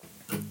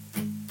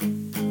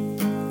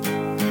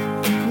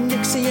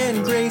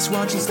and Grace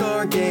watching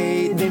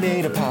Stargate. They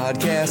made a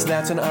podcast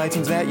that's on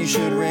iTunes that you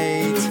should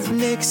rate.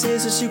 Nix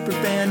is a super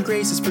fan,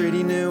 Grace is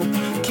pretty new.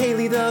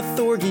 Kaylee the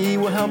Thorgy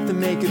will help them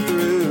make it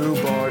through.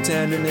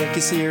 Bartender Nick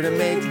is here to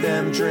make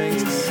them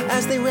drinks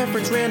as they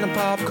reference random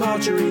pop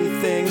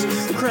culture-y things.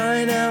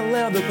 Crying out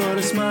loud, they'll put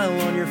a smile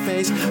on your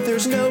face.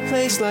 There's no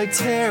place like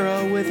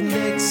Tara with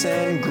Nix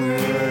and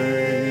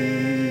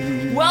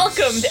Grace.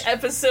 Welcome to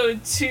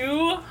episode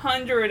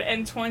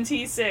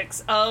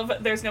 226 of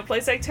There's No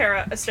Place Like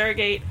Tara, a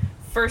Stargate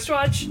First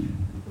Watch,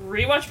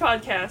 Rewatch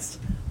podcast.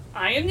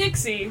 I am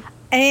Nixie.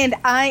 And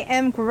I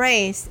am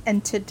Grace,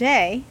 and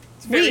today...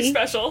 It's very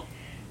special.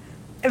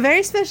 A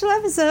very special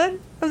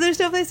episode of There's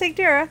No Place Like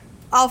Tara.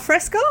 Al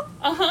fresco?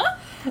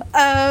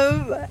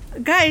 Uh-huh.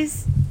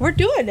 Guys, we're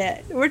doing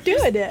it.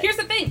 Here's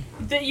the thing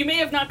that you may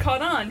have not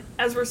caught on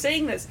as we're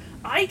saying this.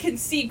 I can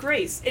see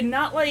Grace, and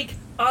not like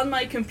on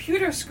my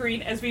computer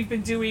screen as we've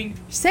been doing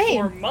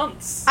for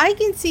months. I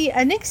can see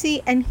a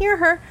Nixie and hear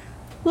her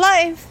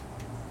live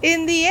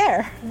in the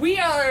air. We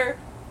are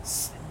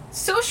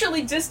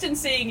socially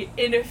distancing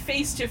in a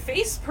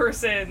face-to-face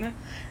person.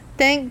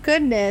 Thank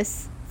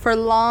goodness for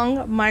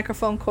long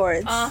microphone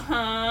cords.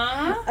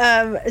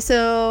 Uh-huh.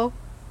 So,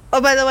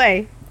 oh, by the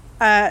way,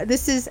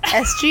 this is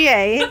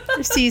SGA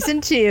Season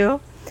 2,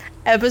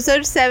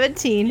 Episode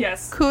 17.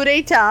 Yes. Coup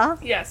d'etat.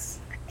 Yes.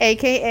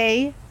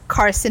 A.K.A.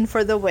 Carson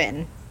for the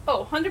win.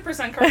 Oh,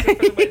 100% Carson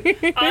for the win.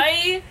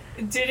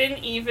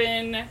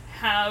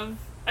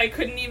 I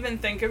couldn't even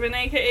think of an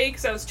AKA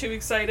because I was too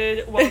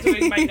excited while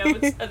doing my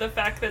notes of the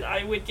fact that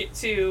I would get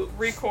to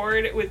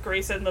record with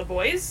Grace and the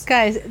boys.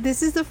 Guys,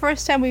 this is the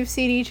first time we've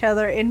seen each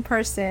other in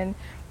person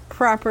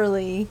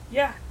properly.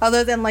 Yeah.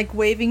 Other than like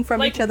waving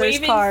from each other's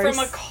cars. Waving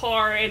from a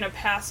car in a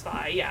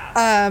pass-by,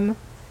 yeah.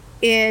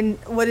 In,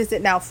 what is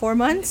it now, 4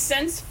 months?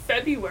 Since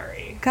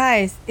February.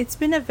 Guys, it's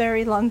been a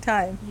very long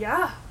time.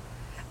 Yeah.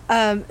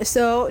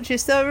 So,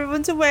 just so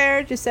everyone's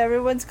aware, just so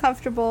everyone's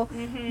comfortable,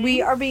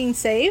 we are being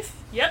safe.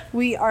 Yep.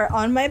 We are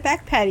on my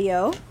back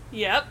patio.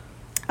 Yep.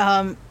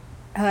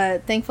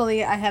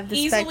 Thankfully, I have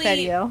this back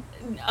patio.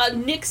 A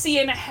Nixie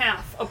and a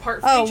half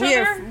apart from each other. Oh, we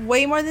are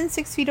way more than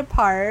 6 feet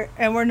apart,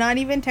 and we're not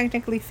even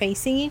technically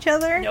facing each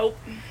other. Nope.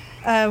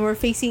 We're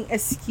facing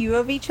askew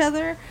of each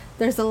other.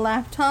 There's a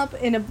laptop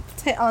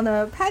on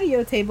a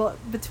patio table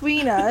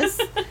between us,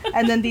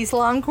 and then these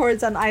long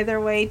cords on either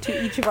way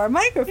to each of our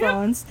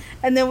microphones. Yep.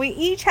 And then we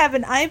each have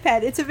an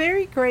iPad. It's a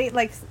very great,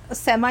 like,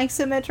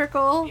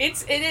 semi-symmetrical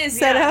it is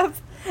setup.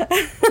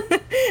 Yeah.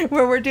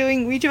 Where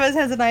each of us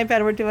has an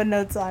iPad we're doing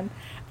notes on.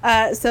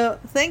 So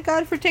thank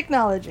God for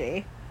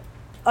technology.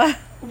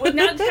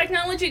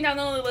 Technology not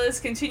only let us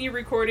continue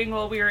recording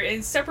while we are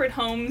in separate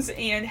homes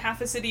and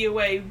half a city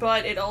away,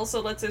 but it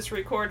also lets us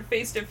record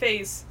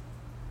face-to-face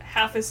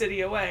half a city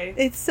away.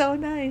 It's so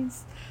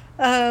nice.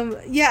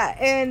 Yeah,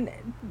 and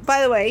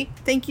by the way,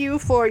 thank you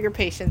for your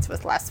patience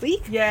with last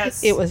week.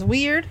 Yes. It was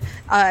weird.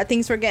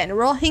 Things were getting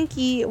real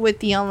hinky with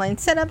the online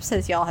setups,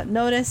 as y'all have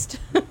noticed.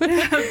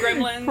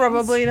 Gremlins.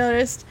 Probably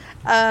noticed.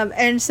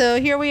 And so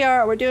here we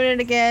are. We're doing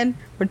it again.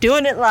 We're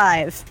doing it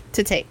live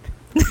to tape.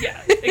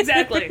 Yeah,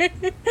 exactly.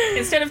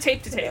 Instead of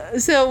tape to tape.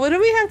 So what do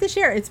we have to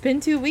share? It's been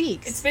 2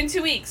 weeks. It's been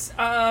 2 weeks.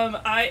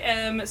 I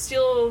am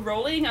still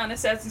rolling on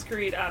Assassin's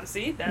Creed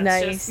Odyssey.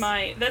 That's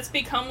nice. That's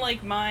become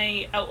like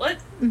my outlet.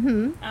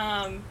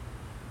 Mm-hmm.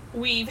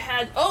 We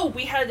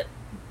had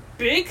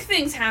big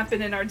things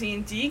happen in our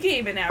D&D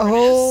game in Avernus.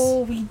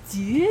 Oh, we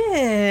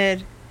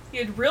did.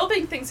 You had real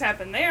big things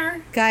happen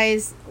there.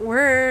 Guys,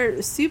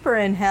 we're super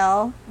in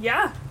hell.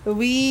 Yeah.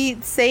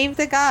 We saved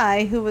a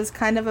guy who was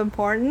kind of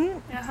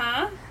important.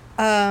 Uh-huh.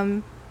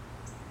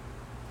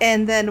 And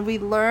then we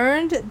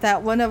learned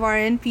that one of our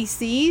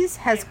NPCs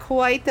has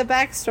quite the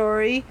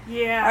backstory.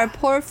 Yeah. Our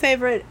poor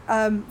favorite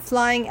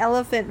flying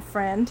elephant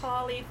friend,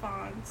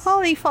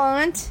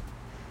 Hollyphant,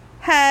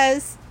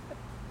 has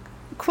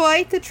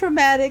quite the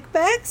traumatic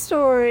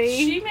backstory.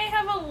 She may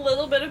have a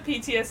little bit of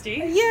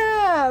PTSD.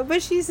 Yeah,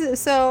 but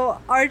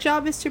so our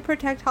job is to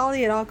protect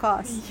Holly at all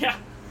costs. Yeah.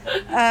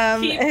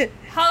 Keep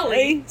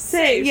Holly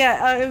safe.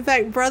 Yeah, in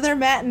fact, Brother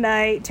Matt and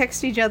I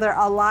text each other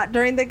a lot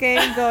during the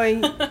game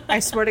going, I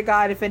swear to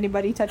God, if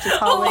anybody touches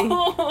Holly.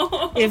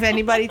 If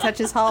anybody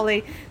touches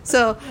Holly.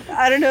 So,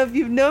 I don't know if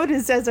you've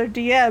noticed as our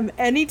DM,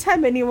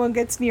 anytime anyone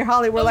gets near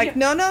Holly, we're like,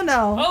 yeah.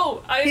 no.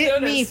 Oh, I hit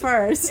noticed. me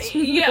first.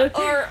 Yeah,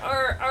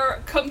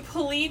 our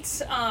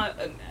complete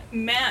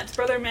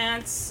Brother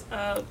Matt's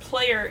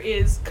player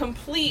is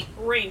complete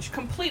range,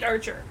 complete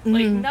archer. Mm-hmm.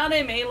 Like, not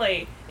a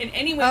melee in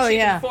any way,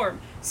 shape, or form.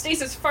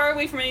 Stays as far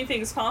away from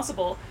anything as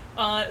possible.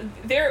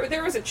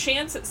 There was a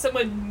chance that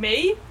someone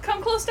may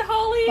come close to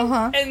Holly,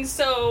 and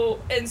so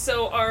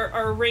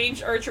our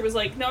ranged archer was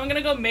like, "No, I'm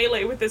gonna go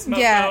melee with this mofo."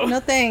 Yeah, no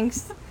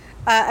thanks.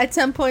 At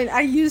some point,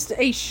 I used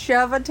a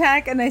shove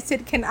attack, and I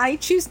said, "Can I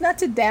choose not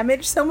to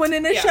damage someone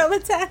in a shove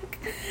attack?"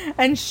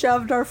 And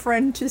shoved our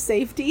friend to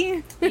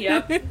safety.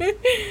 Yep.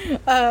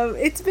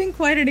 It's been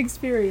quite an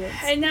experience.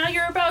 And now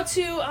you're about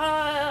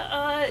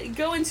to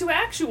go into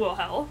actual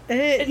hell.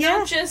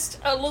 Not just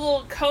a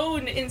little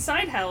cone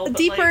inside hell. But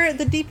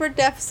the deeper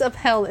depths of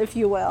hell, if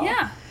you will.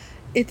 Yeah.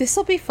 This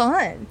will be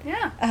fun.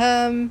 Yeah.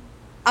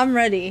 I'm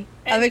ready.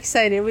 I'm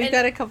excited. We've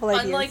got a couple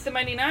ideas. Unlike the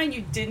Mighty Nine,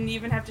 you didn't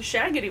even have to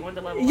shag anyone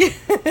to level up.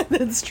 Yeah,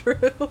 that's true.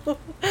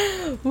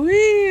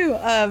 Woo!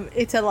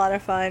 It's a lot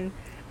of fun.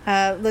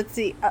 Let's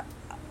see.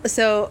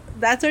 So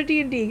that's our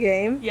D&D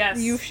game. Yes.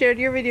 You've shared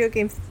your video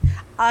games.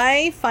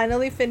 I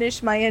finally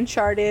finished my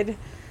Uncharted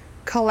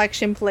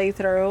collection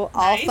playthrough.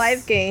 All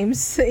 5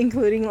 games,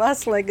 including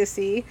Lost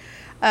Legacy.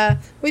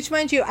 Which,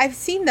 mind you, I've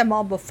seen them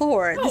all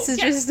before. Oh, this is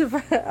just...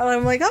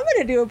 I'm like, I'm going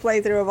to do a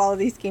playthrough of all of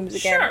these games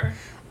again. Sure.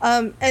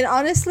 And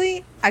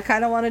honestly, I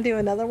kind of want to do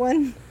another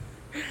one.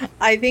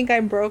 I think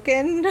I'm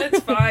broken. That's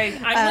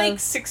fine. I'm like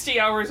 60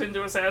 hours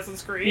into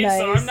Assassin's Creed,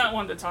 so I'm not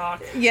one to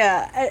talk.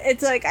 Yeah,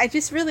 it's like, I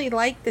just really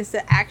like this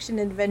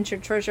action-adventure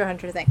treasure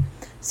hunter thing.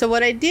 So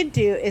what I did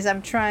do is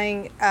I'm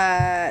trying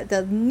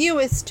the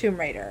newest Tomb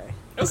Raider.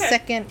 The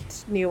second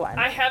new one.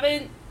 I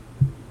haven't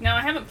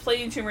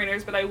played Tomb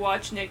Raiders, but I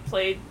watched Nick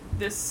play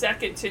the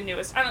second to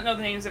newest. I don't know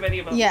the names of any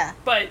of them. Yeah.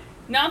 But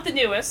not the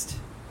newest.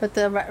 But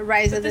the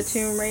Rise of the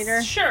Tomb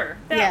Raider? Sure,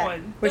 that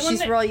one. Where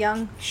she's real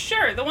young?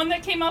 Sure, the one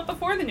that came out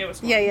before the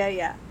newest one.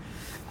 Yeah.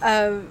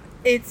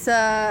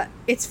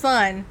 It's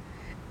fun.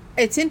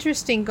 It's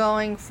interesting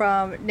going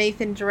from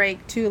Nathan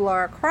Drake to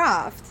Lara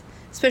Croft,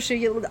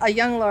 especially a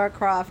young Lara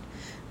Croft,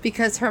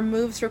 because her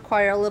moves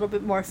require a little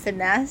bit more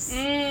finesse.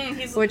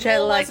 He's which a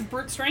little I like. less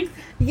brute strength.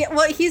 Yeah,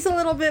 well, he's a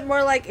little bit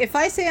more like, if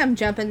I say I'm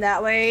jumping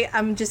that way,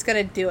 I'm just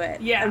going to do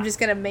it. Yeah. I'm just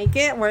going to make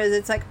it. Whereas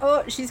it's like,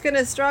 oh, she's going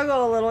to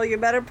struggle a little. You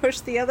better push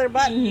the other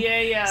button.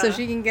 Yeah. So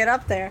she can get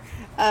up there,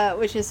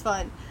 which is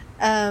fun.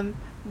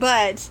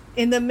 But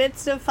in the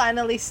midst of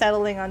finally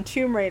settling on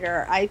Tomb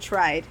Raider, I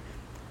tried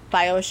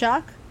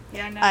BioShock.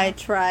 Yeah, no. I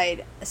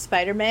tried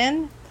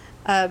Spider-Man.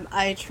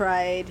 I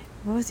tried...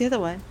 What was the other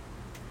one?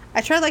 I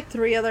tried like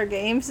 3 other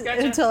games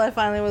until I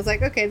finally was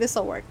like, okay, this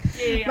will work.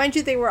 Yeah. Mind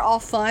you, they were all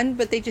fun,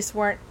 but they just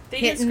weren't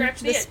hitting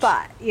the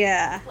spot.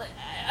 Yeah.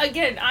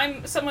 Again,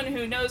 I'm someone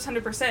who knows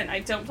 100%. I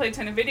don't play a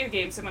ton of video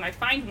games, and when I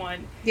find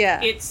one,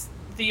 it's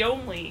the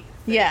only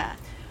thing. Yeah.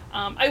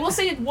 I will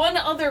say one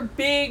other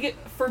big,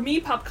 for me,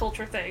 pop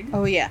culture thing.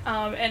 Oh, yeah.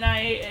 And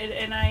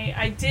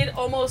I did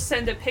almost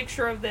send a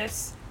picture of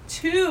this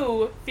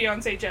to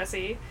fiance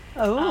Jesse.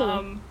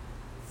 Oh.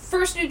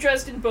 First New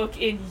Dresden book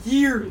in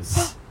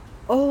years.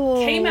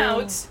 Came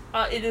out.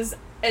 It is,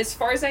 as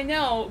far as I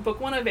know, book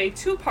 1 of a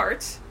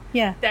 2-part.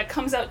 Yeah. That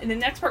comes out, and the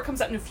next part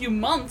comes out in a few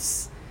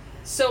months.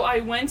 So I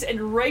went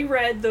and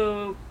reread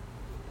the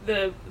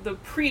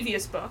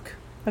previous book.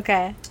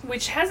 Okay.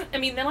 Which hasn't. I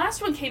mean, the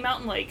last one came out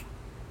in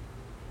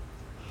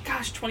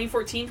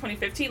 2014,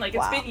 2015. Like,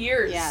 it's been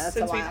years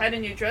since we've had a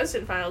new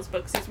Dresden Files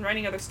book. He's been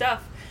writing other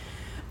stuff.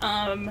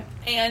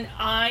 And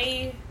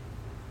I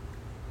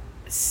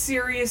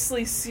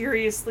seriously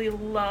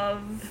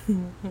love...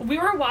 We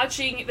were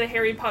watching the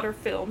Harry Potter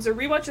films, or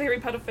rewatched the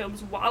Harry Potter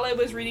films while I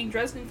was reading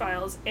Dresden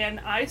Files, and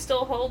I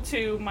still hold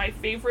to my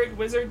favorite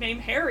wizard named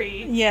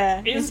Harry.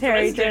 Yeah, is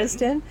Harry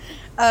Dresden.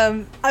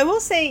 I will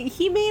say,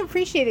 he may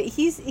appreciate it.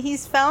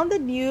 He's found a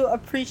new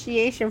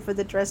appreciation for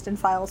the Dresden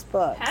Files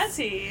books. Has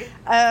he?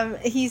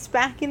 He's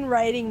back in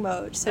writing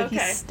mode, so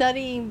he's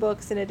studying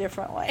books in a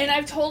different way. And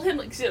I've told him,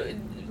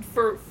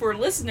 for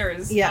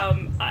listeners,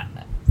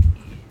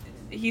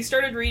 he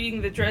started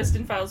reading the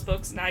Dresden Files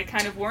books, and I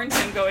kind of warned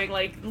him, going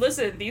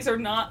listen, these are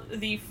not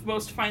the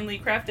most finely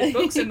crafted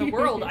books in the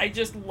world. I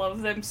just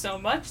love them so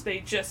much.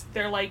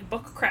 They're like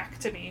book crack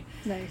to me.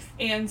 Nice.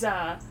 And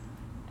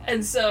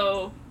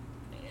so,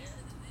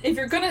 if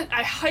you're gonna,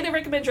 I highly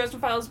recommend Dresden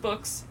Files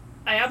books.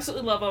 I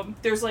absolutely love them.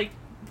 There's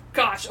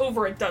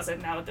over a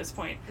dozen now at this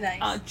point.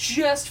 Nice.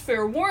 Just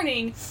fair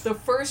warning, the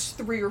first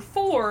 3 or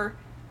 4,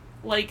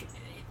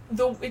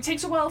 it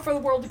takes a while for the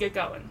world to get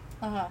going.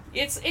 Uh-huh.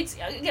 It's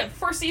again,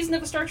 first season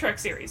of a Star Trek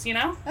series, you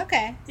know?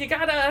 Okay. You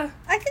gotta...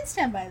 I can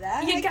stand by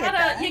that.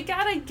 You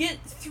gotta get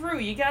through.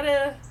 You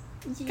gotta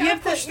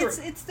push through.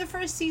 It's the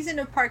first season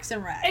of Parks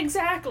and Rec.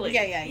 Exactly.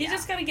 Yeah. You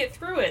just gotta get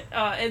through it.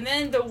 And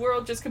then the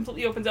world just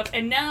completely opens up.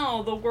 And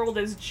now the world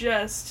is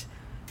just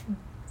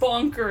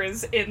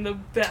bonkers in the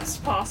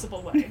best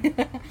possible way.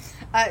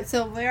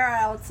 So we're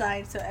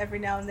outside, so every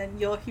now and then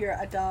you'll hear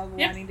a dog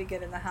wanting to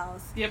get in the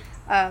house. Yep.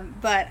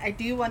 But I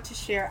do want to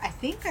share, I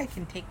think I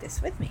can take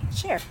this with me.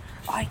 Share.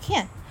 Oh, I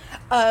can.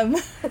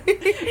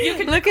 You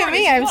can look at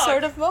me, I'm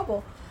sort of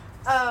mobile.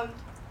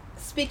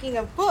 Speaking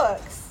of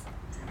books,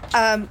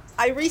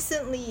 I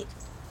recently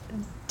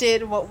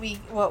did what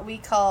we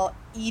call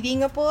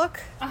eating a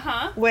book.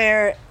 Uh-huh.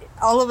 Where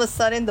all of a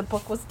sudden the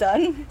book was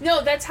done.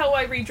 No, that's how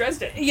I read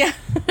Dresden. Yeah.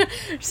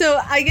 So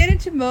I get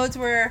into modes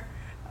where,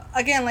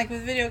 again, like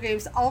with video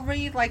games, I'll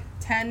read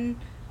 10,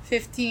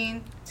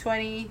 15,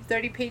 20,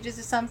 30 pages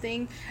or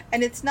something.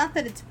 And it's not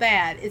that it's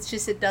bad. It's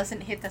just it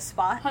doesn't hit the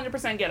spot.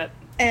 100% get it.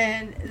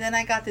 And then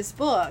I got this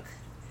book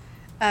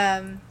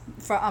on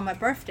my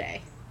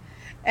birthday.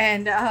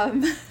 And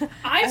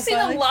I've seen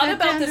a lot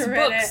about this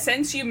book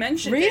since you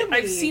mentioned it.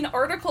 I've seen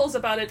articles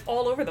about it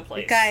all over the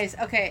place. Guys,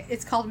 okay,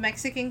 it's called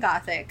Mexican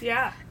Gothic.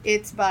 Yeah.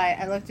 It's by,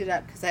 I looked it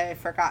up because I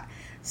forgot,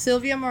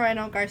 Sylvia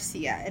Moreno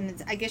Garcia.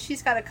 And I guess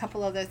she's got a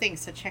couple other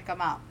things, so check them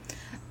out.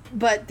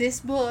 But this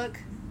book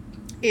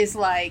is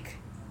like,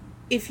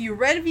 if you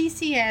read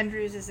V.C.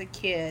 Andrews as a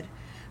kid,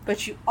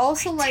 but you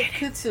also like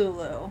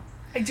Cthulhu.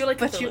 I do like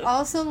Cthulhu. But you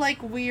also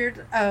like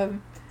weird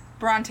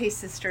Bronte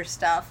sister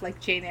stuff, like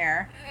Jane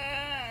Eyre.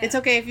 It's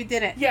okay if you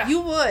didn't. Yeah.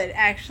 You would,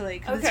 actually,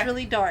 because it's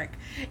really dark.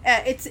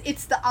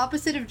 It's the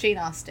opposite of Jane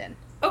Austen.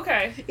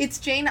 Okay. It's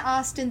Jane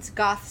Austen's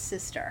goth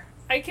sister.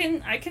 I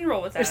can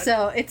roll with that.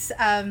 So it's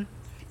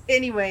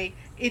anyway,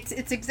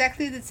 it's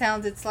exactly as it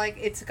sounds. It's like,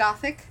 it's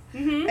gothic.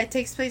 Mm-hmm. It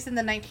takes place in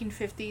the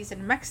 1950s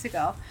in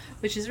Mexico,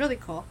 which is really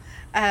cool.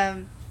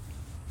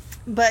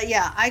 But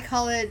yeah, I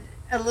call it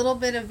a little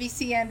bit of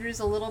V.C. Andrews,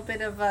 a little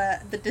bit of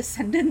the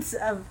descendants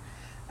of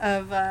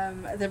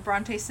the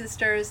Bronte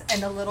sisters,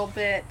 and a little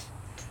bit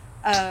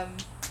I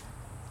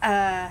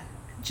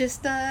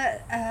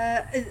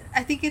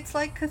think it's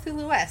like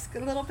Cthulhu-esque, a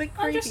little bit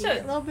creepy, Understood.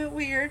 A little bit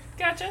weird.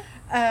 Gotcha.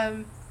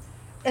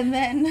 And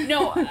then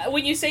no,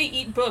 when you say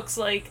eat books,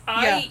 like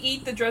I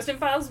eat the Dresden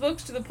Files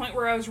books to the point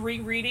where I was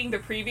rereading the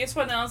previous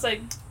one, and I was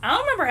like, I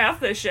don't remember half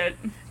this shit.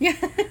 Yeah.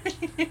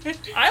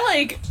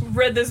 I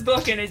read this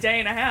book in a day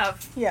and a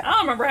half. Yeah. I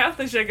don't remember half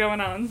the shit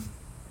going on.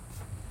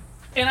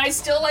 And I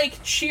still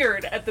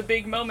cheered at the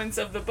big moments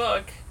of the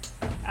book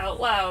out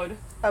loud.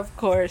 Of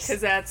course.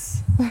 Because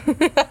that's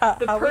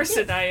the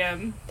person I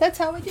am. That's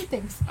how we do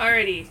things.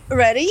 Alrighty.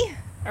 Ready?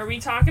 Are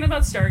we talking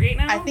about Stargate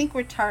now? I think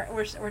we're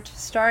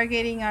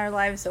stargating our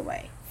lives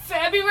away.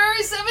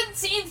 February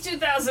 17th,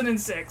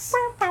 2006.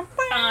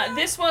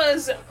 This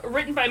was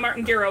written by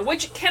Martin Gero,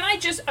 which, can I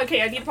just...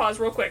 Okay, I need to pause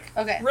real quick.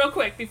 Okay. Real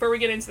quick, before we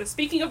get into this.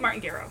 Speaking of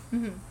Martin Gero.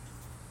 Mm-hmm.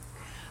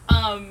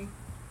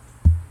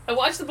 I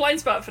watched the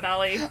Blind Spot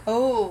finale.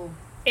 Oh.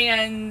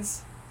 And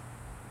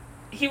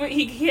he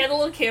had a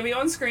little cameo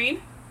on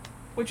screen,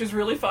 which was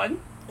really fun.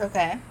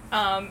 Okay.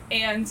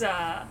 And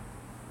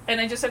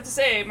I just have to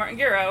say, Martin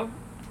Gero,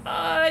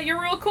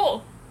 you're real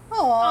cool.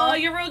 Aww.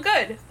 You're real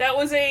good. That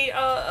was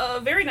a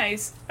very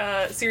nice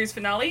series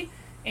finale.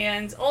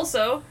 And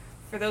also,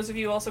 for those of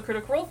you also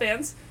Critical Role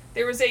fans,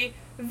 there was a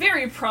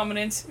very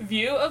prominent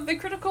view of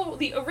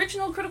the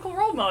original Critical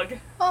Role mug.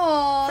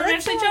 Aww, from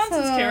that's Ashley awesome.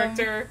 Johnson's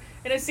character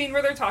in a scene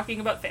where they're talking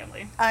about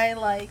family. I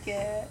like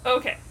it.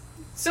 Okay.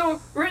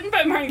 So, written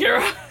by Martin Gero,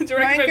 directed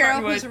by Martin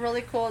Martin Wood. who's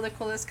really cool, the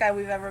coolest guy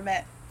we've ever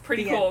met.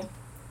 Pretty cool.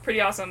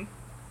 Pretty awesome.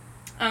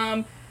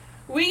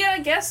 We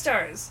got guest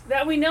stars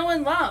that we know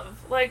and love,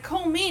 like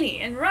Cole Meany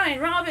and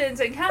Ryan Robbins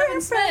and Kevin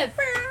Smith.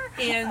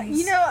 And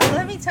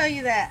let me tell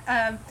you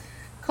that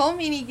Cole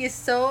Meany gets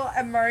so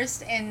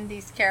immersed in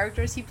these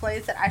characters he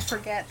plays that I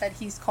forget that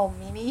he's Cole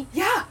Meany.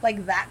 Yeah.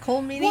 Like that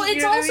Cole Meany. Well,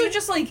 it's also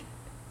just like,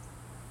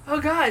 oh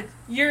God,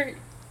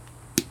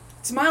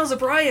 it's Miles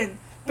O'Brien,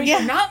 but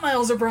you're not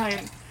Miles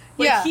O'Brien.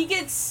 Like, he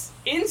gets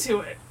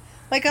into it.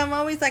 Like, I'm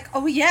always like,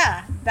 oh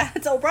yeah,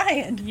 that's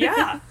O'Brien.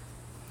 Yeah.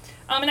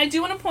 And I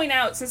do want to point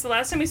out, since the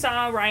last time we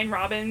saw Ryan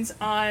Robbins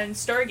on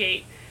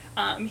Stargate,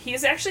 he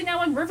is actually now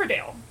on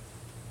Riverdale.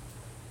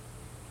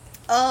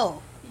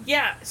 Oh.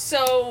 Yeah,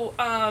 so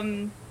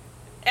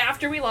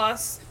after we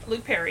lost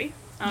Luke Perry,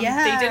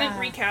 they didn't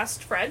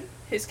recast Fred,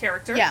 his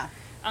character. Yeah.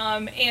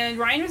 And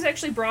Ryan was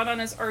actually brought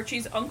on as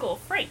Archie's uncle,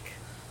 Frank.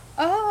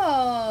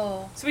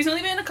 Oh. So he's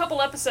only been in a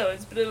couple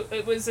episodes, but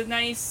it was a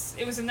nice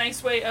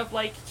way of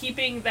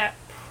keeping that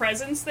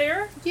presence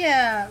there.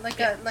 Yeah,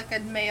 like a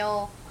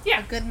male,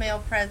 a good male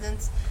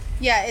presence.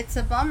 Yeah, it's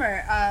a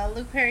bummer.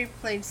 Luke Perry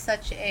played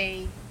such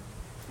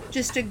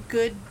just a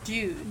good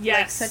dude. Yes.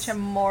 Like such a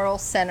moral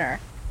center.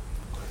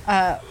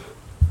 But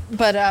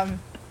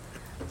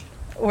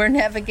we're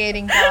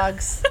navigating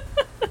dogs.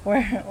 we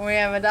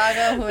have a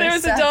doggo who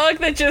There's a dog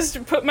that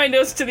just put my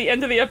notes to the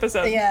end of the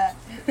episode. Yeah.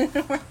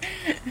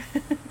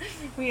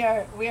 we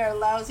are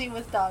lousy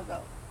with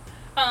doggo.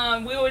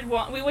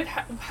 We would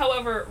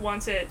however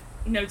want it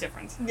no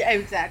different. Yeah,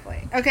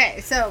 exactly.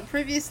 Okay, so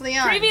previously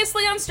on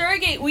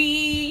Stargate,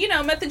 we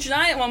met the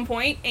Janai at one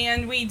point,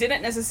 and we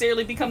didn't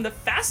necessarily become the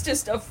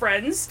fastest of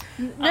friends.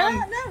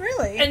 Not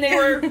really. And they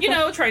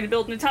were trying to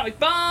build an atomic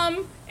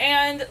bomb,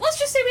 and let's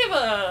just say we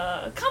have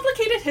a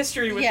complicated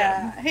history with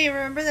them. Yeah. Hey,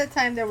 remember that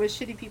time there was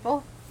shitty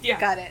people? Yeah.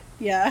 Got it.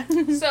 Yeah.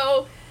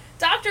 So,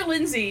 Dr.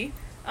 Lindsay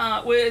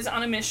was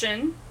on a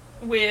mission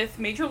with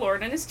Major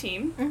Lord and his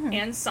team,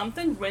 and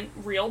something went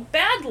real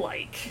bad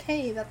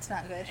Hey, that's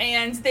not good.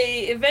 And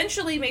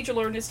eventually, Major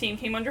Lord and his team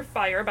came under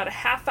fire about a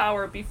half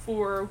hour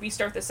before we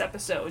start this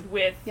episode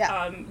with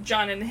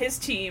John and his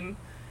team,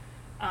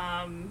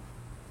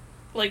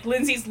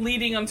 Lindsay's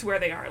leading them to where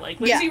they are.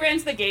 Lindsay ran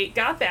to the gate,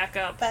 got back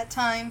up. Bad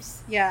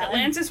times. Yeah.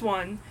 Atlantis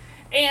won.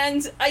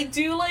 And I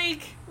do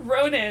like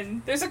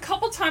Ronan. There's a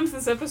couple times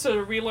this episode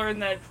where we learn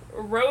that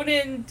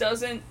Ronan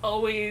doesn't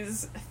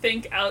always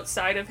think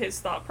outside of his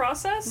thought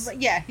process.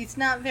 Yeah, he's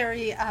not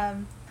very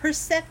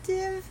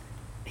perceptive.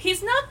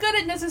 He's not good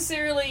at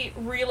necessarily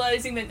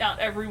realizing that not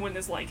everyone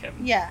is like him.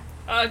 Yeah.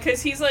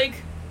 Because he's like,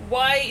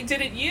 why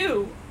didn't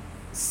you,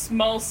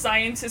 small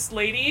scientist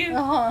lady,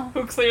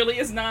 who clearly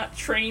is not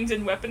trained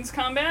in weapons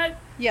combat,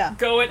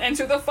 go and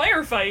enter the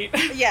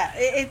firefight? Yeah,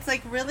 it's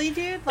like, really,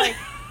 dude? Like...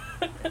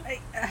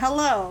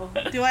 hello,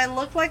 do I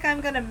look like I'm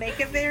gonna make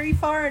it very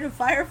far in a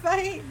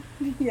firefight?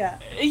 Yeah.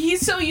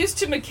 He's so used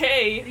to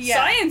McKay.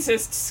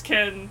 Scientists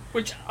can,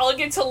 which I'll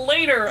get to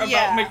later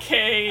about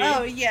McKay.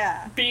 Oh,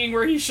 yeah. Being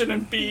where he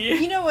shouldn't be.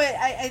 You know what?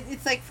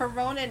 It's like for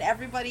Ronan,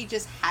 everybody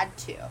just had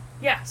to.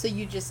 Yeah. So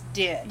you just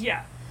did.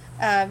 Yeah.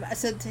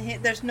 So to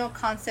him, there's no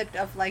concept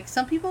of like,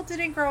 some people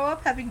didn't grow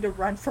up having to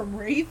run from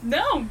Wraith.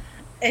 No.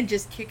 And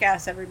just kick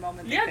ass every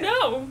moment.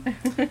 No.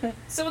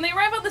 So when they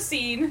arrive on the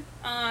scene,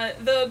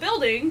 the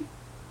building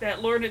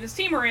that Lorne and his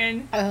team are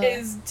in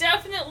is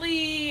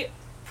definitely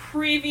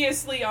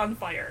previously on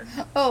fire.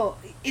 Oh,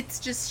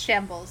 it's just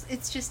shambles.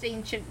 It's just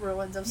ancient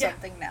ruins of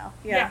something now.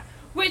 Yeah.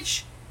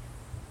 Which,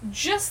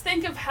 just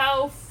think of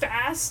how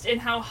fast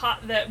and how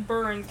hot that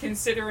burned,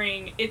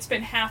 considering it's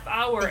been half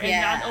hour,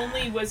 and not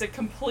only was it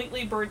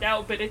completely burned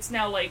out, but it's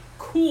now, like,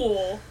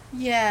 cool.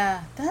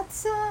 Yeah,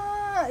 that's,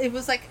 it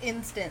was, like,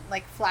 instant,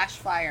 like, flash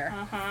fire.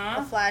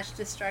 A flash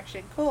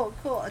destruction. Cool.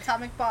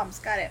 Atomic bombs,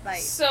 got it, bye.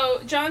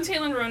 So, John,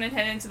 Taylor, and Ronan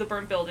head into the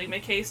burnt building.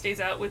 McKay stays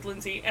out with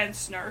Lindsay and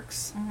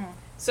Snarks.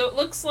 So it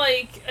looks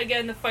like,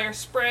 again, the fire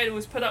spread. It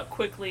was put out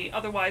quickly.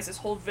 Otherwise, this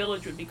whole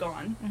village would be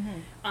gone.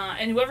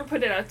 And whoever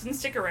put it out didn't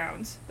stick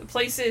around. The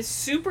place is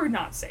super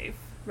not safe.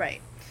 Right.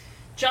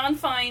 John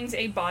finds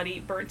a body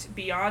burnt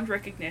beyond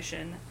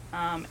recognition.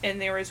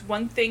 And there is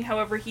one thing,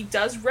 however, he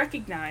does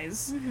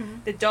recognize.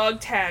 The dog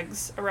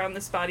tags around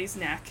this body's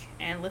neck.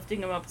 And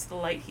lifting him up to the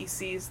light, he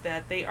sees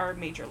that they are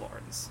Major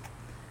Lorne's.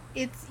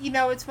 It's,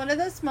 it's one of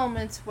those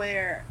moments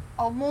where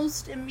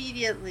almost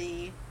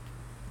immediately...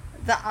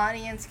 the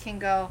audience can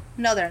go,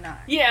 no, they're not.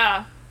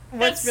 Yeah.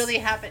 What's really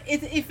happened?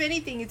 If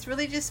anything, it's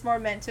really just more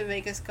meant to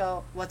make us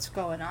go, what's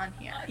going on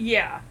here?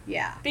 Yeah.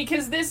 Yeah.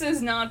 Because this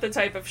is not the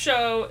type of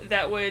show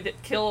that would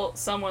kill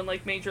someone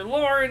like Major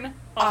Lorne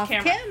off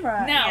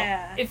camera.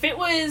 Now, if it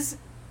was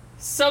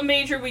some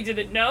Major we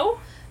didn't know...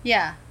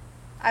 yeah.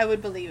 I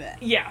would believe it.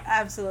 Yeah.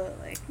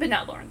 Absolutely. But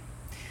not Lorne.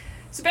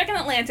 So back in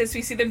Atlantis,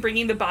 we see them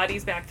bringing the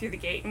bodies back through the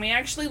gate, and we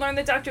actually learn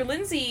that Dr.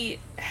 Lindsay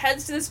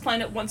heads to this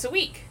planet once a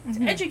week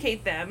to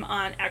educate them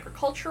on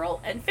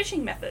agricultural and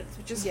fishing methods,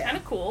 which is kind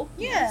of cool.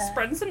 Yeah.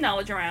 Spreading some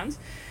knowledge around.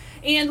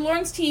 And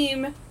Lorne's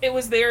team, it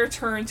was their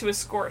turn to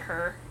escort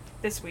her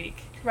this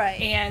week. Right.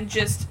 And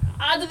just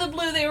out of the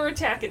blue, they were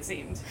attacked, it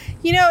seemed.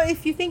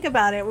 If you think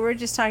about it, we were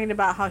just talking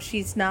about how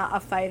she's not a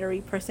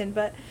fightery person,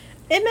 but...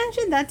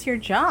 imagine that's your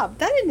job.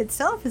 That in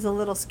itself is a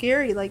little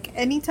scary. Like,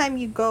 anytime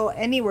you go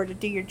anywhere to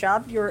do your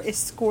job, you're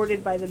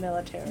escorted by the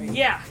military.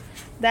 Yeah.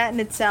 That in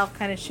itself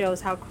kind of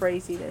shows how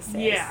crazy this is.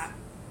 Yeah.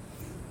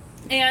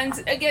 And,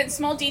 again,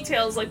 small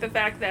details like the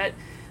fact that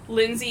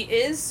Lindsay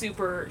is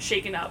super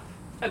shaken up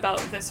about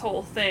this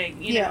whole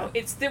thing. You know,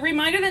 it's the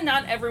reminder that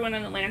not everyone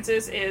in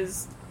Atlantis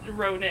is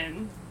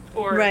Ronan.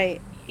 Or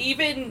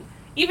even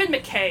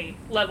McKay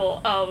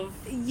level of...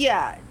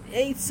 yeah.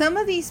 Some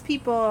of these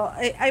people,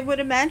 I would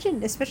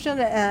imagine,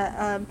 especially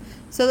on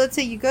so let's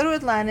say you go to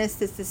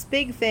Atlantis, it's this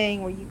big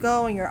thing where you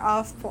go and you're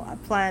off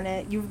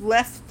planet, you've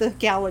left the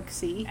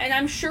galaxy. And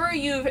I'm sure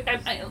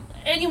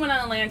anyone on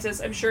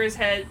Atlantis, I'm sure has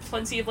had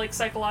plenty of, like,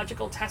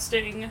 psychological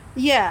testing.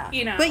 Yeah.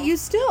 But you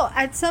still,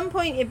 at some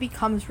point, it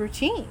becomes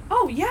routine.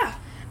 Oh, yeah.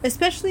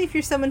 Especially if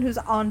you're someone who's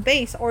on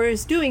base or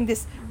is doing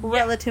this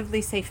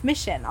relatively safe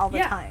mission all the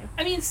time.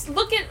 I mean,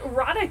 look at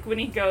Roddick when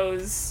he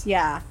goes...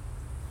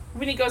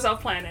 when he goes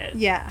off planet.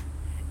 Yeah.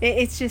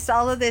 It's just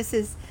all of this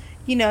is,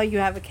 you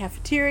have a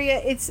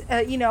cafeteria. It's,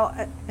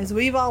 as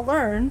we've all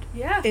learned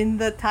in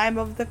the time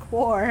of the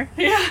war,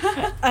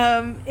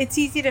 it's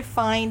easy to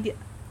find,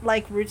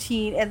 like,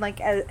 routine. And,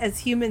 like, as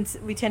humans,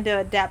 we tend to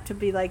adapt to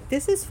be like,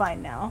 this is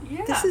fine now.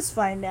 Yeah. This is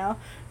fine now.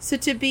 So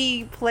to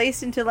be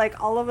placed into,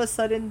 like, all of a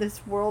sudden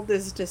this world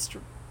is just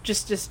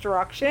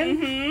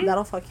destruction,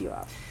 that'll fuck you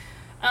up.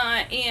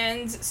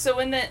 And so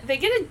when they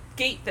get a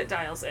gate that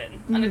dials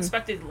in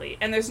unexpectedly,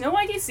 and there's no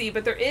IDC,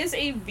 but there is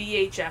a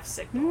VHF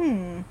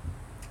signal.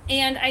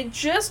 And I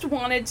just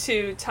wanted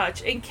to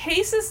touch, in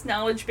case this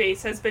knowledge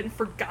base has been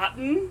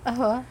forgotten.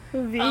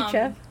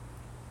 VHF.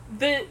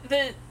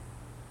 The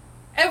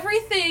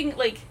everything,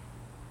 like,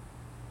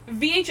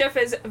 VHF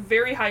has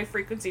very high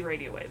frequency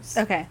radio waves.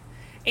 Okay.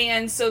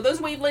 And so those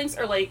wavelengths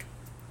are like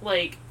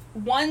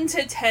 1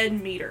 to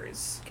 10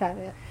 meters. Got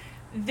it.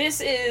 This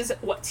is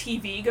what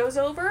TV goes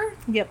over.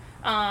 Yep.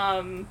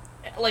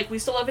 Like, we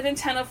still have an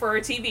antenna for our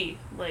TV.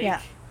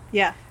 Like,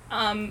 yeah.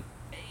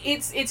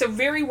 It's a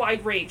very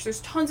wide range. There's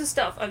tons of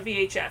stuff on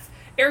VHF.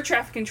 Air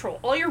traffic control,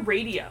 all your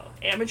radio,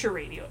 amateur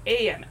radio,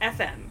 AM,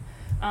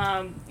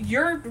 FM,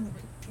 your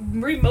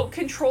remote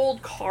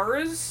controlled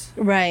cars.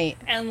 Right.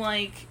 And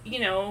like, you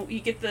know, you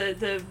get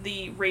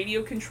the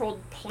radio controlled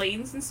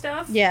planes and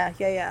stuff.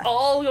 Yeah.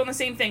 All on the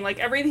same thing. Like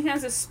everything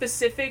has a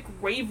specific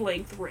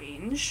wavelength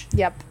range.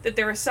 Yep. That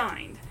they're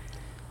assigned.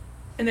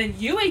 And then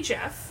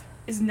UHF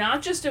is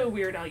not just a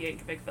Weird Al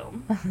Yankovic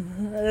film.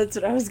 That's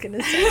what I was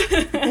gonna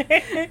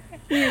say.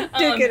 You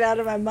took it out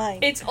of my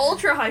mind. It's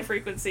ultra high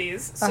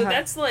frequencies. So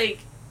that's like,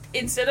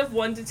 instead of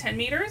 1 to 10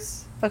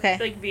 meters,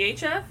 like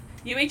VHF,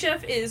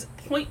 UHF is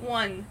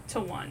 0.1 to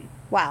 1.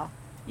 Wow.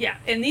 Yeah,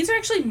 and these are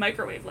actually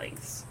microwave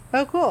lengths.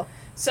 Oh, cool.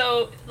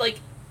 So, like,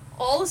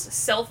 all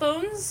cell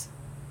phones,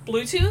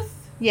 Bluetooth,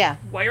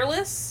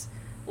 wireless,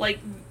 like,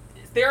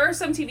 there are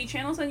some TV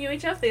channels on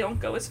UHF, they don't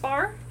go as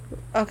far.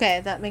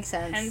 Okay, that makes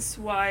sense. Hence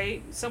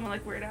why someone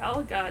like Weird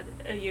Al got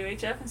a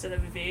UHF instead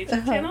of a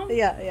VHF channel.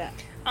 Yeah.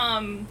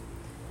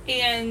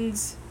 And...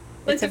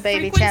 like it's a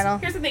baby channel.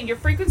 Here's the thing, your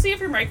frequency of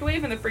your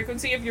microwave and the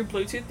frequency of your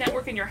Bluetooth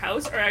network in your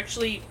house are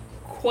actually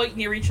quite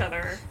near each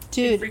other.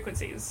 Dude, in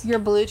frequencies. Your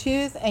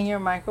Bluetooth and your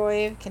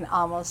microwave can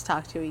almost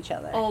talk to each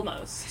other.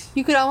 Almost.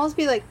 You could almost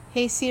be like,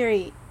 hey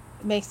Siri,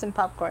 make some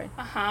popcorn.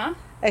 Uh-huh.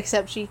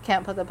 Except she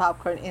can't put the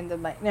popcorn in the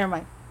mic. Never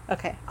mind.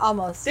 Okay,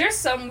 almost. There's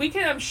some,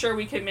 I'm sure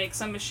we can make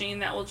some machine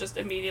that will just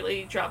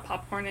immediately drop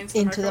popcorn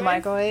into the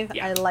microwave?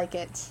 Yeah. I like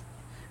it.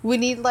 We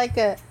need like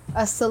a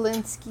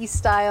Selinsky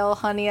style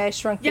Honey I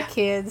Shrunk the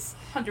Kids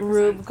 100%.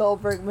 Rube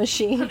Goldberg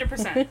machine.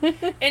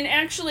 100%. And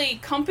actually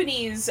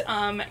companies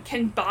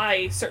can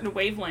buy certain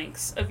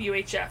wavelengths of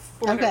UHF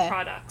for their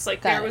products.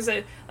 Like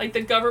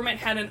the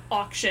government had an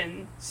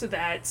auction so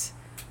that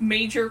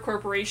major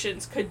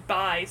corporations could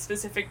buy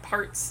specific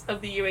parts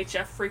of the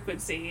UHF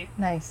frequency.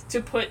 Nice.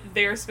 To put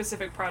their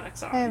specific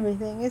products on.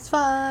 Everything is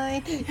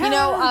fine. Yeah. You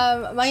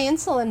know, my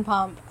insulin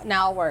pump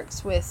now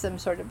works with some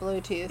sort of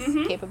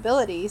Bluetooth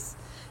capabilities.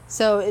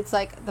 So it's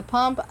like the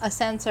pump, a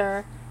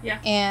sensor,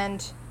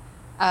 and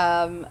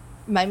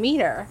my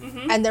meter.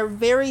 And they're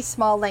very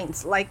small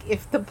lengths. Like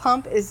if the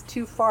pump is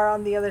too far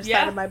on the other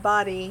side of my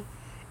body,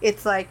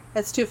 it's like,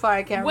 that's too far,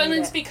 I can't read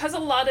it's because a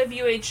lot of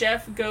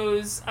UHF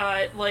goes,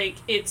 like,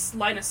 it's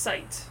line of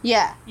sight.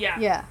 Yeah.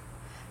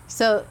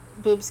 So,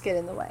 boobs get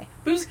in the way.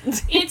 Boobs,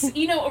 it's,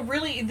 you know,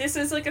 really, this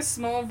is like a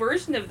small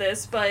version of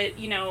this, but,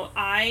 you know,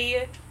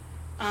 I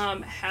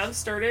have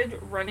started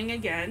running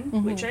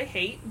again, which I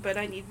hate, but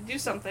I need to do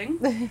something.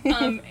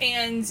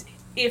 And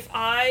if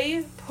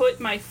I put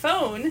my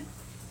phone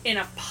in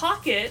a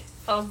pocket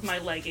of my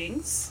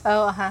leggings,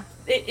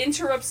 it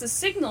interrupts the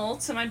signal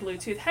to my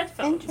Bluetooth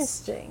headphones.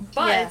 Interesting.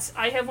 But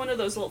I have one of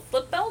those little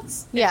flip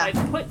belts. Yeah. If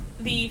I put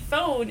the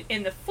phone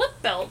in the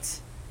flip belt,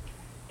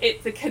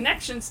 the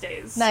connection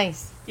stays.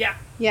 Nice.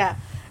 Yeah.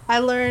 I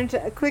learned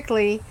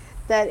quickly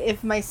that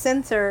if my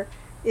sensor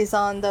is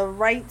on the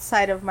right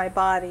side of my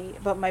body,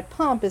 but my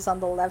pump is on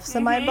the left side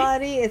of my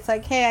body, it's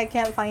like, hey, I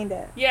can't find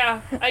it.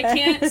 Yeah, I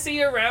can't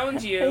see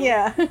around you.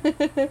 Yeah.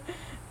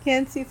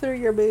 Can't see through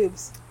your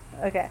boobs.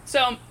 Okay.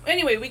 So,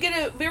 anyway, we get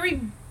a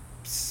very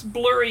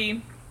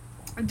blurry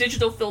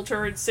digital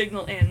filtered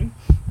signal in,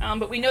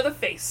 but we know the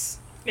face.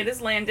 It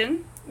is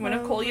Landon, one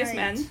of Kolya's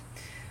men.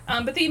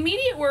 But the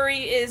immediate worry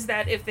is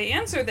that if they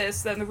answer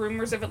this, then the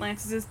rumors of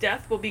Atlantis'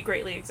 death will be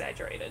greatly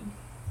exaggerated.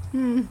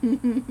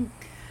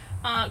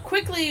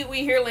 Quickly,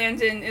 we hear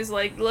Landon is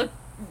like, look,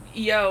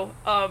 yo,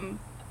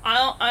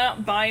 I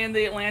don't buy in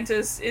the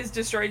Atlantis is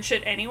destroyed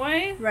shit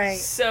anyway. Right.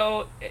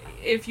 So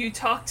if you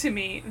talk to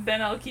me,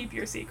 then I'll keep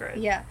your secret.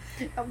 Yeah.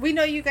 We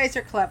know you guys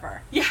are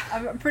clever. Yeah.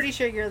 I'm pretty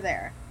sure you're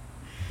there.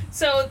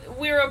 So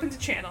we're open to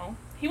channel.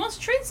 He wants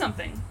to trade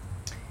something.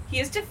 He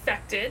is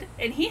defected,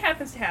 and he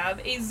happens to have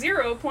a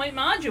 0-point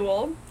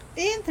module.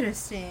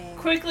 Interesting.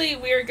 Quickly,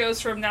 Weir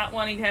goes from not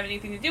wanting to have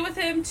anything to do with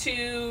him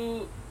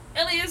to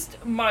at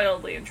least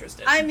mildly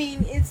interested. I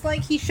mean, it's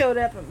like he showed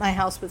up at my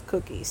house with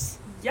cookies.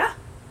 Yeah.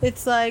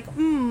 It's like,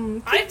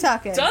 keep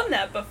talking. I've done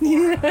that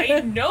before.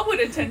 I know what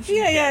attention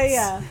gets.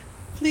 Yeah.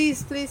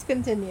 Please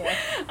continue.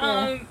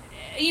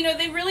 You know,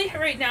 they really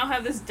right now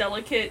have this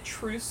delicate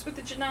truce with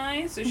the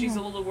Janai, so she's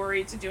a little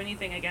worried to do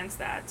anything against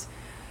that.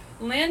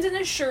 Landon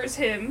assures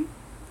him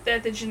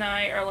that the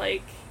Janai are,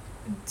 like,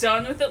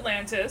 done with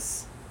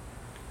Atlantis.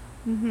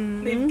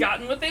 They've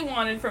gotten what they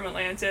wanted from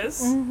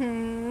Atlantis.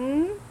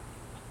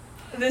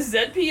 The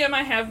ZPM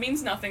I have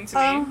means nothing to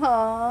me.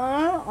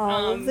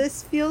 All of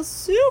this feels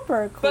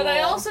super cool. But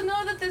I also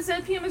know that the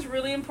ZPM is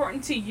really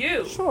important to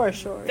you. Sure.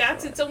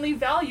 That's its only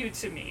value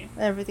to me.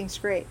 Everything's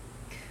great.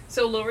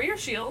 So lower your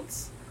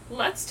shields.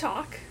 Let's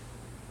talk.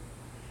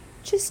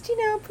 Just,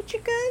 put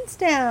your guns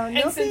down.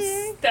 And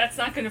since that's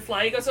not going to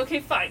fly, he goes, okay,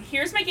 fine.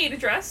 Here's my gate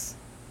address.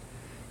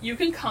 You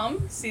can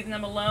come, see that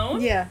I'm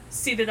alone. Yeah.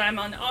 See that I'm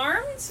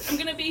unarmed. I'm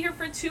going to be here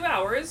for 2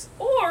 hours.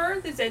 Or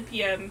the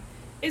ZPM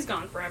is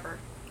gone forever.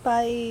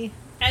 Bye.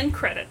 End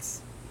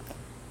credits.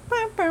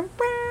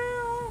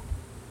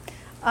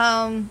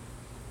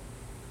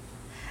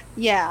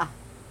 Yeah.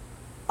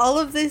 All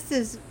of this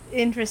is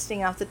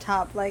interesting off the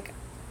top. Like,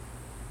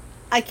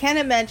 I can't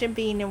imagine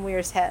being in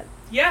Weir's head.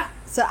 Yeah.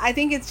 So I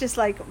think it's just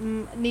like,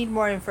 need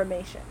more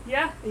information.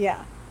 Yeah.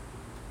 Yeah.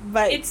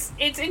 But it's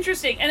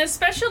interesting, and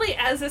especially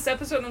as this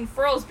episode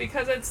unfurls,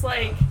 because it's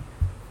like,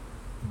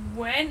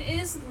 when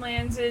is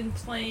Landon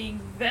playing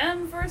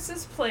them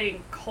versus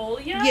playing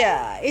Kolya?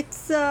 Yeah,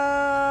 it's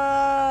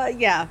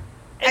yeah.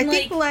 And I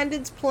think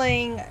Landon's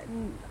playing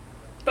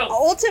both.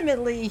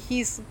 Ultimately,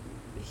 he's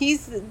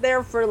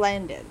there for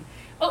Landon.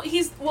 Oh,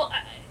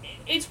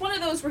 it's one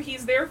of those where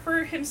he's there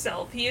for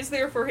himself. He is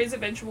there for his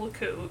eventual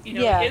coup. You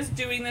know, he is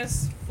doing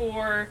this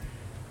for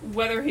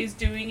whether he's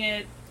doing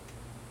it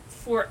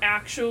for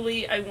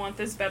actually, I want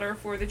this better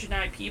for the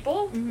Janai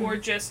people, or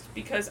just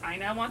because I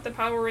now want the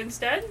power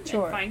instead and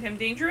find him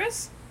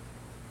dangerous.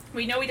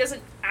 We know he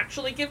doesn't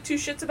actually give two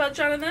shits about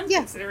Jon and them,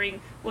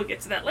 considering we'll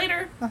get to that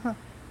later.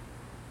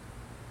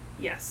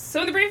 Yes. So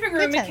in the briefing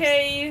room,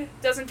 McKay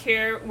doesn't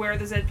care where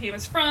the ZPM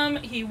is from.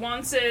 He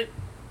wants it.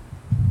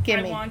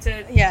 I want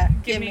it. Yeah.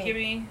 Give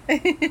me.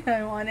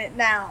 I want it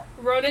now.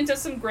 Ronan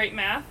does some great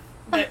math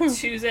that 2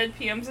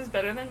 ZPMs is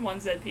better than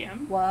 1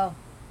 ZPM. Wow.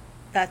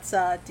 That's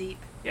deep.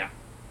 Yeah.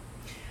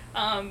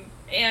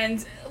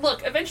 And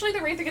look, eventually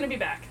the Wraith are going to be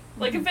back.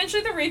 Like,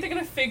 eventually the Wraith are going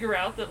to figure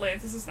out that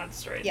Atlantis is not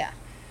destroyed. Yeah.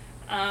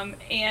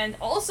 And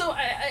also,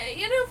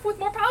 you know, with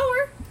more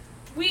power,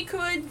 we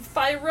could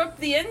fire up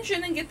the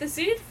engine and get the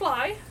city to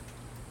fly,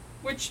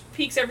 which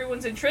piques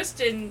everyone's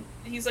interest. And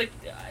he's like,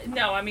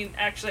 no, I mean,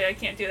 actually, I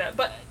can't do that.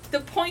 But the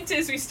point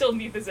is, we still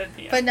need the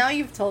ZPM. But now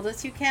you've told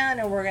us you can,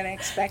 and we're going to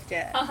expect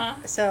it.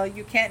 So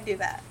you can't do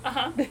that.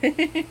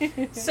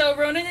 So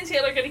Ronan and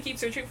Taylor are going to keep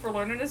searching for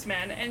Lorne and his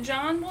men, and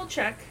Jon will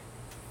check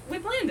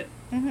with Landon.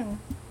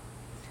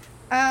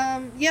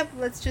 Yep,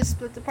 let's just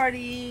split the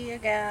party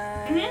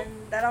again.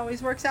 That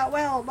always works out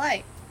well.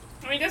 Bye.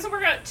 I mean, it doesn't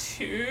work out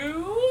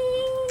too...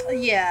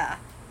 Yeah.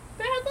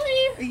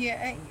 badly.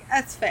 Yeah,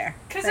 that's fair.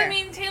 Because, I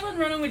mean, Taylor and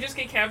Ronan would just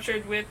get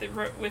captured with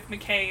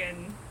McKay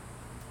and...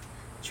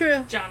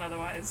 True. Jon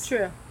otherwise.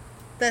 True.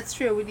 That's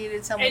true. We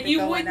needed someone to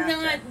go in after. And you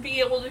would not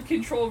be able to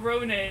control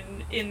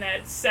Ronan in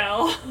that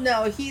cell.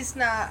 No, he's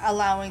not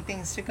allowing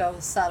things to go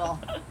subtle.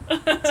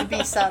 To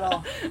be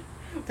subtle.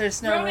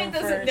 There's no room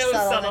for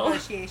subtle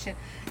negotiation.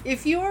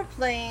 If you were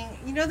playing,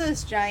 you know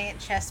those giant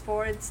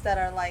chessboards that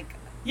are like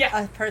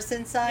a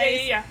person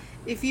size? Yeah.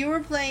 If you were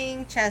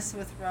playing chess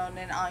with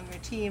Ronan on your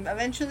team,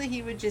 eventually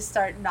he would just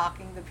start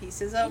knocking the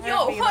pieces over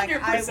and be 100%.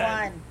 Like,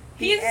 I won.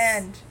 The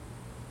end.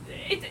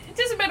 It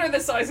doesn't matter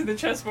the size of the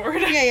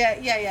chessboard.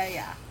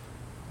 Yeah.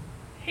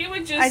 He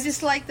would just... I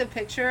just like the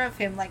picture of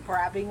him, like,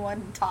 grabbing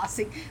one and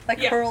tossing, like,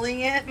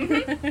 hurling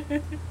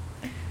it.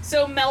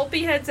 So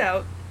Melpy heads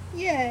out.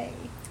 Yay.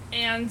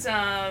 And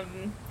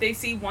they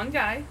see one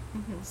guy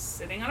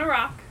sitting on a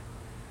rock.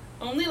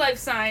 Only life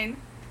sign.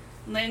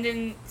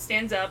 Landon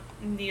stands up,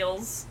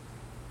 kneels,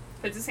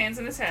 puts his hands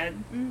on his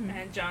head,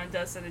 and Jon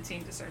does send a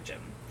team to search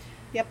him.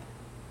 Yep.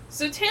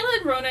 So Taylor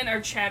and Ronan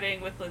are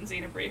chatting with Lindsay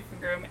in a briefing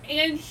room,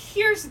 and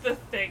here's the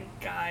thing,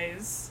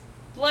 guys.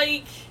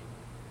 Like,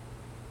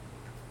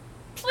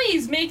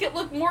 please make it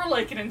look more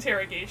like an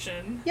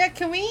interrogation. Yeah,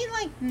 can we,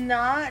 like,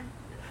 not...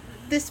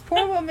 This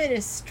poor woman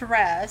is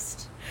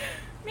stressed.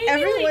 Maybe,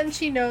 everyone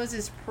she knows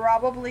is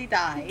probably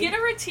died. Get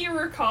her a tea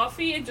or a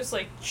coffee and just,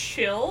 like,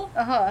 chill.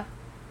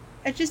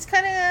 And just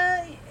kind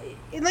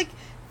of, like,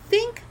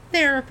 think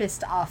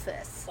therapist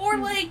office. Or,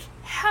 like,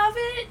 have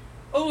it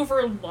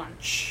over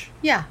lunch.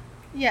 Yeah.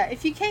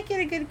 If you can't get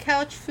a good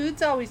couch,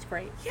 food's always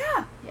great.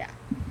 Yeah.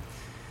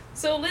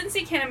 So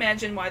Lindsay can't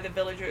imagine why the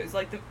villagers,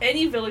 like,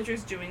 any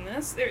villagers doing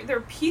this.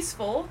 They're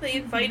peaceful. They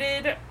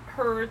invited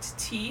her to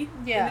tea.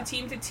 And the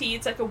team to tea.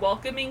 It's like a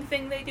welcoming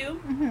thing they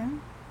do.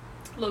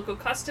 Local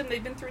custom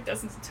they've been through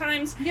dozens of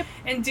times. Yep.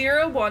 And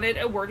Dira wanted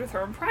a word with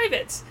her in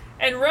private.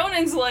 And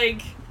Ronan's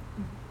like,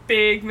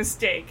 big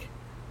mistake.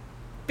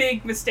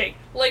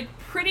 Like,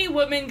 Pretty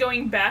Woman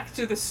going back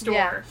to the store.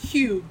 Yeah,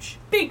 huge.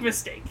 Big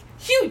mistake.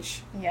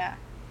 Huge. Yeah.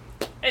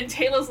 And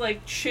Taylor's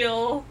like,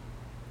 chill.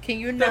 Can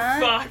you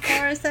not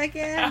for a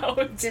second?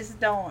 Out. Just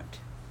don't.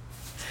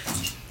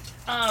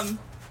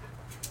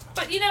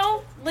 But, you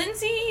know,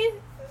 Lindsay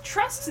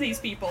trusts these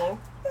people.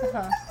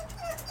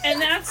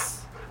 And that's...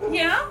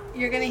 Yeah?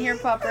 You're going to hear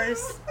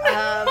puppers.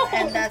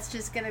 And that's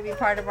just going to be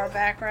part of our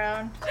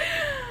background.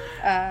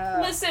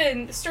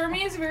 Listen,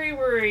 Stormy is very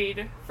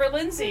worried for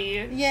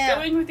Lindsay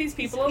going with these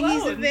people alone.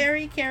 He's a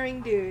very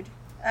caring dude.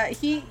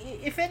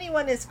 If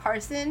anyone is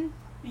Carson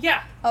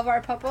of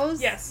our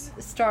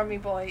puppos, Stormy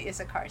Boy is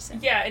a Carson.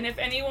 Yeah, and if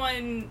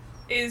anyone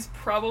is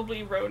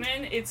probably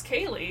Ronan, it's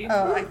Kaylee.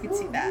 Oh, I could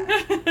see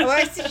that.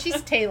 I see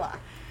she's Taylor.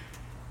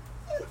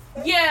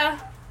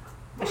 Yeah.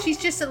 She's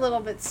just a little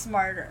bit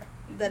smarter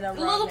than a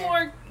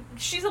Ronan.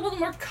 She's a little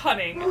more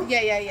cunning.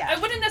 Yeah. I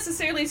wouldn't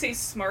necessarily say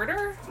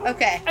smarter.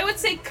 Okay. I would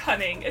say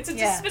cunning. It's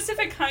a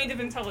specific kind of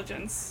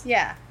intelligence.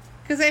 Yeah.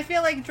 Because I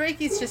feel like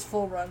Drakey's just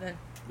full Ronan.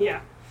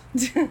 Yeah.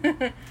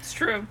 It's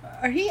true.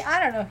 Or I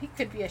don't know, he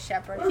could be a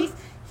shepherd.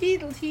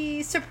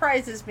 He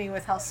surprises me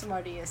with how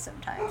smart he is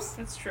sometimes.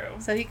 That's true.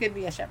 So he could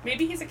be a shepherd.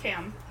 Maybe he's a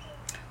cam.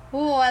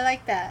 Oh, I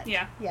like that.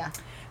 Yeah. Yeah.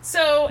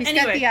 So, He's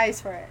got the eyes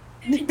for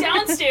it.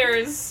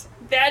 Downstairs,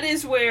 that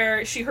is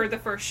where she heard the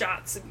first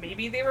shots.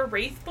 Maybe they were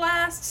wraith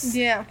blasts.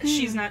 Yeah.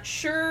 She's not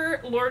sure.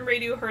 Lauren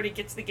Radio heard it,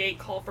 get to the gate,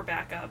 call for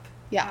backup.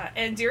 Yeah.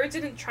 And Dira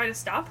didn't try to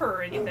stop her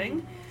or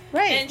anything.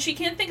 Right. And she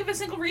can't think of a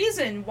single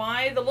reason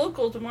why the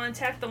locals would want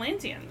to attack the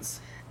Lantians.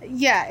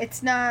 Yeah,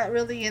 it's not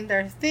really in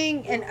their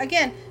thing. And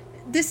again,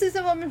 this is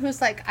a woman who's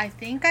like, I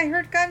think I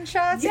heard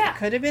gunshots. Yeah. It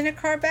could have been a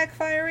car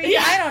backfiring.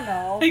 Yeah. I don't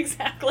know.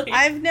 Exactly.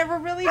 I've never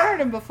really heard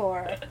them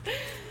before.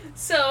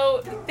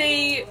 So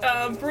they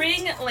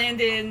bring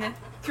Landon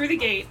through the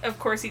gate. Of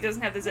course, he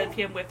doesn't have the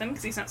ZPM with him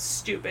because he's not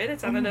stupid.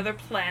 It's on another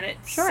planet,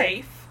 Sure.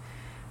 safe.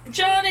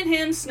 John and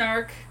him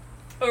snark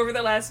over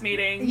the last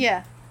meeting.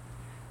 Yeah.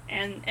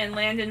 And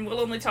Landon will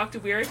only talk to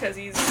Weir because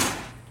he's...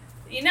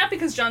 Not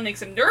because John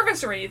makes him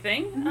nervous or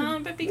anything,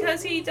 but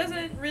because he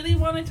doesn't really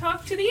want to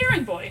talk to the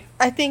errand boy.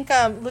 I think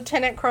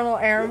Lieutenant Colonel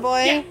Errand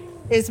Boy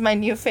is my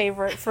new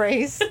favorite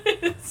phrase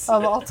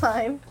of all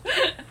time.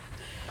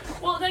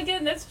 Well, and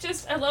again, that's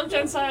just... I love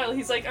John Sile.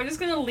 He's like, I'm just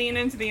going to lean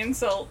into the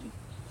insult.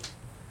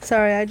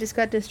 Sorry, I just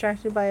got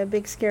distracted by a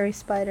big scary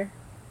spider.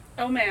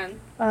 Oh, man.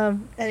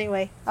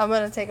 Anyway, I'm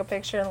going to take a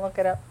picture and look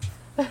it up.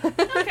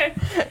 Okay.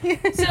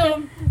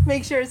 So...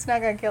 Make sure it's not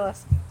going to kill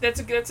us.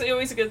 That's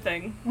always a good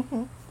thing.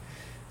 Mm-hmm.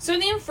 So in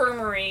the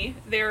infirmary,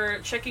 they're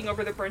checking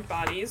over the burnt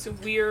bodies.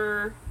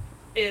 Weir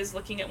is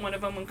looking at one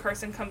of them when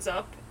Carson comes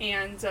up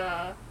and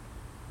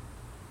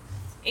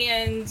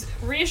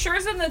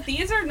reassures them that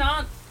these are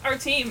not our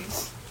team.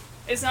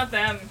 It's not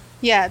them.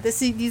 Yeah,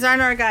 these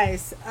aren't our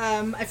guys.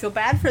 I feel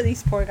bad for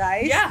these poor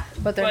guys. Yeah,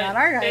 but they're not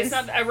our guys. It's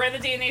not. I ran the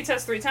DNA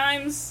test 3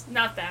 times.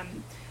 Not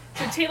them.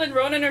 So Taylor and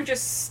Ronan are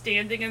just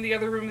standing in the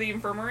other room of the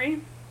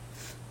infirmary.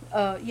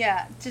 Oh,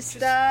 yeah.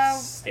 Just I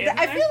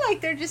feel like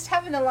they're just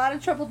having a lot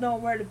of trouble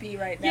knowing where to be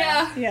right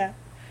now. Yeah.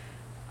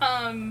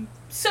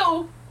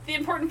 So, the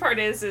important part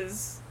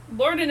is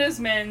Lord and his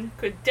men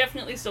could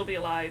definitely still be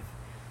alive.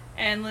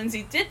 And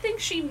Lindsay did think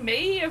she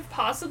may have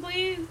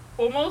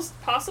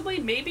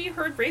maybe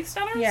heard Wraith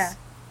Stunners. Yeah.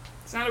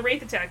 It's not a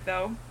Wraith attack,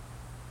 though.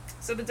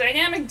 So the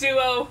dynamic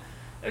duo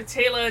of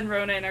Taylor and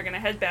Ronan are going to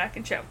head back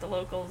and chat with the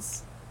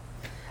locals.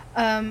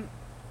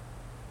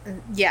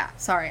 Yeah,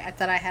 sorry. I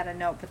thought I had a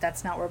note, but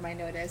that's not where my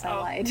note is. I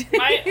lied.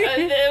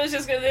 It was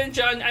just good. Then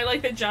John, I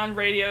like that John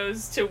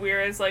radios to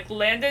Weir is like,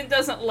 Landon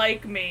doesn't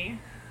like me.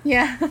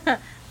 Yeah.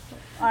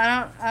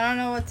 I don't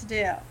know what to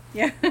do.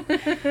 Yeah.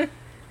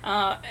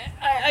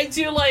 I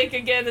do like,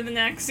 again, in the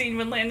next scene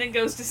when Landon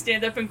goes to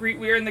stand up and greet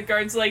Weir and the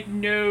guard's like,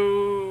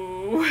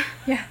 no.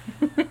 Yeah.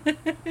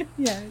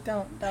 Yeah,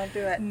 don't do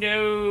it.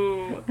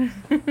 No.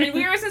 And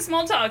Weir isn't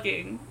small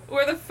talking.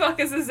 Where the fuck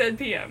is the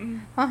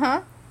ZPM?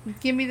 Uh-huh.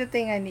 Give me the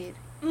thing I need.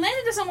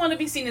 Landon doesn't want to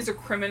be seen as a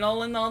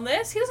criminal in all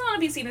this. He doesn't want to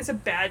be seen as a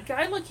bad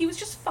guy. Look, he was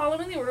just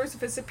following the orders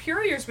of his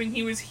superiors when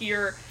he was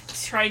here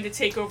trying to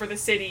take over the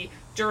city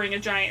during a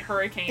giant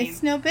hurricane.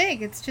 It's no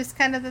big. It's just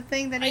kind of the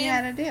thing that he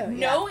had to do.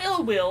 No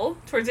ill will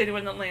towards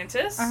anyone in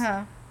Atlantis.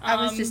 Uh-huh. I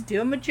was just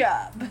doing my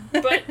job.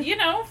 But,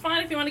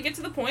 fine, if you want to get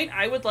to the point,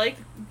 I would like,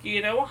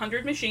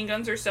 100 machine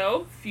guns or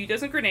so, a few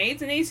dozen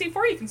grenades, and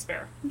AC-4 you can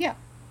spare. Yeah.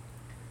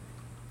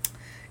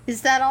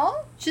 Is that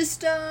all?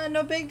 Just,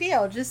 no big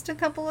deal. Just a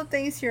couple of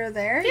things here or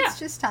there. Yeah. It's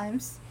just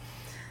times.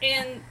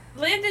 And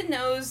Landon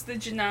knows the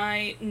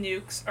Janai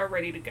nukes are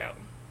ready to go.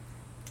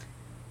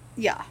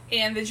 Yeah.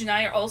 And the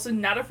Janai are also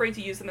not afraid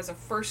to use them as a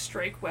first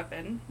strike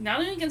weapon, not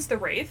only against the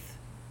Wraith,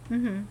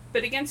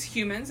 but against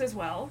humans as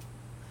well.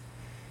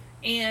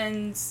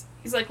 And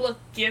he's like, look,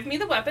 give me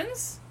the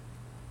weapons.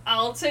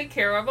 I'll take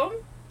care of them.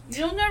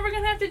 You're never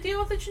going to have to deal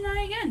with the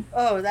Janai again.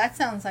 Oh, that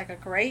sounds like a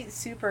great,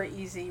 super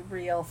easy,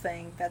 real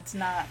thing that's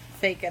not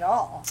fake at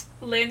all.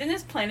 Landon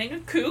is planning a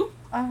coup.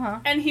 Uh-huh.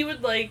 And he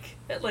would like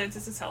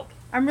Atlantis' help.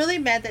 I'm really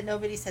mad that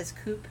nobody says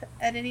coup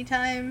at any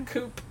time.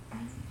 Coup.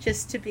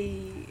 Just to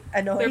be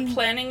annoying. They're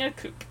planning a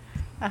coup.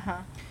 Uh-huh.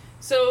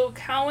 So,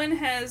 Cowan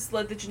has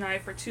led the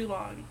Janai for too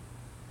long.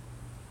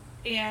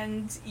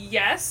 And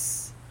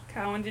yes,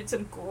 Cowan did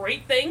some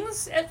great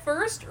things at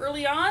first,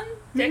 early on,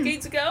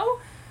 decades ago.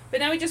 But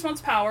now he just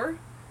wants power.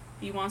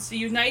 He wants to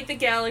unite the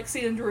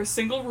galaxy under a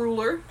single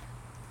ruler.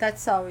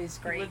 That's always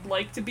great. He would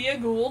like to be a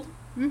Goa'uld.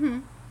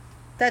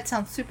 That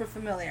sounds super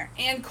familiar.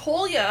 And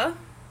Kolya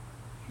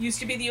used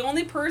to be the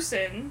only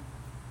person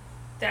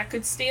that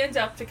could stand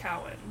up to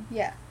Cowan.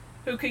 Yeah.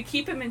 Who could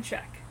keep him in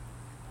check.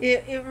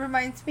 It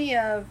reminds me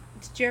of,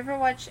 did you ever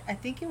watch, I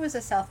think it was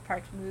a South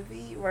Park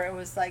movie where it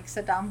was like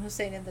Saddam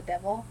Hussein and the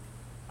devil?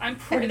 I'm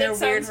pretty that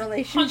sounds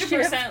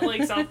 100%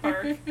 like South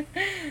Park.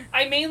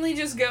 I mainly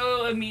just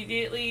go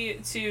immediately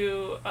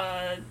to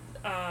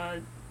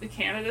the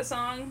Canada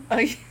song. Oh,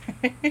 yeah.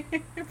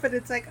 But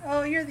it's like,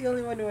 oh, you're the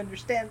only one who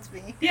understands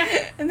me.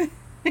 Yeah.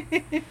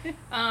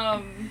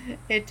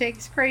 It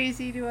takes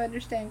crazy to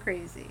understand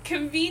crazy.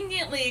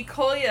 Conveniently,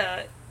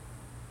 Kolya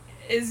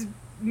is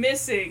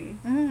missing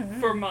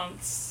for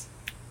months.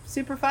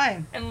 Super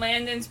fine. And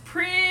Landon's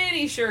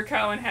pretty sure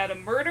Cowan had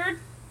him murdered.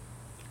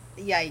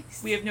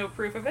 Yikes. We have no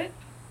proof of it.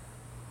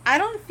 I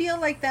don't feel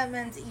like that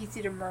man's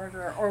easy to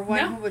murder or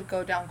one who would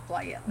go down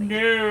quietly.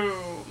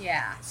 No.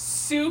 Yeah.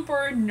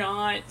 Super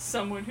not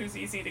someone who's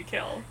easy to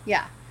kill.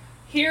 Yeah.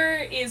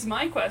 Here is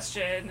my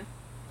question.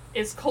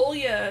 Is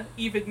Kolya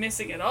even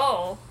missing at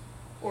all?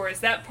 Or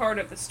is that part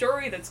of the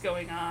story that's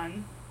going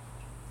on?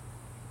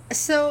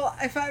 So,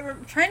 if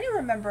I'm trying to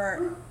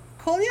remember,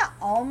 Kolya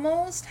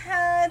almost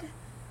had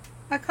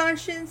a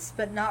conscience,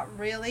 but not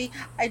really.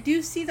 I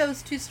do see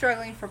those two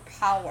struggling for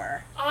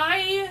power.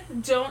 I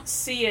don't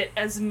see it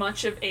as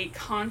much of a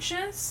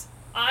conscience.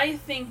 I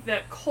think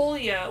that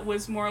Kolya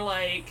was more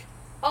like,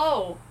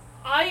 oh,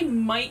 I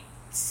might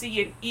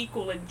see an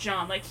equal in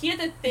John. Like, he had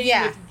a thing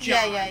with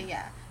John.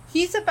 Yeah.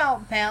 He's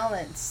about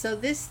balance. So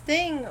this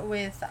thing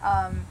with,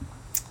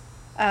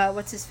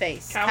 what's his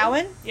face?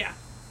 Cowan? Yeah.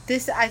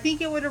 This, I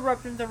think it would have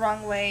rubbed him the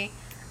wrong way.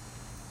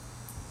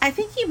 I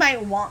think he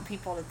might want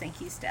people to think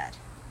he's dead.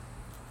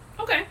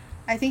 Okay.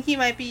 I think he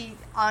might be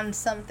on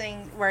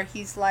something where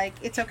he's like,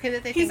 it's okay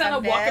that they think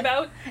I'm dead. He's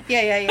on a walkabout?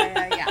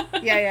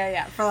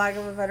 Yeah, for lack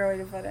of a better way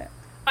to put it.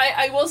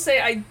 I will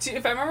say,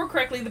 if I remember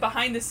correctly, the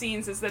behind the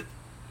scenes is that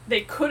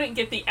they couldn't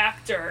get the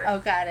actor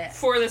got it.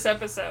 For this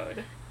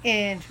episode.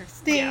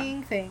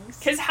 Interesting things.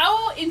 Because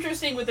how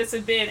interesting would this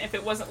have been if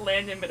it wasn't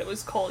Landon, but it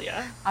was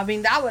Kolya? I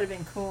mean, that would have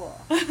been cool.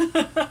 It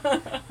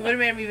would have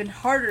made him even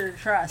harder to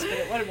trust, but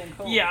it would have been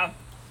cool. Yeah.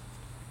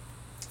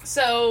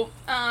 So,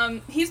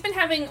 Landon's been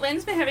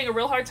having a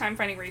real hard time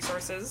finding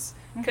resources,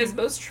 because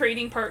most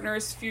trading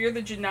partners fear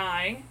the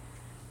Janai.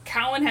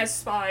 Cowan has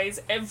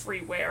spies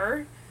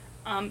everywhere.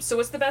 So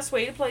what's the best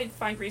way to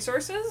find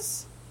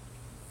resources?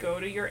 Go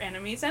to your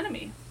enemy's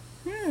enemy.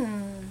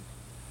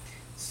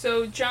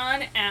 So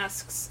John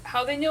asks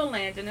how they know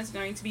Landon is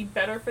going to be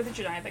better for the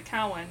Janai than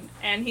Cowan.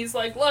 And he's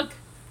like, look,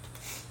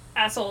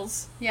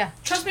 assholes. Yeah.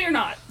 Trust me or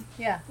not.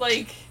 Yeah.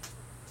 Like,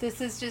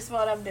 this is just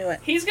what I'm doing.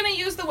 He's going to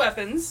use the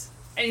weapons,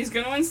 and he's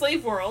going to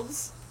enslave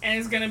worlds, and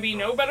he's going to be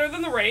no better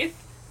than the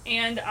Wraith,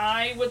 and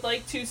I would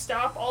like to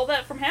stop all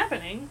that from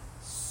happening.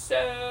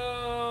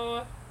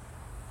 So,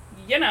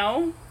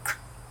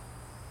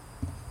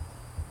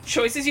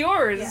 choice is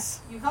yours.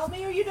 Yeah. You help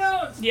me or you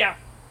don't. Yeah.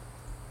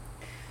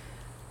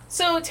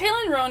 So, Taylor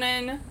and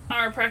Ronan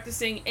are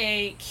practicing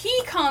a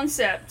key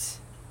concept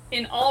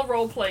in all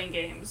role-playing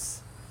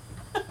games.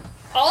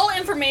 All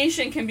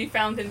information can be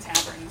found in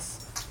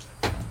taverns.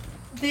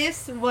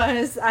 This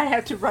was... I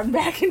have to run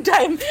back in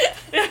time.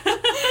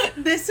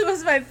 This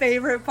was my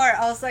favorite part.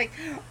 I was like,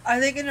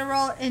 are they going to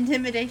roll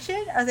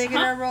intimidation? Are they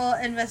going to roll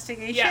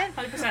investigation? Yeah,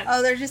 100%.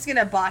 Oh, they're just going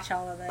to botch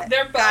all of it.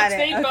 They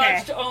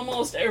botched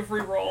almost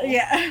every roll.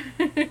 Yeah.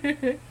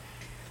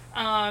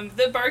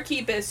 The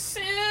barkeep is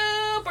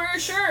super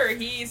sure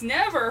he's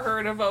never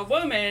heard of a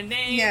woman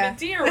named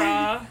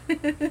Adira.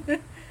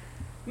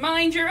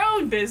 Mind your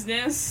own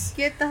business.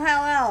 Get the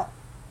hell out.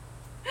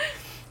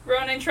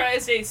 Ronan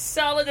tries a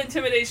solid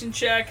intimidation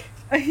check.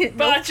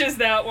 Botches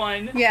that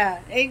one.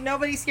 Yeah, ain't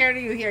nobody scared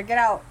of you here. Get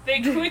out.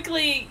 They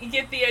quickly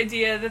get the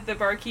idea that the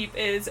barkeep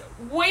is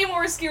way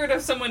more scared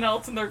of someone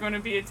else than they're going to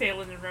be at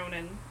Talon and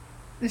Ronan.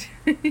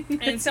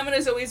 And someone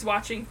is always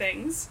watching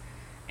things.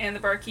 And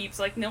the barkeep's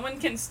like, no one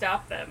can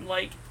stop them.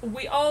 Like,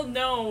 we all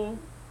know,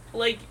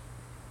 like,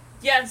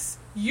 yes,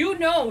 you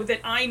know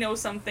that I know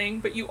something,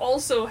 but you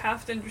also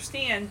have to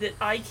understand that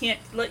I can't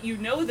let you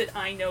know that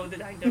I know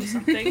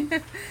something.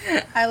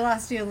 I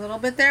lost you a little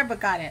bit there,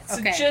 but got it.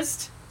 Okay. So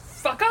just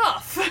fuck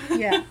off.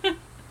 Yeah.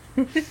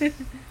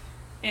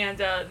 And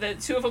the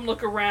two of them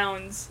look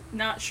around,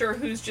 not sure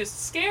who's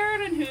just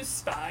scared and who's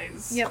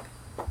spies. Yep.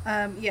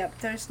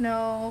 There's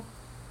no...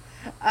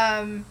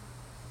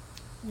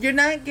 You're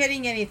not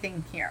getting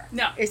anything here.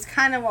 No. It's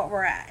kind of what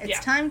we're at. It's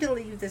time to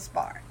leave this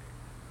bar.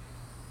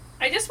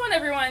 I just want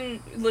everyone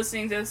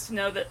listening to this to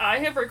know that I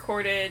have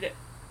recorded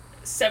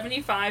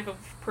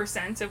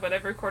 75% of what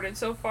I've recorded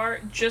so far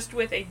just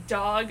with a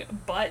dog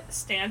butt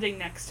standing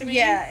next to me.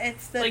 Yeah,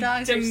 it's the like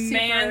dogs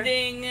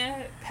demanding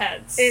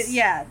pets.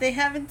 They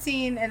haven't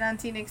seen an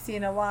Auntie Nixie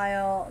in a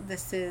while.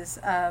 This is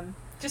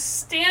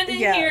just standing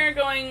here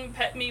going,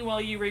 pet me while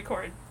you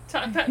record.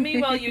 Pet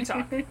me while you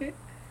talk.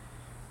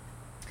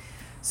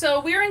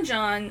 So Weir and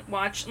John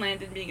watch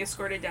Landon being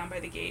escorted down by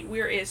the gate.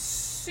 Weir is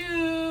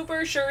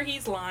super sure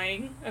he's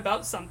lying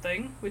about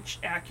something, which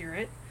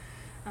accurate.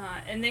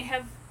 And they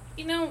have,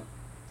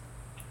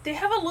 they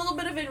have a little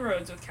bit of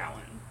inroads with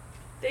Cowan.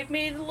 They've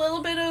made a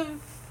little bit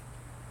of,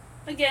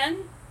 again,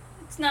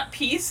 it's not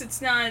peace, it's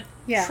not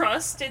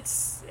trust,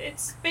 it's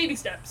baby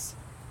steps.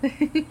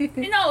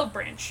 An olive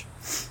branch.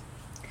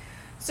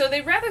 So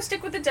they'd rather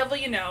stick with the devil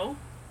you know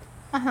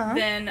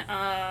than,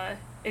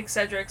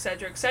 etc.,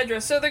 etc., etc.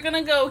 So they're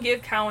gonna go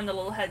give Cowan a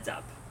little heads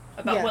up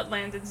about what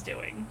Landon's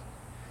doing.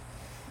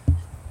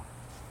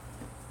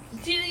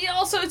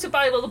 Also to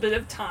buy a little bit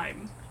of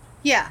time.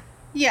 Yeah.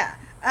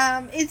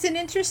 It's an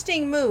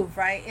interesting move,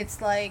 right? It's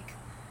like,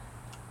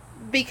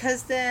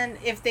 because then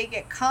if they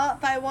get caught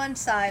by one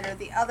side or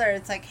the other,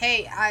 it's like,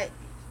 hey,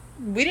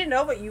 we didn't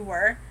know what you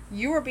were.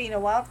 You were being a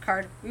wild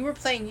card. We were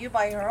playing you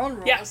by your own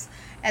rules. Yeah.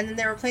 And then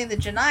they were playing the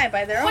Janai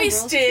by their own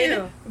rules,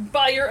 too.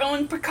 By your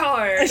own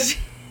Picard.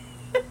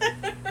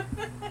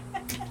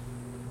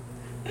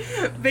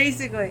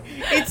 Basically.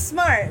 It's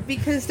smart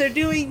because the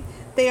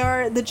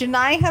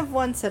Janai have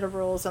one set of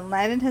rules and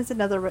Landon has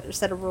another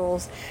set of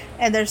rules,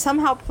 and they're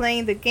somehow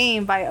playing the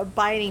game by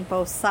abiding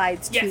both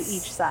sides to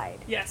each side.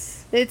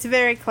 Yes. It's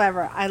very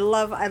clever. I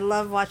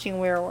love watching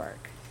Weir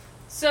work.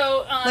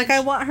 So, I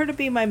want her to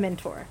be my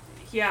mentor.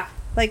 Yeah.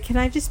 Like, can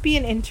I just be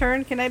an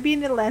intern? Can I be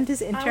an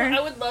Atlantis intern? I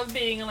would love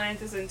being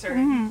Atlantis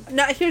intern. Mm-hmm.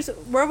 Now,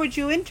 where would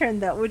you intern,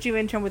 though? Would you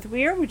intern with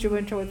Weir? Would you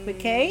intern with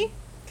McKay?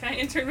 Can I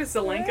intern with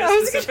Zelenka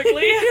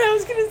specifically? I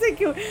was going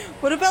to say,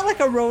 what about, like,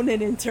 a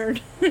Ronin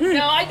intern?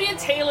 No, I'd be a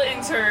Taylor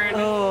intern.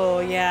 Oh,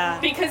 yeah.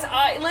 Because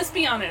let's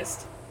be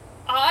honest,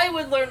 I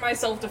would learn my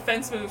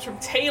self-defense moves from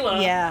Taylor.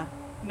 Yeah.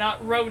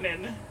 Not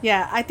Ronin.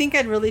 Yeah, I think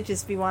I'd really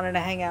just be wanting to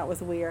hang out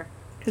with Weir.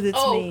 Because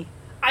it's me.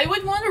 I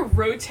would want a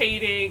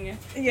rotating...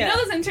 Yeah. You know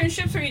those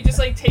internships where you just,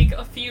 like, take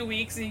a few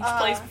weeks in each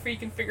place before you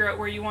can figure out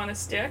where you want to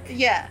stick?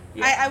 Yeah.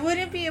 I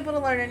wouldn't be able to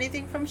learn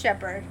anything from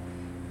Shepard.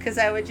 Because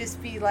I would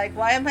just be like,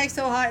 why am I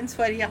so hot and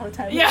sweaty all the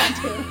time? Yeah.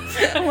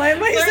 Why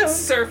am I learn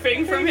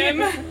surfing from him.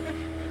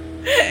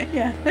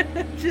 Yeah.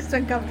 Just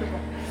uncomfortable.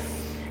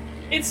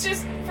 It's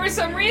just, for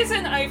some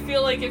reason, I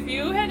feel like if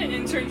you had an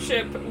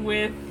internship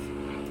with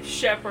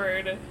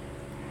Shepard,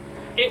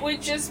 it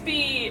would just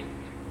be...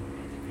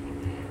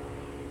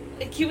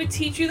 Like, he would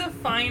teach you the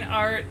fine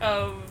art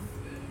of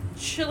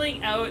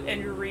chilling out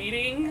and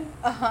reading.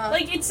 Uh-huh.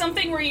 Like, it's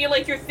something where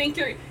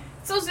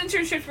it's those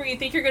internships where you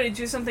think you're going to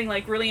do something,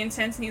 like, really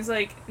intense, and he's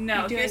like,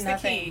 no, here's the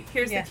key.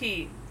 Here's the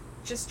key.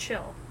 Just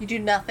chill. You do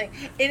nothing.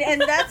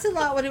 And that's a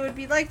lot what it would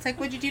be like. It's like,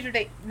 what'd you do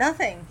today?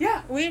 Nothing.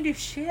 Yeah. We didn't do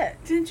shit.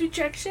 Didn't do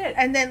jack shit.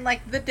 And then,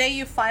 like, the day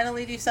you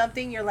finally do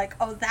something, you're like,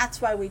 oh,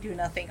 that's why we do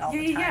nothing all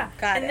the time. Yeah.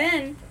 Got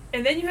it.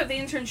 And then you have the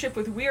internship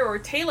with Weir or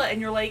Taylor, and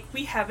you're like,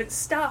 we haven't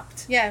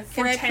stopped. Yeah,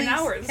 for 10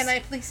 hours. Can I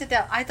please sit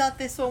down? I thought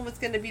this one was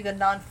going to be the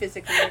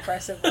non-physically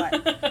aggressive one.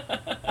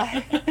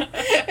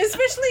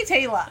 Especially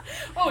Taylor.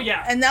 Oh,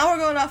 yeah. And now we're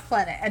going off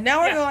planet. And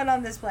now we're going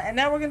on this planet. And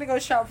now we're going to go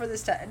shop for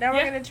this stuff. And now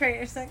we're going to train.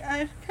 It's like,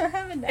 I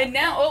haven't done And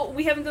now,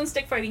 we haven't done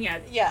stick fighting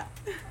yet. Yeah.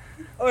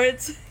 Or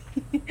it's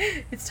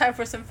time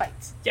for some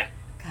fights. Yeah.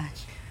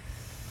 Gosh.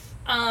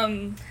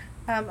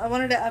 I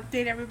wanted to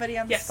update everybody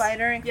on the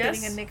spider,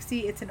 including Yes. a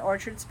Nixie. It's an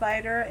orchard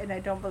spider, and I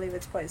don't believe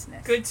it's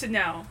poisonous. Good to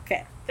know.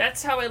 Okay.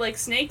 That's how I like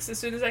snakes. As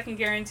soon as I can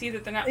guarantee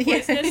that they're not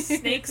poisonous,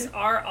 snakes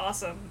are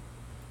awesome.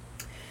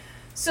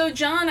 So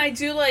John, I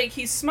do like,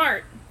 he's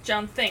smart.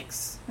 John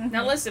thinks. Mm-hmm.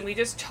 Now listen, we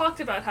just talked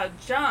about how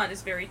John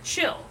is very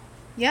chill.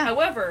 Yeah.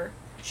 However,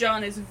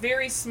 John is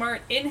very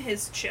smart in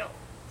his chill.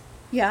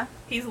 Yeah.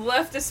 He's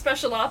left a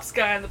special ops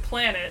guy on the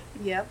planet.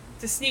 Yep.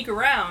 To sneak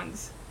around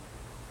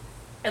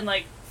and,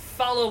 like,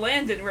 follow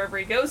Landon wherever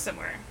he goes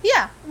somewhere.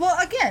 Yeah. Well,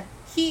 again,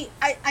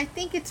 I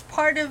think it's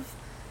part of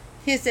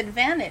his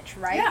advantage,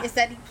 right? Yeah. Is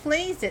that he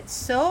plays it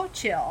so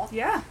chill.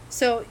 Yeah.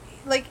 So,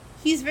 like,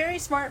 he's very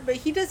smart, but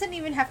he doesn't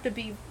even have to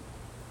be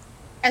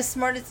as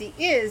smart as he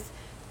is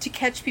to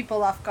catch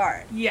people off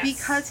guard. Yes.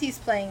 Because he's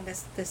playing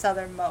this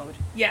other mode.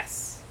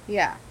 Yes.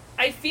 Yeah.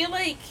 I feel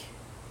like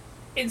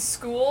in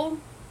school,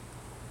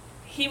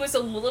 he was a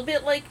little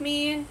bit like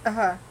me.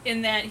 Uh-huh.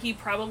 In that he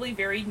probably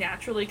very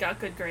naturally got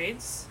good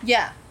grades.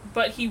 Yeah.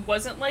 But he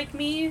wasn't like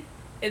me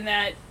in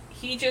that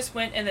he just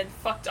went and then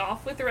fucked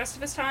off with the rest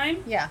of his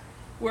time. Yeah.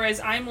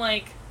 Whereas I'm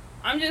like,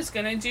 I'm just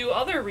gonna do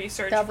other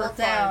research Double for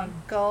down.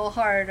 fun. Go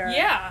harder.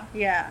 Yeah.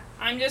 Yeah.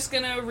 I'm just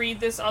gonna read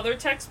this other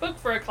textbook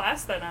for a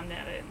class that I'm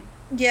not in.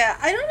 Yeah,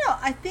 I don't know.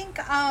 I think,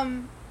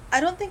 I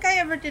don't think I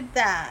ever did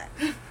that.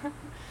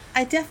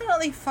 I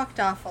definitely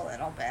fucked off a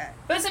little bit.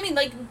 But I mean,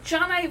 like,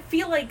 John, I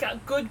feel like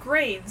got good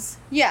grades.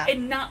 Yeah.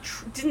 And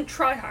didn't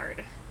try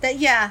hard.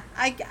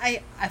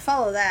 I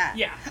follow that.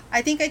 Yeah.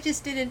 I think I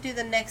just didn't do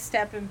the next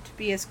step and to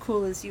be as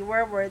cool as you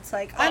were, where it's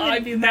like, I'm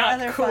going to do my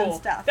other fun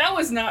stuff. That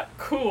was not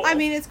cool. I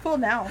mean, it's cool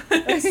now.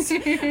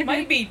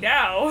 Might be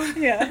now.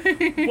 Yeah.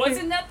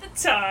 Wasn't at the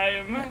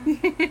time.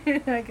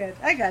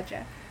 I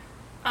gotcha.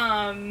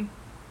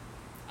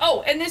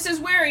 Oh, and this is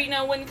where,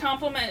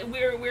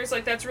 when Weir's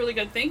like, that's really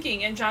good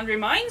thinking, and John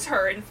reminds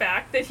her, in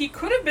fact, that he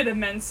could have been a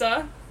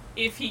Mensa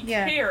if he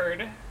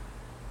cared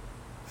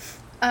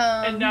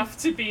enough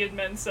to be in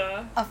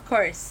Mensa. Of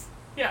course.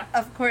 Yeah.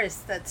 Of course,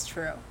 that's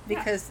true.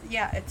 Because,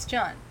 it's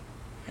John.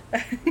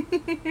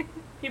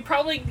 He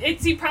probably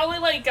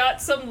like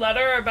got some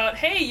letter about,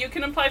 hey, you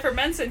can apply for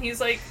Mensa, and he's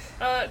like,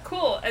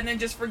 cool, and then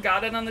just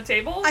forgot it on the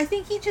table. I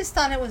think he just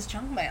thought it was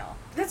junk mail.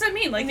 That's what I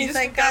mean. Like, he just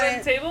forgot it on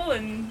the table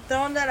and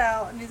throwing that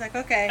out, and he's like,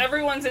 okay.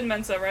 Everyone's in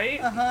Mensa, right?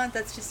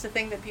 That's just a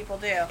thing that people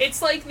do.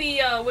 It's like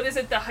the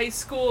the high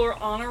school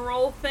or honor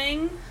roll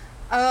thing.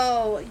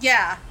 Oh,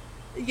 yeah.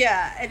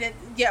 Yeah, and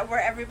where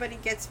everybody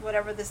gets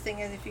whatever this thing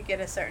is if you get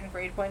a certain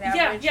grade point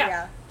average.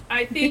 Yeah.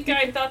 I think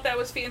I thought that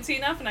was fancy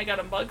enough, and I got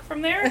a bug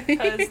from there,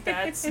 because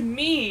that's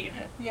me.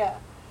 Yeah.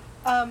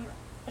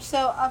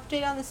 So,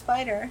 update on the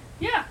spider.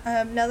 Yeah.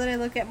 Now that I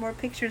look at more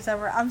pictures of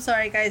her, I'm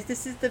sorry, guys,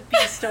 this is the B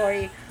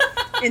story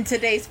in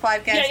today's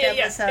podcast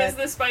episode. Is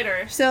the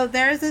spider. So,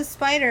 there's a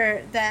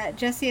spider that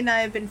Jesse and I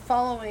have been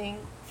following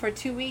for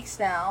 2 weeks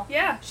now.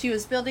 Yeah. She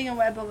was building a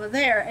web over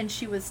there, and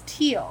she was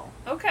teal.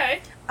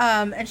 Okay.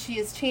 And she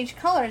has changed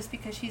colors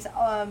because she's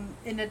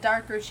in a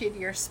darker,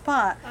 shadier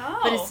spot. Oh.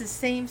 But it's the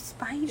same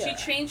spider. She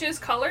changes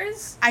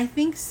colors? I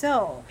think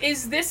so.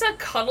 Is this a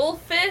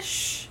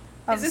cuttlefish?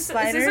 Is this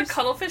a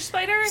cuttlefish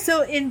spider?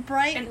 So in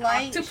bright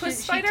light,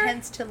 she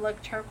tends to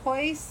look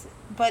turquoise,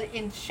 but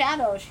in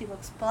shadow, she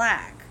looks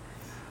black.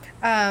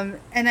 And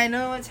I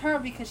know it's her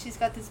because she's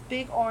got this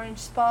big orange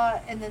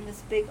spot and then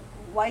this big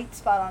white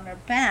spot on her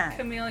back.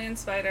 Chameleon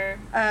spider.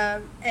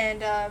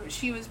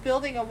 She was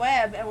building a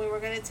web, and we were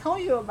going to tell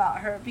you about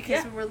her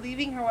because we were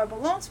leaving her web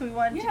alone, so we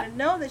wanted you to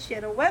know that she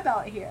had a web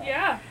out here.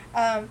 Yeah.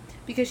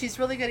 Because she's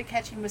really good at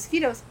catching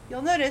mosquitoes.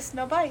 You'll notice,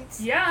 no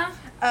bites. Yeah.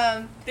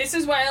 This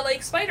is why I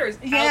like spiders.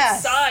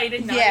 Yes. Outside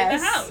and not in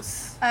the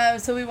house.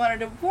 So we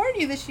wanted to warn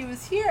you that she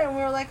was here, and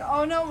we were like,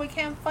 oh no, we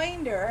can't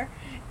find her.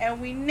 And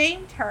we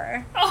named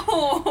her.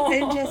 Oh.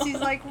 And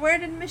Jesse's like, where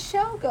did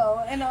Michelle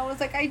go? And I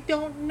was like, I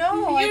don't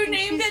know. You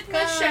named it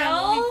gone.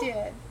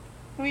 Michelle?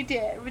 We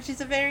did. Which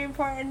is a very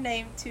important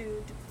name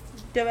to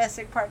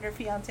domestic partner,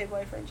 fiance,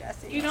 boyfriend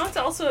Jesse. You know, it's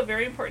also a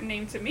very important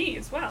name to me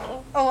as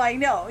well. Oh, I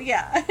know.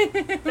 Yeah.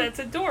 That's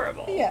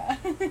adorable. Yeah.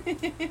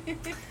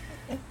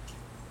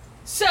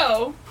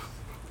 So,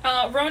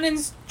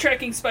 Ronan's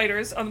tracking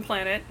spiders on the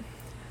planet,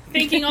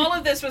 thinking all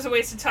of this was a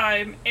waste of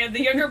time, and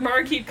the younger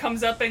barkeep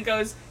comes up and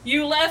goes,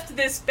 "You left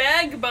this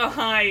bag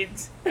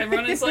behind." And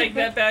Ronan's like,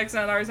 "That bag's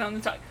not ours on the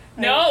top."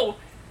 "No!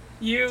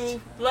 You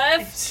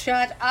left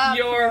Shut up,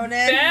 your Ronan.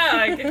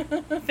 bag."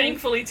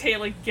 Thankfully,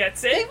 Taylor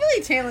gets it.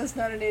 Thankfully, Taylor's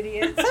not an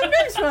idiot.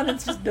 Sometimes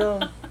Ronan's just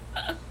dumb.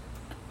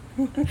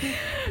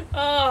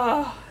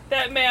 Oh,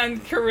 that man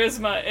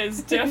charisma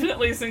is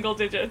definitely single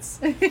digits.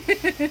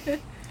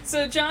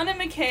 So John and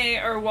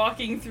McKay are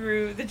walking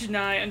through the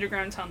Janai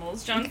underground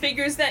tunnels. John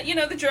figures that, the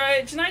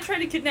Janai tried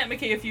to kidnap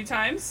McKay a few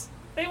times.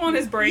 They want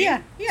his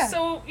brain. Yeah.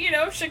 So,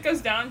 if shit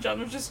goes down, John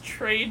will just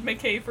trade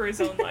McKay for his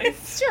own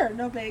life. Sure,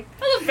 no big.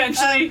 Well,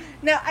 eventually.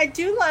 Now, I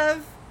do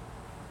love...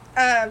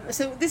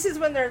 so this is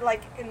when they're,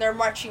 in their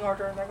marching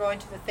order and they're going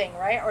to the thing,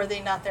 right? Or are they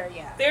not there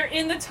yet? They're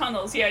in the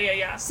tunnels.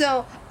 Yeah.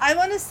 So, I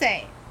want to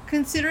say...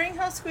 Considering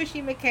how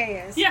squishy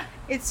McKay is,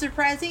 it's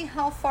surprising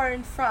how far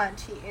in front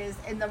he is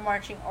in the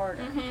marching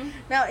order. Mm-hmm.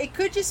 Now, it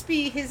could just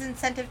be his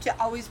incentive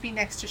to always be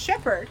next to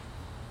Shepard.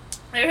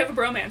 They have a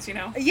bromance,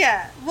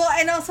 Yeah. Well,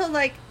 and also,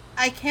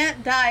 I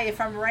can't die if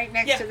I'm right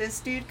next to this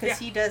dude because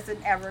he doesn't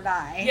ever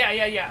die.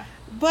 Yeah.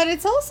 But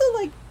it's also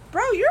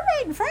bro, you're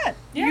right in front.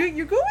 Yeah.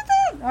 You're good with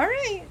that? All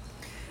right.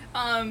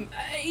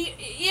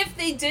 If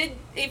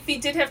he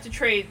did have to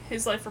trade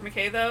his life for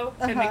McKay, though,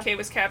 and McKay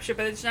was captured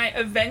by the Janai,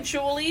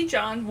 eventually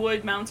John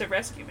would mount a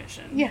rescue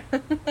mission.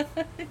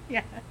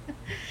 Yeah.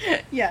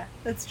 Yeah,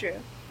 that's true.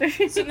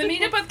 So they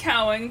meet up with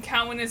Cowan.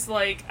 Cowan is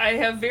like, "I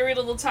have very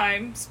little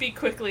time. Speak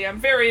quickly. I'm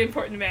very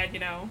important man,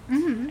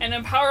 Mm-hmm. And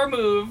a power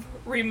move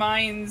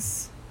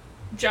reminds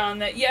John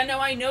that,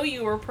 I know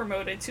you were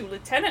promoted to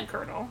lieutenant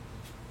colonel.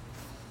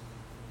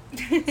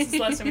 This is the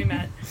last time we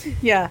met.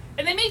 Yeah.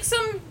 And they make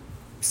some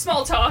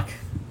small talk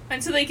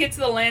until they get to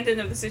the Landon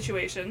of the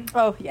situation.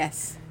 Oh,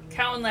 yes.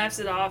 Cowan laughs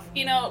it off.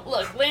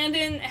 Look,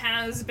 Landon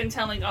has been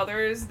telling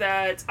others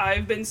that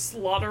I've been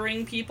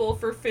slaughtering people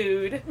for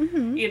food.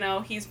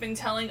 Mm-hmm. He's been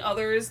telling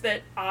others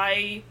that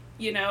I,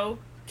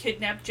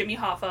 kidnapped Jimmy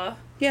Hoffa.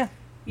 Yeah.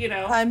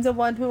 I'm the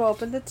one who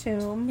opened the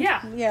tomb.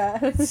 Yeah. Yeah.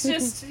 It's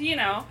just,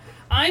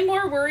 I'm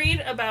more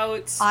worried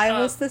about... I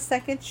was the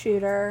second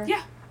shooter.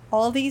 Yeah.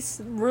 All these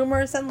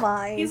rumors and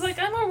lies. He's like,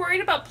 I'm more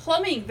worried about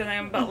plumbing than I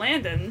am about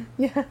Landon.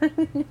 Yeah.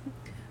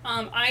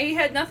 I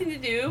had nothing to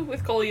do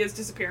with Kolya's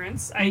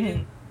disappearance.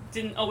 I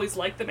didn't always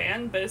like the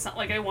man, but it's not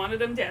like I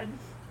wanted him dead.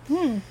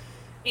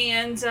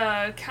 And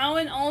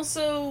Cowan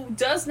also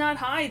does not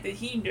hide that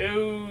he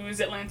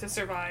knows Atlantis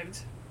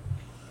survived.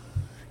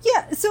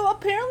 Yeah, so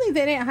apparently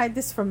they didn't hide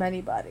this from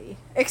anybody.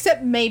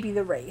 Except maybe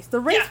the Wraith. The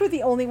Wraith were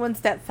the only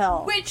ones that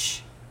fell.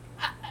 Which...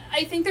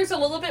 I think there's a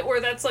little bit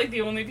where that's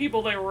the only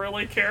people that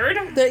really cared.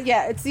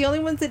 It's the only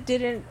ones that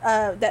didn't,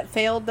 that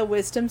failed the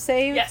wisdom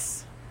save.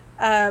 Yes.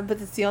 But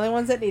it's the only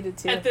ones that needed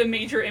to. At the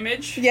major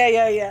image.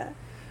 Yeah.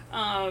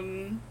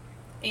 And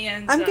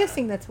I'm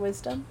guessing that's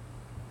wisdom.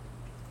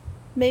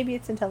 Maybe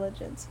it's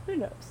intelligence. Who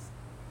knows?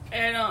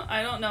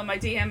 I don't know. My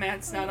DM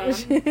mat's not on.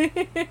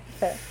 Okay.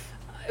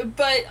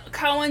 But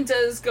Cowan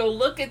does go,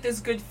 look at this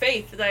good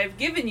faith that I have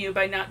given you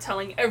by not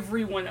telling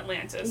everyone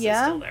Atlantis is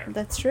still there. Yeah,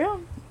 that's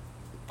true.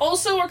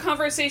 Also, our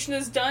conversation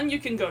is done. You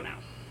can go now.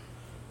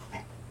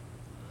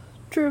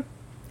 True.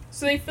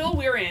 So they fill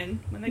Weir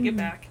in when they get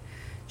back.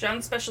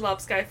 John's special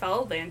ops guy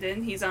followed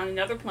Landon. He's on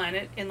another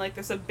planet in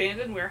this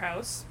abandoned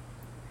warehouse.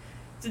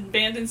 It's an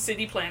abandoned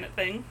city planet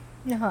thing.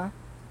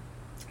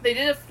 They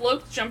did a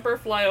float jumper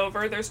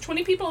flyover. There's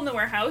 20 people in the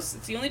warehouse.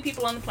 It's the only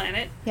people on the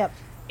planet. Yep.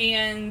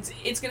 And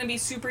it's going to be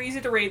super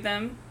easy to raid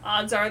them.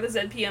 Odds are the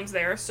ZPM's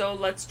there, so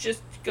let's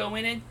just go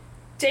in and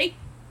take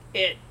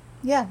it.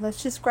 Yeah,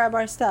 let's just grab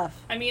our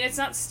stuff. I mean, it's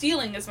not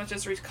stealing as much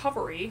as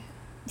recovery.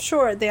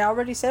 Sure, they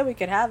already said we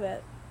could have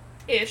it.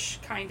 Ish,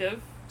 kind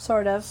of.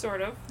 Sort of.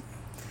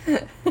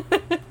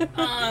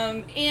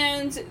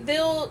 And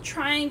they'll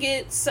try and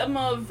get some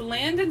of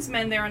Landon's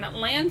men there in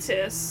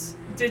Atlantis,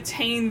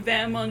 detain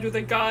them under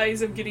the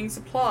guise of getting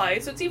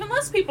supplies, so it's even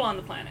less people on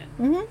the planet.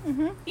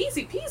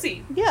 Easy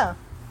peasy. Yeah.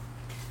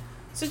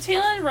 So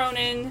Tayla and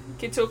Ronan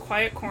get to a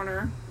quiet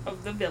corner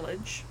of the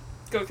village,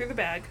 go through the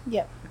bag.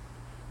 Yep.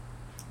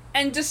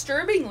 And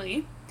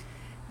disturbingly,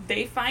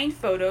 they find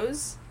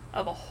photos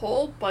of a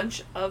whole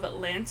bunch of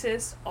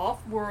Atlantis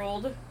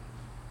off-world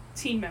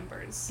team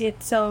members.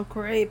 It's so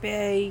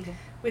creepy.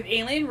 With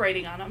alien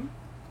writing on them.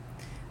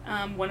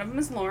 One of them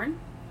is Lorne.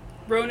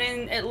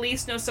 Ronan at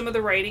least knows some of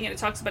the writing, and it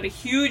talks about a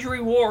huge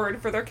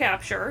reward for their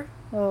capture.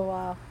 Oh,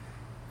 wow.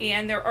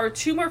 And there are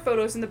 2 more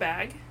photos in the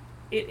bag.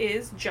 It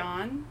is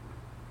John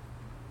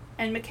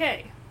and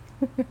McKay.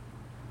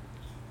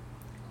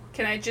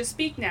 Can I just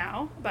speak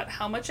now about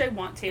how much I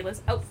want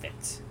Tayla's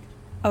outfit?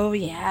 Oh,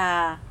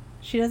 yeah.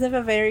 She does have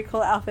a very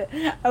cool outfit.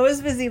 I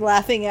was busy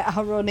laughing at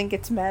how Ronan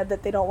gets mad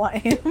that they don't want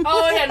him.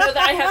 Oh, yeah, no,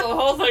 I have the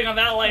whole thing on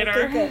that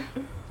later. Okay.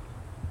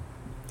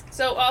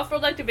 So,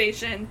 off-world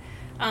activation,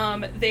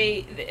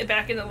 they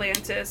back in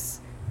Atlantis,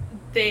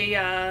 they,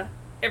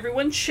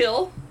 everyone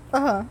chill.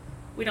 Uh-huh.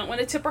 We don't want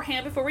to tip our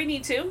hand before we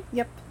need to.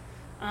 Yep.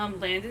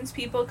 Landon's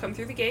people come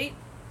through the gate.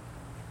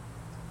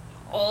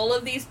 All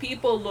of these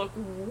people look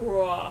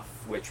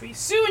rough, which we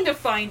soon to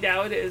find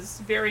out is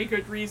very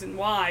good reason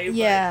why.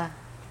 Yeah.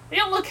 They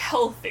don't look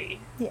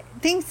healthy. Yeah.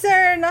 Things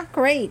are not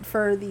great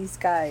for these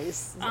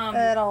guys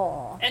at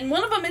all. And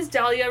one of them is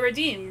Dahlia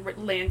Radim,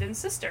 Landon's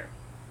sister.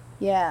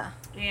 Yeah.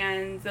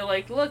 And they're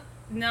like, look,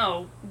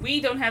 no,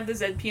 we don't have the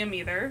ZPM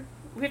either.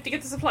 We have to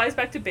get the supplies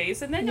back to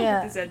base, and then you'll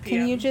get the ZPM.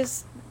 Can you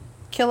just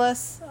kill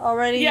us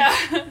already? Yeah.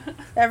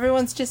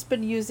 Everyone's just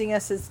been using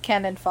us as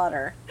cannon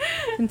fodder.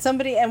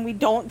 And we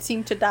don't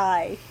seem to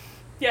die.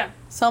 Yeah.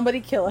 Somebody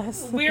kill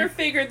us. We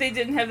figured they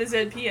didn't have the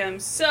ZPM,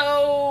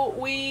 so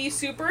we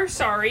super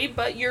sorry,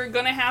 but you're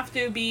gonna have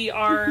to be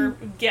our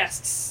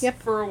guests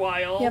for a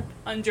while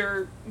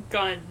under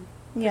gun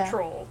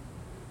patrol.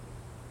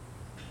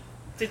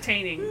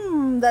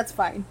 Detaining. That's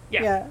fine.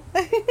 Yeah.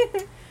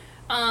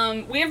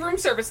 We have room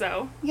service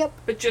though. Yep.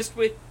 But just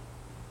with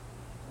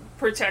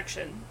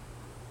protection.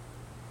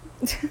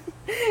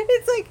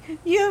 It's like,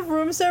 you have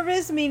room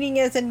service, meaning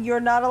as in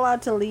you're not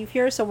allowed to leave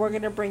here, so we're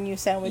going to bring you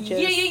sandwiches.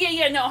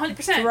 Yeah, no,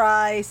 100%.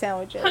 Dry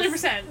sandwiches.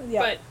 100%.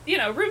 Yeah.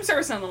 But, room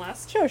service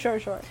nonetheless. Sure.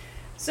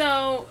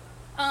 So,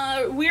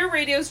 Weir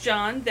radios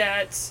John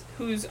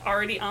who's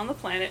already on the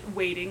planet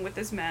waiting with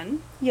his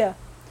men. Yeah.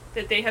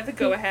 That they have the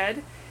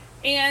go-ahead.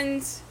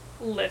 And,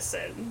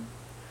 listen,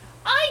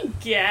 I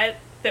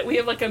get that we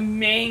have, a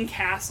main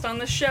cast on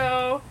the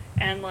show,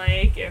 and,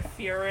 if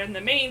you're in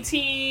the main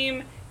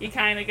team, you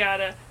kind of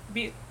gotta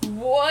be...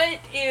 What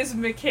is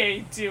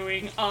McKay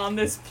doing on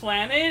this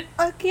planet?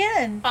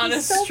 Again, on a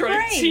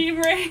strike team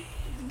raid?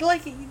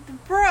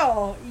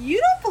 Bro, you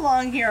don't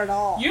belong here at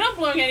all. You don't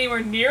belong anywhere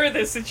near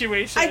this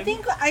situation. I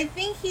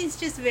think he's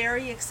just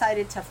very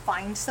excited to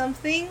find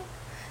something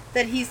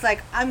that he's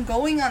like, I'm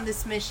going on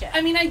this mission.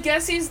 I mean, I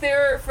guess he's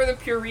there for the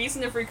pure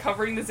reason of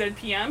recovering the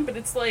ZPM, but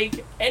it's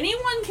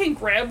anyone can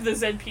grab the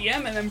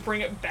ZPM and then bring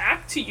it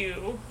back to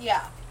you.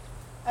 Yeah.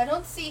 I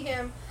don't see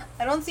him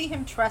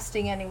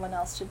trusting anyone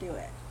else to do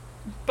it.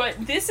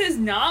 But this is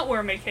not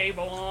where McKay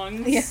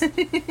belongs.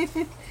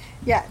 Yeah,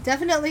 yeah,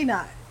 definitely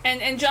not.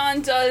 And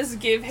John does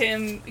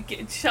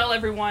tell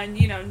everyone,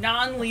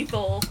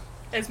 non-lethal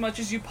as much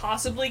as you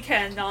possibly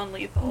can,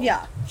 non-lethal.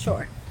 Yeah,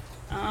 sure.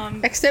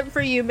 Except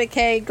for you,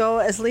 McKay, go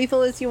as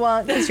lethal as you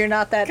want, because you're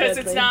not that deadly.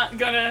 Because it's not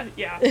gonna,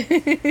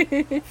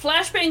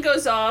 Flashbang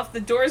goes off,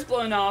 the door's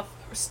blown off,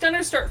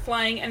 stunners start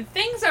flying, and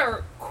things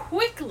are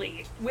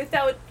quickly,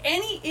 without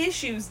any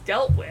issues,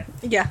 dealt with.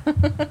 Yeah.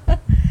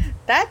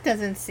 That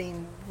doesn't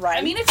seem right.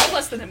 I mean, it's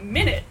less than a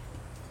minute.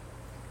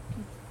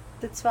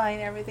 That's fine,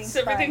 everything's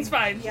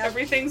fine. Yep.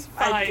 Everything's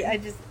fine. I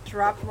just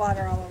dropped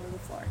water all over the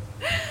floor.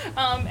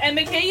 And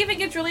McKay even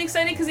gets really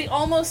excited because he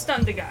almost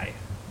stunned a guy.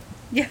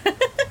 Yeah.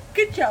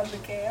 Good job,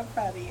 McKay. I'm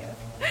proud of you.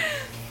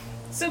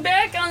 So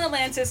back on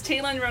Atlantis,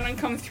 Tayla and Ronan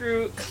come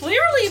through.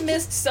 Clearly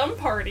missed some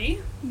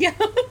party. Yeah,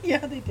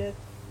 they did.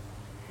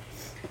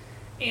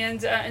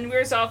 And in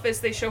Weir's office,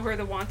 they show her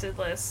the wanted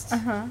list.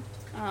 Uh-huh.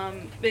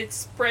 It's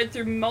spread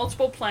through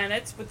multiple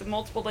planets with the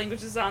multiple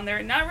languages on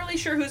there. Not really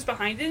sure who's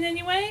behind it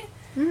anyway.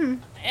 Mm-hmm.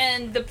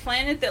 And the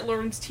planet that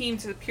Lorne's team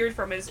disappeared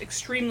from is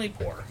extremely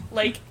poor.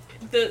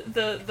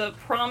 The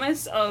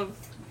promise of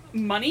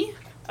money,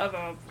 of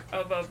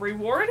a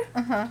reward,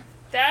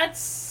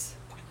 that's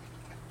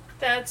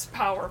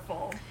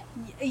powerful.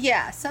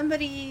 Yeah,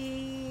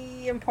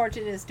 somebody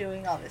important is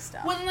doing all this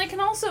stuff. Well, and I can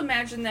also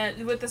imagine that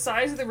with the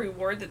size of the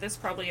reward that this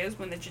probably is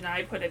when the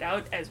Janai put it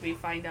out, as we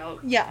find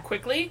out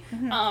quickly,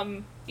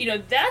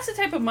 that's the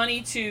type of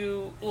money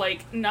to,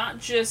 not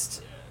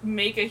just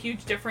make a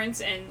huge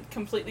difference and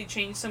completely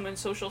change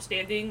someone's social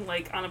standing,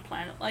 on a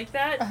planet like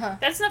that.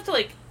 That's enough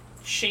to,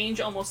 change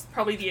almost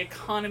probably the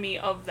economy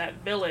of that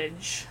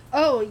village.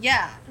 Oh,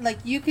 yeah.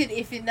 You could,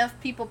 if enough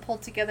people pull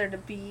together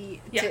you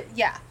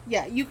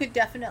could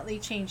definitely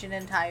change an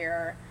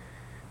entire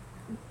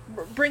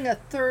bring a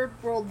third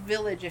world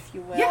village, if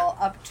you will,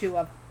 up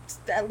to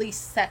at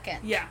least second.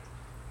 Yeah.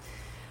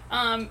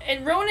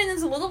 And Ronan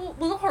is a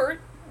little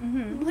hurt.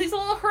 Mm-hmm. He's a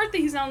little hurt that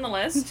he's not on the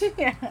list.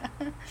 Yeah.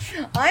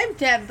 I'm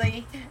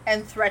deadly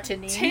and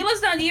threatening.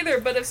 Taylor's not either,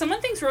 but if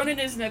someone thinks Ronan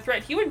isn't a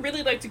threat, he would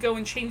really like to go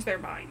and change their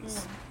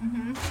minds.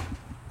 Mm-hmm.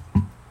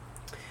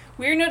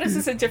 Weir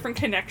notices a different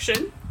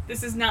connection.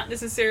 This is not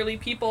necessarily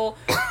people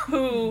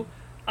who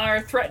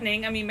are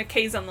threatening. I mean,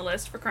 McKay's on the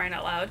list, for crying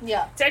out loud.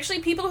 Yeah. It's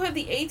actually people who have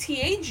the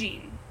ATA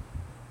gene.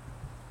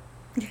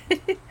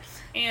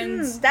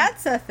 And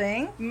that's a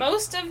thing.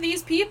 Most of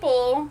these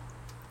people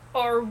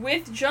are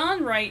with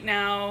John right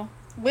now.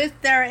 With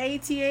their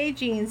ATA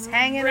genes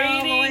hanging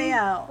all the way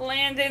out.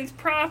 Landon's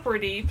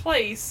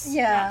place.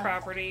 Yeah. Not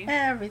property.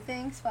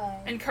 Everything's fine.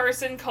 And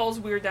Carson calls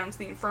Weir down to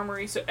the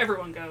infirmary, so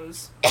everyone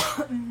goes.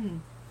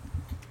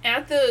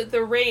 At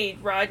the raid,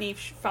 Rodney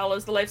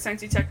follows the life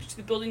science detective to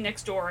the building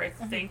next door, I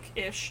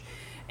think-ish,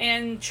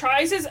 and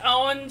tries his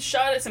own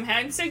shot at some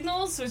hand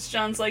signals, which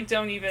John's like,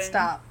 don't even...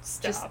 Stop.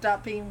 Just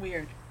stop being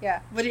weird. Yeah.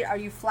 Are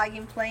you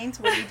flagging planes?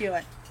 What are you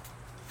doing?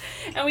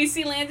 And we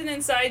see Landon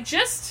inside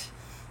just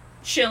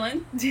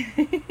chilling,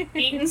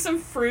 eating some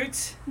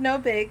fruit. No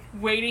big.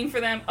 Waiting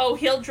for them. Oh,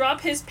 he'll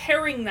drop his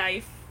paring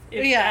knife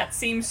if that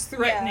seems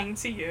threatening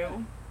to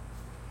you.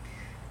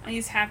 And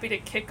he's happy to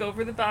kick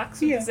over the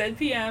box with the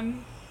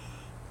ZPM.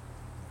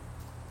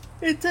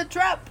 It's a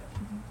trap.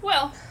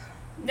 Well,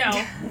 no.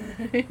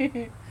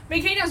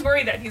 McKay does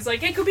worry that. He's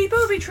like, it could be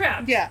booby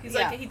trapped. Yeah. He's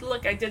like, hey,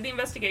 look, I did the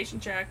investigation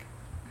check.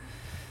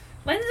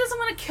 Landon doesn't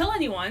want to kill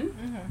anyone.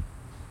 Mm-hmm.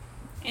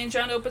 And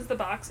John opens the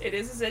box. It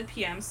is a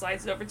ZPM,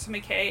 slides it over to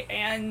McKay,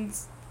 and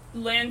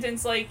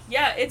Landon's like,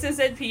 yeah, it's a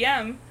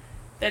ZPM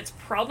that's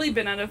probably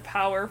been out of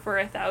power for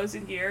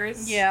 1,000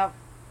 years. Yeah.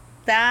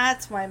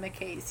 That's why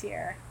McKay's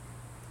here.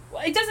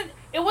 Well,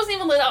 it wasn't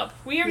even lit up.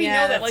 We already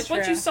know that. Like, true.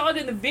 once you saw it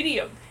in the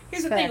video.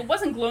 Here's the thing, it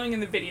wasn't glowing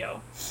in the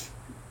video.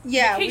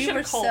 Yeah, we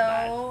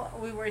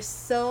were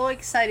so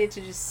excited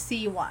to just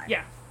see one.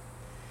 Yeah.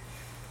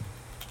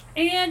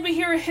 And we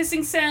hear a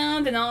hissing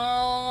sound, and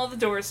all the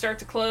doors start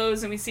to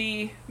close, and we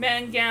see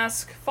men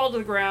gasp, fall to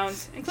the ground,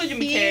 including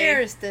McKay.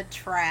 Here's the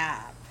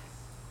trap.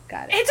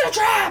 Got it. It's a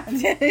trap!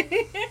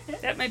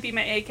 That might be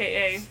my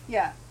AKA.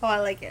 Yeah. Oh, I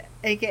like it.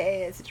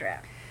 AKA is a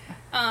trap.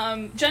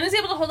 John is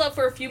able to hold out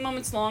for a few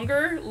moments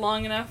longer,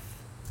 long enough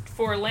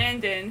for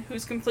Landon,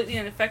 who's completely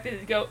unaffected,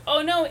 to go,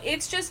 oh no,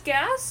 it's just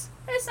gas?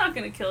 It's not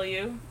going to kill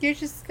you. You're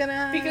just going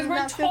to... Because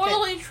we're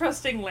totally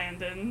trusting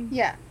Landon.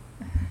 Yeah.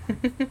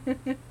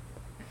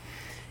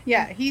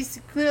 Yeah,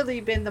 he's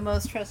clearly been the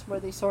most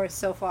trustworthy source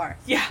so far.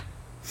 Yeah.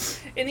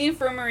 In the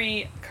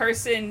infirmary,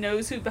 Carson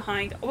knows who's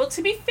behind... Well,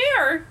 to be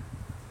fair,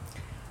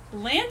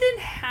 Landon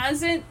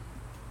hasn't...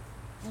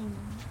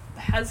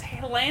 Has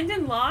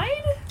Landon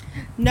lied?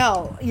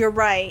 No, you're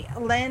right.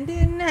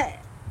 Landon...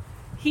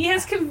 He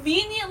has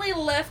conveniently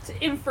left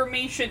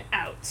information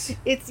out.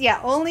 It's,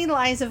 only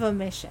lies of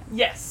omission.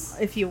 Yes.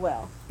 If you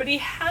will. But he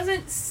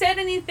hasn't said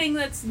anything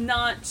that's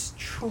not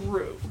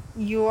true.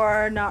 You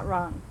are not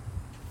wrong.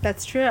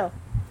 That's true.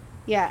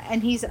 Yeah,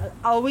 and he's been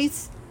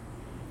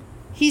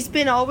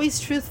always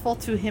truthful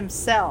to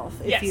himself,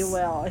 if you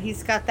will.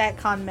 He's got that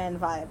con man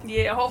vibe.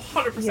 Yeah,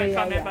 100%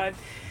 con man vibe.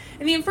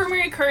 In the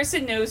infirmary,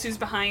 Carson knows who's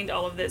behind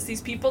all of this. These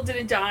people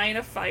didn't die in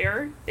a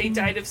fire. They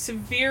died of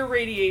severe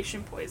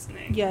radiation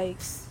poisoning.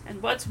 Yikes.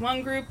 And what's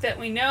one group that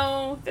we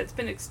know that's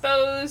been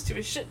exposed to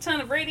a shit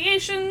ton of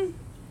radiation?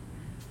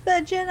 The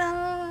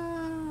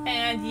Jedi.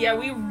 And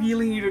we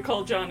really need to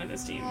call John and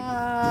his team.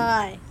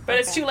 But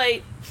it's too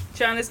late.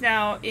 John is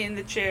now in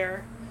the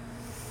chair.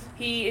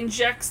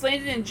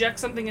 Landon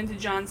injects something into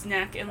John's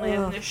neck, and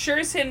Landon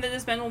assures him that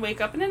his men will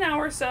wake up in an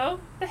hour or so.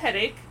 The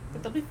headache,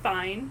 but they'll be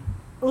fine.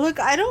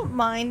 Look, I don't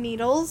mind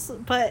needles,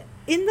 but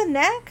in the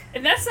neck?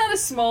 And that's not a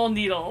small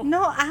needle.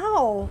 No,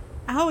 ow.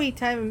 Owie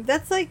time.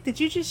 That's like, did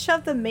you just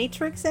shove the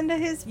Matrix into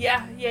his...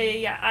 Yeah.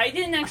 I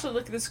didn't actually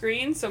look at the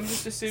screen, so I'm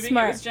just assuming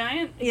it was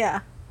giant. Yeah.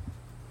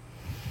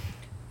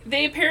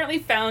 They apparently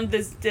found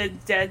this dead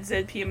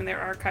ZPM in their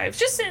archives,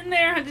 just sitting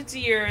there hundreds of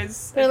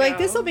years They're ago. like,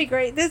 this will be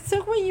great. That's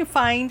like when you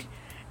find...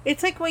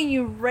 It's like when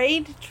you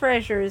raid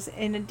treasures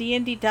in a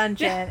D&D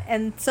dungeon,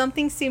 and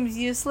something seems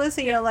useless,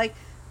 and you're like...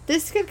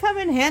 This could come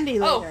in handy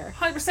later.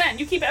 Oh, 100%.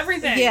 You keep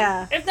everything.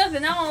 Yeah. If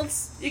nothing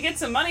else, you get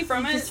some money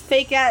from it. Just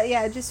fake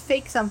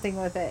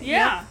something with it.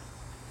 Yeah.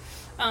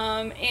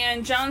 Yep.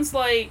 And John's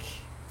like,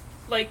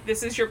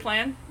 this is your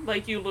plan?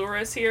 Like, you lure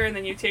us here, and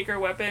then you take our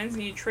weapons,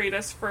 and you trade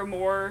us for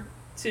more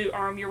to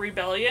arm your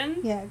rebellion?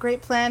 Yeah,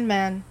 great plan,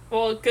 man.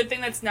 Well, good thing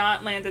that's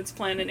not Landon's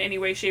plan in any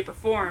way, shape, or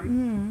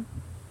form.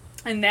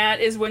 And that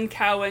is when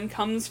Cowan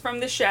comes from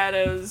the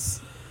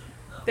shadows.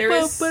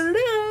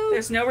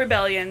 There's no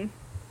rebellion.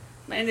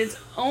 Landon's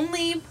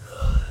only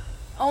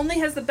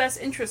has the best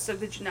interests of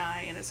the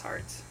Janai in his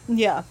heart.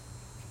 Yeah.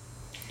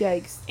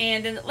 Yikes.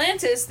 And in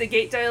Atlantis, the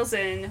gate dials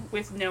in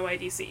with no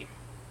IDC.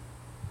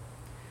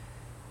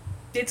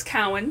 It's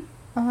Cowan.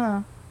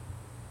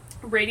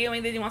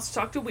 Radioing that he wants to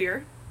talk to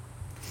Weir.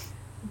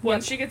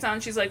 Once she gets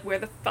on, she's like, where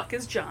the fuck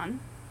is John?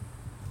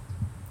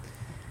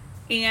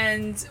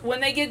 And when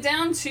they get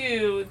down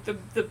to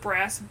the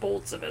brass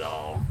bolts of it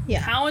all,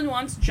 Cowan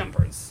wants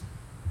jumpers.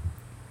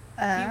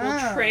 He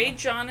will trade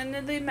John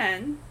and the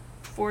men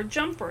for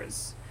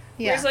jumpers.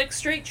 Yeah. Whereas, like,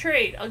 straight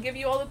trade, I'll give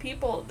you all the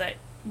people that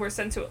were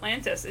sent to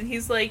Atlantis. And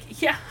he's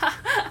like, yeah,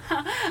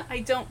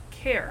 I don't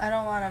care. I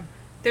don't want them.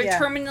 They're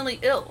terminally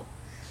ill.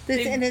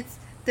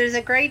 There's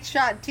a great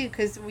shot, too,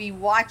 because we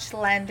watch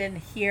Landon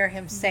hear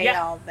him say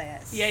all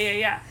this.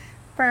 Yeah.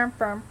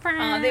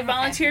 They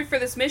volunteered for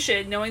this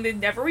mission knowing they'd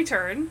never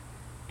return.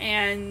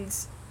 And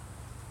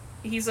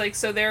he's like,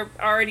 so they're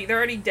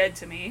already dead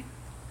to me.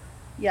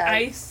 Yeah.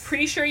 I'm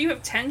pretty sure you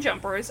have 10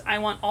 jumpers. I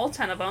want all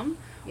 10 of them.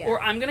 Yeah.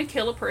 Or I'm going to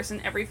kill a person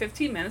every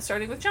 15 minutes,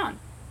 starting with John.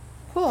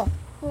 Cool.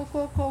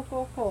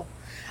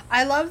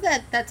 I love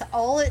that that's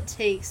all it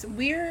takes.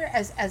 We're,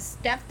 as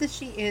deft as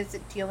she is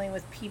at dealing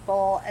with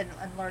people and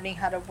learning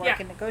how to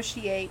work and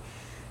negotiate,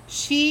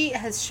 she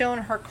has shown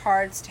her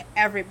cards to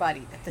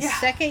everybody. That the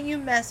second you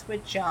mess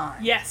with John...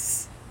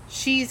 Yes.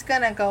 She's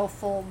going to go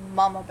full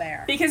mama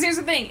bear. Because here's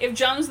the thing. If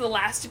John was the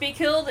last to be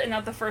killed and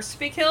not the first to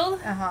be killed...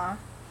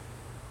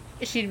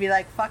 she'd be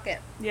like, fuck it.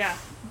 Yeah.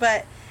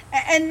 But...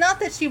 And not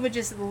that she would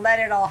just let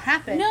it all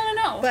happen.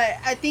 No. But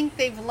I think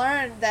they've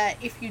learned that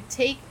if you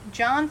take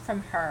John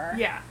from her...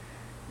 Yeah.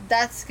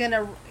 That's going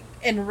to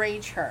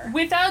enrage her.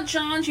 Without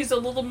John, she's a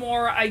little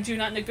more, I do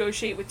not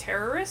negotiate with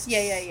terrorists.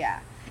 Yeah.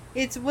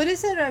 It's, what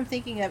is it I'm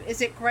thinking of?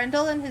 Is it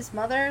Grendel and his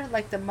mother?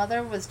 Like, the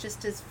mother was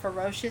just as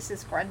ferocious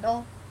as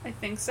Grendel? I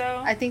think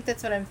so. I think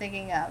that's what I'm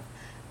thinking of.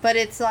 But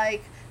it's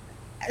like...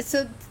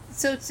 So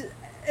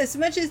as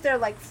much as they're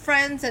like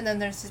friends, and then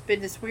there's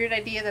been this weird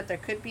idea that there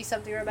could be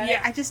something about it,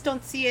 I just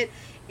don't see it.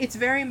 It's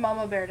very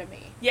mama bear to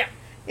me. Yeah.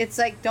 It's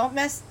like, don't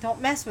mess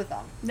with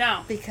them.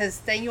 No. Because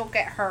then you'll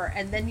get hurt,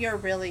 and then you're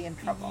really in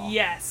trouble.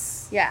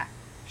 Yes. Yeah.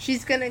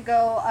 She's gonna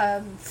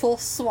go full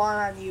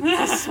swan on you,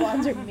 because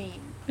swans are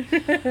mean.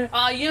 You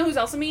know who's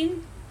also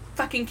mean?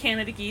 Fucking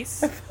Canada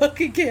geese.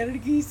 Fucking Canada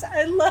geese.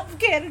 I love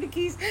Canada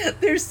geese.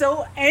 They're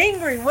so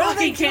angry. What are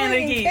they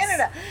doing in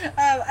Canada?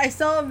 I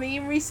saw a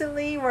meme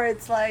recently where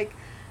it's like,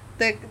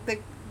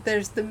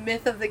 there's the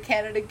myth of the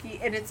Canada geese,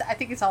 and I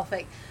think it's all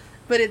fake.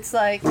 But it's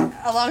like,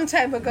 a long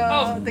time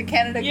ago, the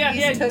Canada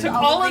geese took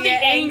all of the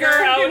anger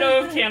out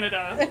of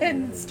Canada.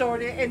 And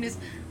stored it and is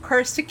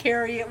cursed to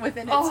carry it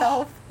within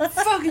itself.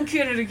 Fucking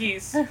Canada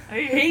geese. I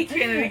hate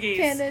Canada geese.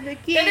 Canada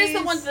geese. That is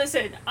the one,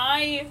 listen,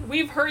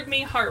 we've heard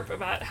me harp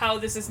about how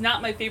this is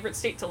not my favorite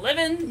state to live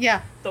in.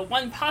 Yeah. The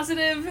one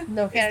positive is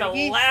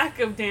the lack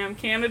of damn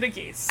Canada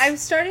geese. I've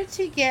started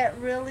to get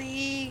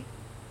really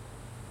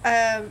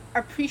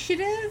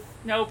appreciative.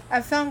 Nope.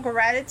 I've found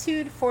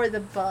gratitude for the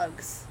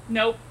bugs.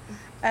 Nope.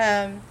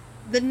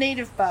 The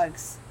native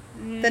bugs.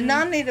 The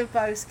non-native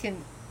bugs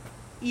can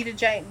eat a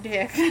giant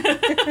dick.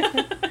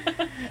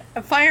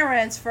 Fire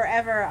ants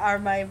forever are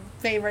my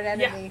favorite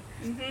enemy.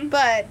 Yeah. Mm-hmm.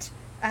 But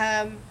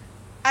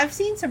I've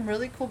seen some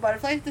really cool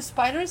butterflies. The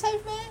spiders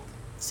I've met,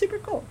 super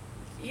cool.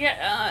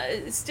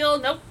 Yeah, still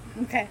nope.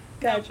 Okay,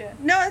 gotcha. Nope.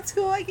 No, it's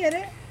cool, I get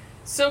it.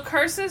 So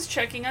Karsa's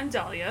checking on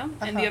Dahlia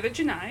and the other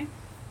Janai.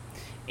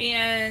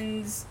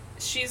 And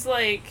she's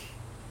like,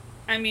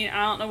 I mean,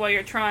 I don't know why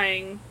you're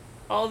trying.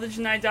 All the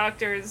Janai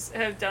doctors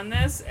have done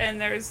this,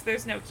 and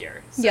there's no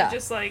cure. So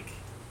just, like,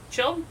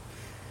 chill.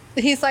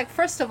 He's like,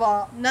 first of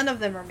all, none of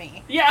them are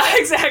me. Yeah,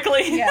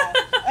 exactly. Yeah.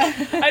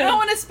 I don't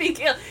want to speak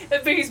ill.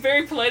 But he's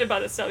very polite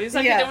about it, so he's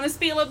like, I don't want to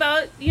speak ill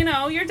about,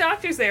 your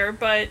doctors there,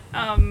 but,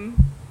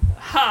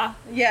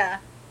 Yeah.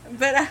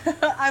 But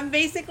I'm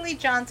basically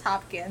Johns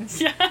Hopkins.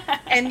 Yeah.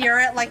 And you're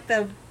at, like,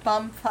 the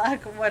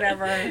bumfuck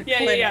whatever clinic.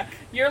 Yeah.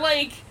 You're,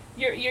 like,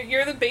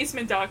 you're the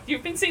basement doctor.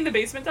 You've been seeing the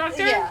basement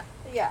doctor?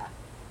 Yeah.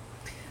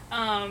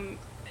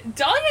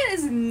 Dahlia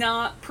is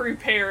not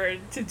prepared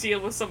to deal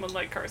with someone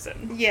like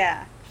Carson.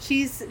 Yeah.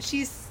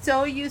 She's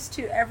so used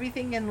to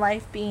everything in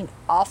life being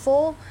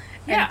awful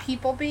and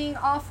people being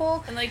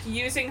awful. And, like,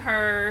 using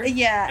her.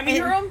 Yeah. I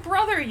mean, her own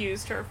brother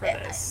used her for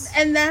this.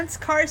 And that's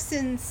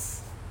Carson's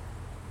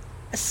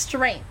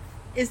strength,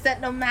 is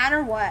that no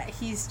matter what,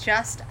 he's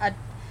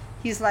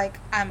like,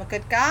 I'm a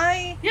good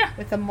guy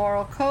with a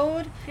moral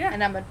code,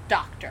 and I'm a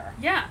doctor.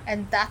 Yeah.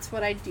 And that's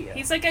what I do.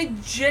 He's like, I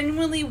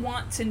genuinely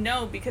want to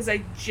know because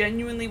I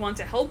genuinely want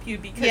to help you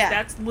because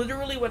that's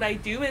literally what I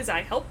do is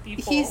I help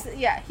people. He's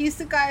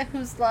the guy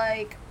who's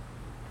like,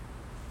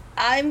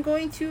 I'm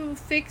going to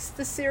fix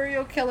the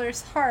serial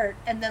killer's heart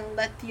and then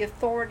let the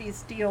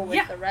authorities deal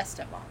with the rest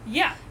of them.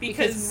 Yeah,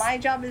 because my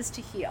job is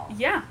to heal.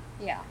 Yeah.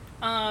 Yeah.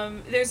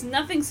 There's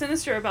nothing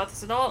sinister about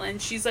this at all,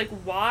 and she's like,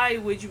 why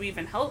would you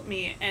even help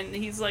me? And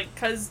he's like,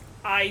 'cause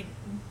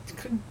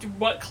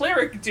what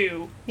cleric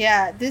do.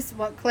 Yeah, this is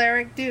what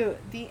cleric do.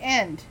 The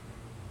end.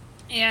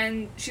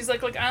 And she's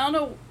like, I don't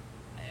know,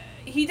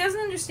 he doesn't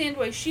understand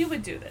why she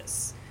would do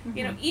this.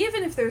 Mm-hmm.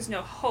 Even if there's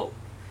no hope,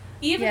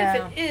 even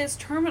if it is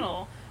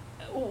terminal,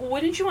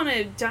 wouldn't you want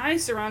to die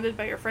surrounded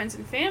by your friends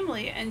and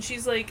family? And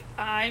she's like,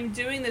 I'm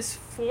doing this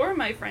for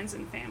my friends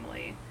and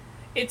family.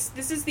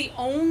 This is the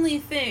only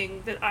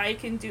thing that I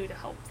can do to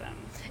help them.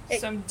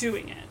 So I'm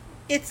doing it.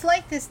 It's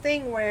like this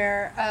thing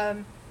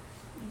where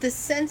the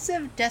sense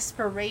of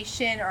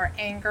desperation or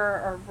anger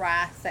or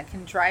wrath that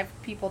can drive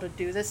people to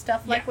do this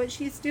stuff like what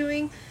she's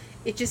doing,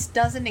 it just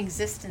doesn't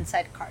exist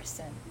inside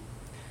Carson.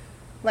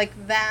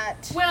 Like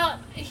that. Well,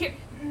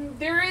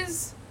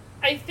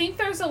 I think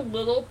there's a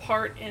little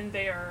part in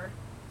there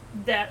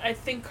that I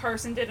think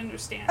Carson did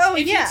understand. Oh,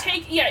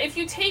 if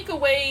you take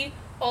away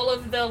all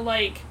of the,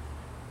 like,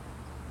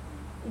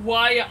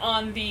 why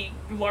on the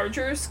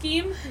larger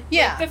scheme,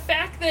 like the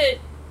fact that,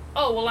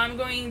 oh, well, I'm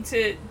going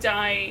to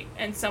die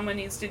and someone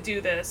needs to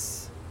do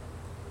this.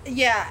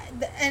 Yeah,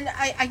 and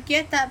I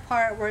get that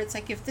part where it's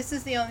like, if this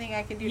is the only thing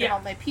I can do to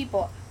help my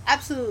people,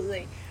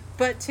 absolutely.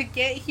 But to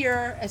get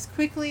here as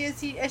quickly as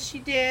she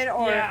did,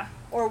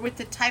 or with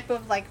the type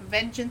of, like,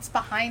 vengeance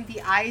behind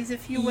the eyes,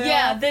 if you will.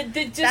 Yeah, the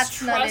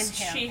distrust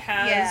she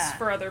has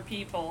for other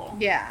people.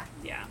 Yeah.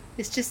 Yeah.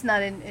 It's just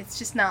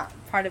not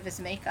part of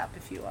his makeup,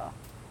 if you will.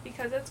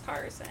 Because it's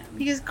Carson.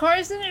 Because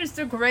Carson is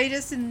the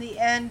greatest in the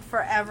end,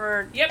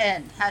 forever. Yep.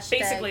 End. Hashtag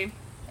basically.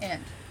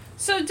 End.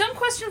 So, dumb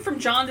question from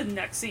John to the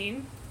next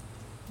scene.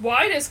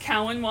 Why does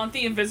Cowan want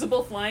the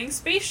invisible flying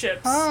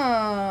spaceships?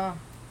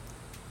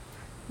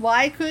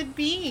 Why could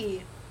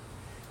be?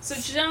 So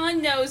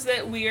John knows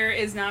that Weir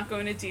is not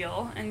going to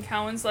deal, and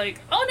Cowan's like,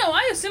 oh no,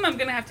 I assume I'm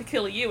going to have to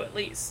kill you at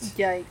least.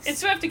 Yikes.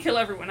 It's to have to kill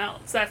everyone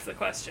else, that's the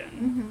question.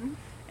 Mm-hmm.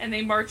 And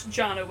they march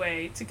John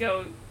away to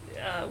go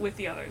with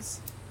the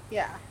others.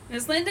 Yeah. And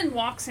as Landon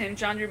walks in,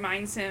 John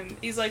reminds him,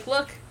 he's like,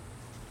 look,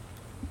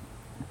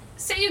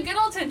 say you get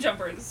all 10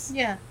 jumpers.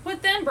 Yeah.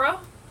 What then, bro?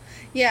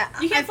 Yeah.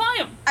 You can't fly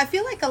them. I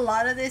feel like a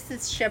lot of this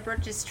is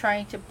Shepard just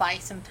trying to buy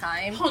some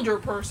time.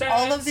 100%.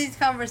 All of these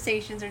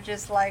conversations are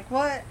just like,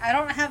 what? I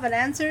don't have an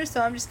answer,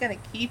 so I'm just going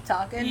to keep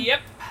talking.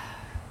 Yep.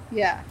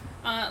 Yeah.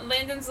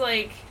 Landon's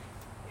like,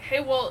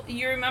 hey, well,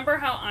 you remember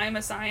how I'm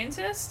a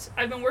scientist?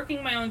 I've been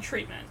working my own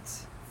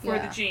treatment for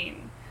the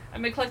gene.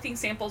 I've been collecting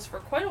samples for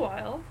quite a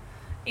while,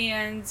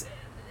 and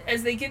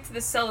as they get to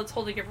the cell that's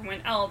holding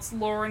everyone else,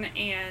 Lorne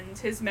and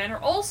his men are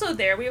also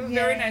there. We have a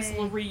very nice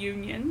little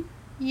reunion.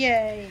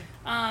 Yay.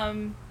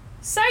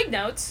 Side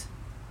note,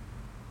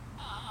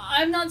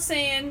 I'm not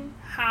saying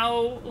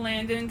how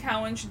Landon and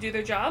Cowan should do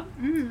their job.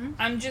 Mm-hmm.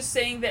 I'm just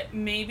saying that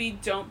maybe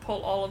don't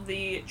pull all of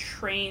the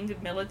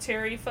trained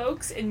military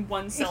folks in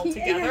one cell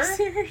together. Yeah,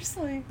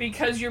 seriously.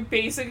 Because you're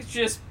basically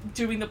just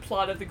doing the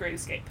plot of The Great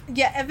Escape.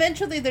 Yeah,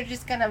 eventually they're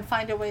just gonna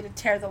find a way to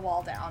tear the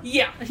wall down.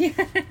 Yeah.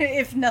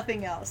 If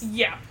nothing else.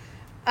 Yeah.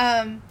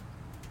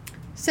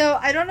 So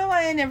I don't know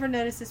why I never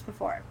noticed this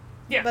before.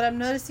 Yeah. But I'm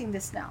noticing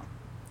this now.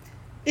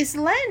 Is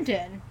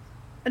Lorne,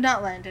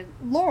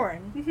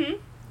 Mm-hmm.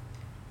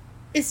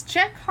 is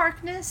Jack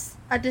Harkness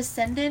a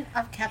descendant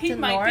of Captain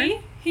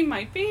Lorne? He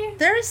might be.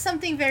 There is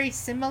something very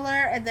similar,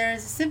 and there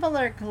is a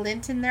similar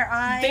glint in their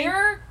eye.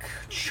 Their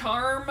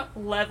charm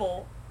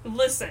level.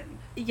 Listen.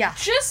 Yeah.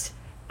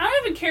 I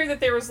don't even care that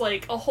there was,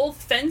 like, a whole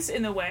fence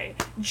in the way.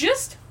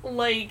 Just,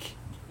 like,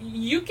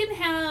 you can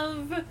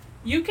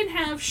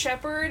have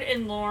Shepard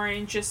and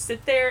Lorne just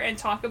sit there and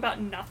talk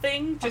about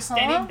nothing, just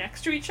standing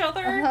next to each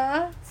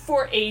other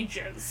for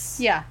ages.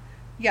 Yeah.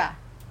 Yeah.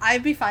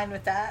 I'd be fine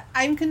with that.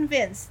 I'm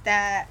convinced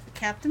that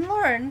Captain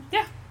Lorne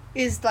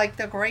is like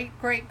the great,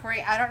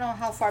 I don't know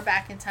how far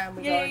back in time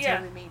we go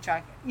until we meet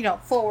Jack,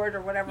 forward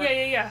or whatever.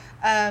 Yeah.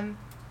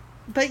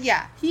 But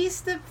yeah,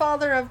 he's the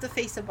father of the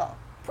Face of Bow.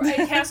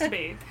 It has to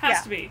be.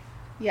 To be.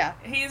 Yeah.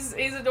 He's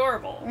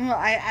adorable.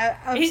 I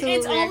absolutely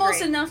It's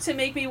almost agree. enough to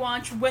make me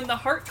watch When the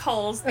Heart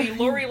Calls, the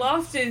Lori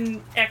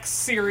Lofton X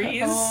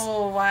series.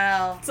 Oh,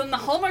 wow. It's on the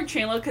Hallmark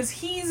Channel because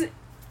he's,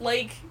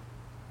 like,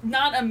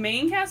 not a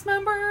main cast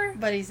member.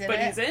 But he's in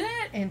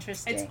it.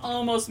 Interesting. It's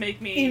almost make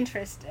me...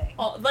 Interesting.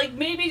 Like,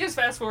 maybe just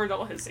fast forward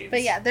all his scenes.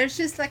 But yeah, there's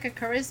just, like, a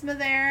charisma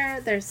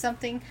there. There's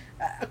something...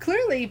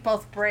 clearly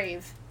both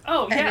brave.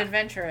 And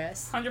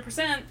adventurous.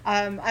 100%.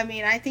 I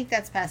mean, I think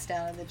that's passed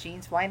down in the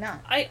genes. Why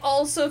not? I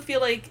also feel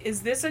like,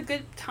 is this a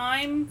good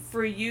time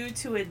for you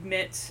to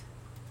admit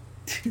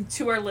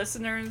to our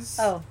listeners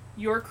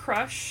your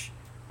crush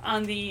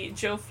on the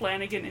Joe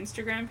Flanagan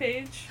Instagram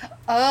page?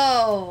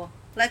 Oh,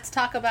 let's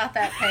talk about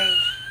that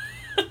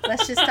page.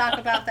 Let's just talk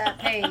about that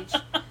page.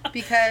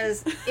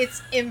 Because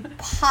it's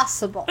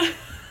impossible.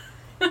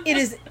 It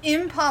is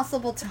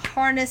impossible to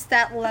harness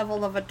that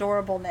level of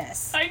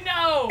adorableness. I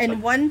know.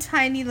 In one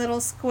tiny little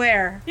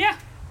square. Yeah.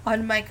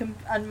 On my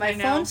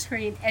phone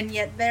screen, and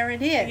yet there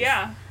it is.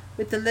 Yeah.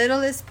 With the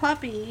littlest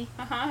puppy.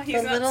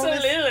 He's not so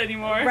little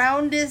anymore.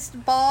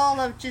 Roundest ball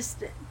of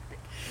just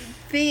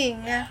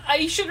thing.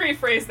 I should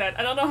rephrase that.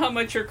 I don't know how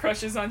much your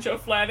crush is on Joe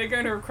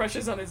Flanagan or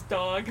crushes on his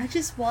dog. I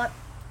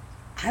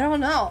don't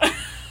know.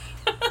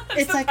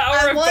 It's like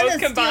I want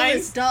to steal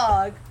his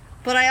dog.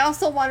 But I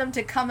also want him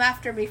to come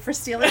after me for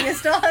stealing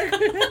his dog.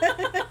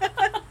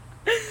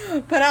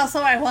 But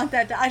also I want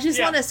that dog. I just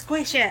want to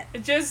squish it. I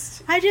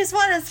just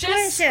want to squish it.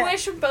 Just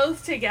squish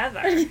both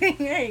together.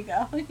 There you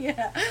go.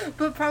 Yeah.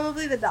 But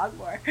probably the dog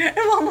more.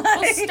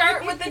 We'll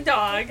start with the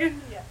dog.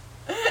 Yeah.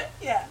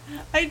 Yeah,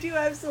 I do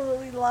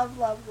absolutely love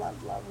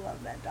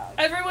that dog.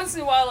 Every once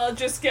in a while, I'll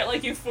just get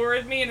like you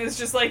forward me, and it's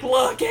just like,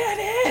 look at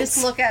it.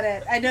 Just look at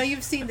it. I know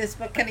you've seen this,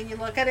 but can you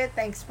look at it?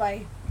 Thanks,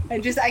 bye.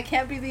 I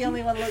can't be the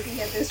only one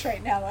looking at this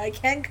right now. I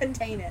can't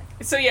contain it.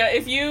 So yeah,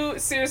 if you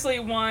seriously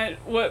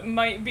want what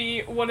might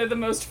be one of the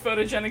most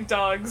photogenic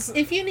dogs,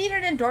 if you need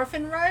an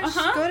endorphin rush,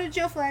 go to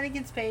Joe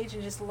Flanagan's page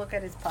and just look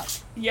at his pup.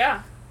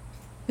 Yeah.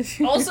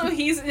 Also,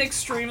 he's an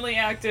extremely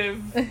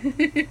active.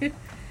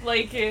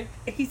 Like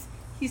he's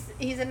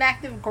an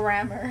active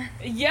grammer.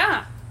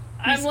 Yeah.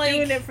 He's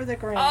doing it for the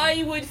gram.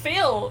 I would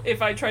fail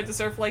if I tried to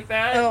surf like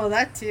that. Oh,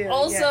 that too.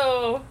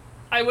 Also. Yeah.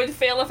 I would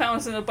fail if I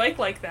was on a bike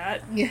like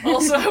that. Yeah.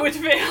 Also, I would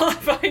fail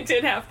if I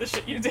did half the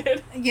shit you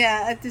did.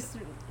 Yeah,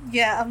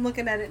 I'm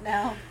looking at it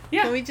now.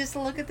 Yeah. Can we just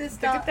look at this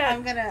stuff?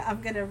 I'm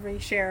gonna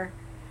reshare.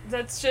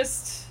 That's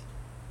just.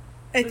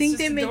 I think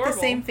they make the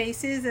same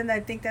faces, and I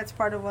think that's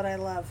part of what I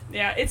love.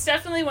 Yeah, it's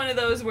definitely one of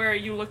those where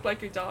you look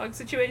like your dog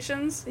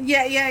situations.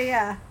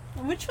 Yeah.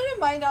 Which one of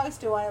my dogs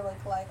do I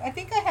look like? I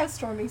think I have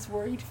Stormy's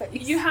worried face.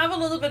 You have a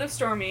little bit of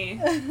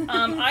Stormy.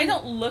 I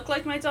don't look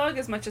like my dog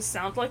as much as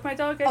sound like my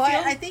dog, I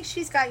feel. I think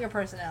she's got your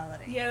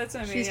personality. Yeah, that's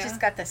what I mean. She's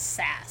just got the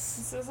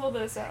sass. There's a little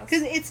bit of sass.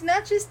 Because it's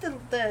not just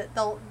the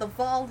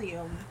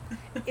volume.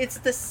 It's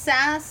the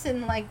sass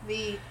and like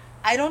the,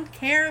 I don't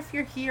care if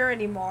you're here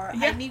anymore.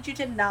 Yeah. I need you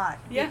to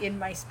not be in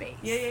my space.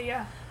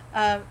 Yeah.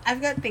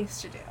 I've got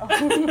things to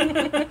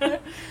do.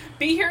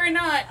 Be here or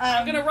not,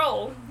 I'm gonna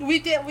roll. We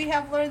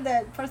have learned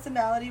that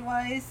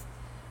personality-wise,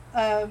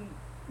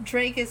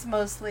 Drake is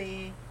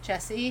mostly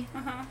Jessie.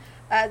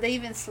 They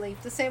even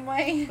sleep the same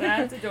way.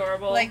 That's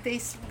adorable. Like they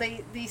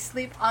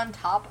sleep on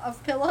top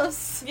of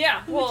pillows.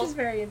 Yeah, which is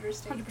very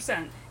interesting.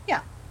 100%.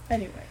 Yeah.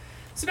 Anyway.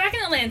 So back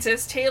in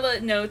Atlantis, Taylor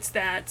notes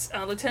that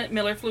Lieutenant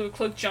Miller flew a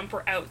cloaked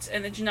jumper out,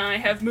 and the Janai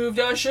have moved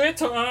a shit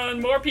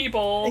ton more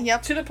people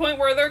to the point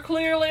where they're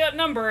clearly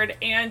outnumbered,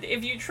 and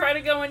if you try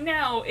to go in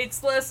now,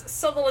 it's less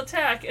subtle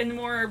attack and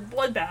more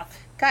bloodbath.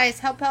 Guys,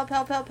 help.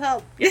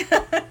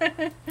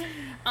 Yeah.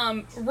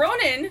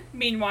 Ronan,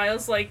 meanwhile,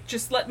 is like,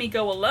 just let me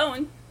go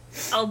alone.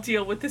 I'll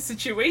deal with the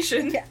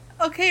situation. Yeah.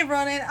 Okay,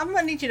 Ronan, I'm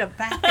gonna need you to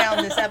back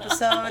down this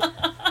episode.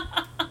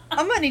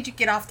 I'm gonna need you to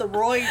get off the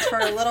roids for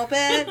a little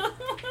bit.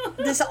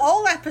 This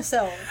whole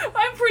episode.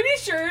 I'm pretty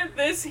sure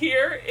this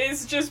here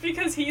is just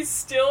because he's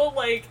still,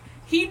 like,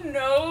 he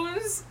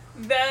knows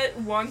that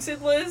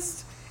wanted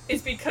list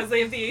is because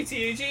they have the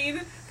ATA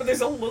gene, but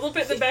there's a little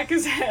bit in the back of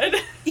his head.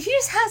 He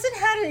just hasn't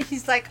had it.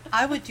 He's like,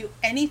 I would do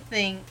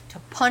anything to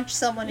punch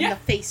someone in the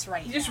face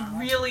right now. He just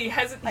really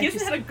hasn't, he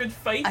hasn't had a good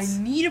fight. I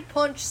need to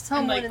punch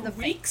someone in the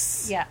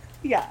weeks. face.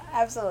 Yeah,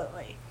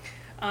 absolutely.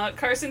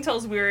 Carson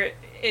tells Weir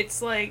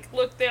it's like,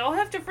 look, they all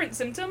have different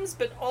symptoms,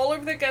 but all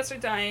of their guests are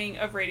dying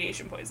of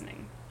radiation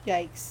poisoning.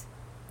 Yikes.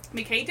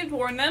 McKay did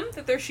warn them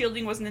that their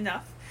shielding wasn't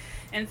enough.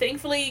 And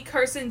thankfully,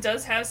 Carson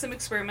does have some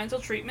experimental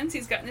treatments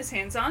he's gotten his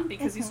hands on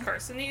because he's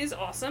Carson, he is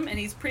awesome, and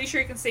he's pretty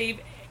sure he can save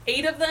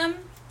 8 of them,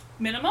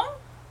 minimum.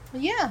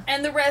 Yeah.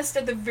 And the rest,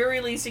 at the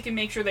very least, he can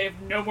make sure they have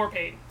no more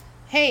pain.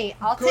 Hey,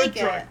 I'll take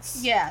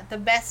drugs. it. Yeah, the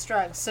best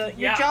drugs. So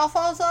your jaw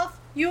falls off,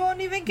 you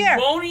won't even care.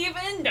 Won't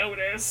even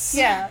notice.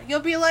 Yeah, you'll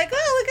be like,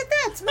 oh, look at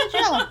that, it's my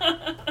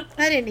jaw.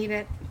 I didn't eat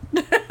it.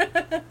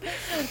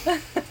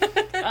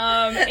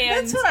 And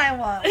that's what I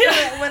want.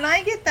 When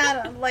I get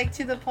that, like,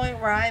 to the point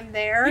where I'm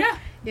there,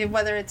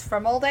 whether it's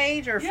from old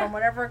age or from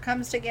whatever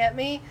comes to get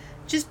me,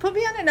 just put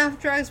me on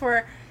enough drugs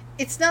where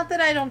it's not that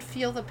I don't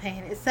feel the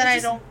pain, it's that I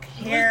don't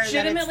care.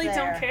 Legitimately that it's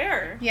there. Don't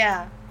care.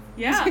 Yeah.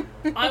 Yeah.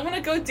 I want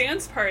to go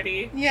dance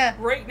party. Yeah.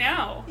 Right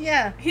now.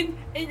 Yeah.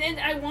 And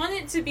I want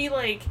it to be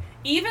like,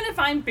 even if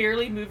I'm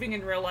barely moving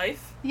in real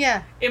life.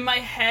 Yeah. In my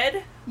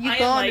head, you I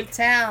go am like like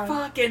town.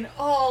 Fucking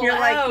all You're out.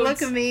 like,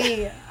 look at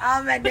me.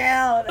 I'm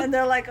down. And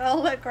they're like,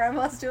 oh, look,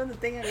 Grandma's doing the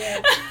thing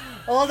again.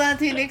 Hold on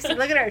to you, Nixie.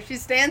 Look at her.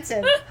 She's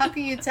dancing. How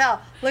can you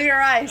tell? Look at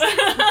her eyes.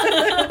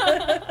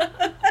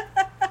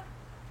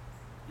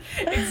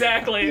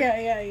 Exactly.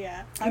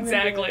 Yeah.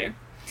 Exactly.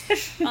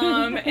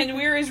 And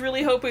Weir is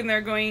really hoping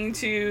they're going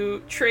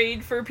to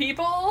trade for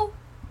people.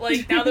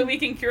 Like, now that we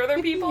can cure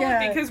their people.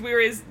 Because Weir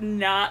is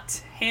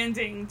not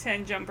handing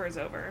 10 jumpers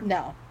over.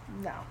 No.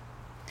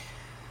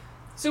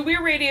 So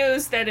Weir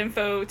radios that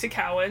info to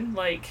Cowan,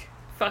 like,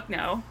 fuck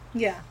no.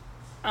 Yeah.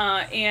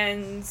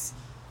 And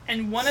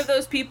one of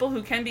those people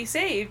who can be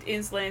saved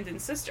is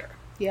Landon's sister.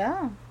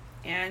 Yeah.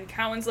 And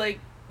Cowan's like,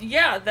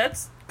 yeah,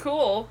 that's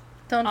cool.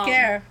 Don't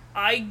care.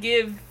 I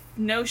give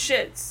no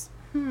shits.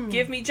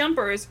 Give me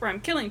jumpers or I'm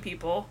killing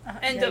people.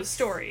 End of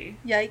story.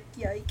 Yike.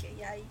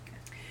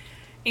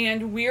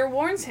 And Weir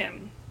warns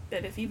him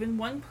that if even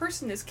one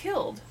person is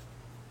killed,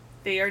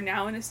 they are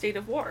now in a state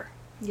of war.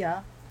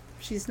 Yeah.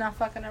 She's not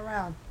fucking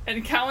around.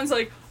 And Cowan's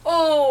like,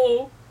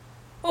 oh,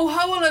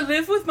 how will I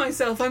live with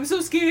myself? I'm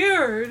so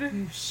scared.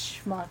 You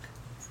schmuck.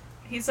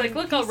 He's like,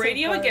 look, I'll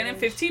radio again in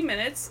 15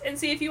 minutes and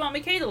see if you want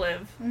McKay to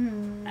live.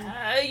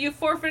 You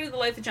forfeited the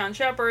life of John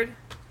Shepard.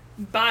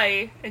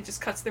 Bye. And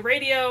just cuts the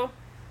radio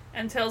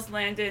and tells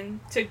Landon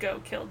to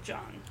go kill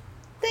John.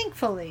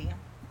 Thankfully.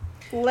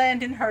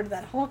 Landon heard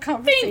that whole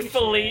conversation.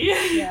 Thankfully.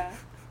 Yeah.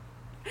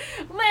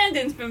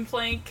 Landon's been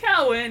playing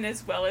Cowan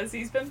as well as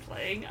he's been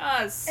playing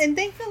us. And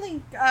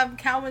thankfully,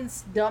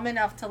 Cowan's dumb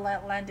enough to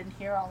let Landon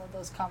hear all of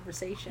those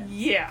conversations.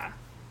 Yeah.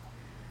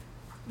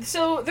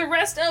 So the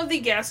rest of the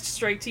guest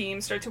strike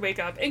team start to wake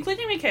up,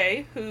 including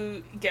McKay,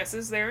 who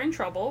guesses they're in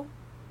trouble.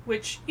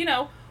 Which, you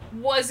know,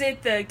 was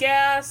it the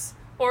gas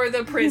or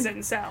the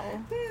prison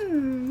cell?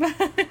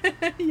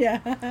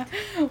 Yeah.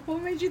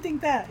 What made you think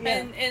that?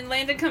 Yeah. And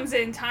Landon comes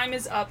in, time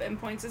is up, and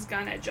points his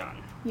gun at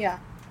John. Yeah.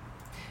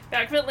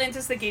 Back of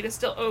Atlantis, the gate is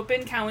still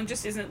open. Cowan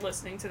just isn't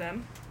listening to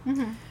them.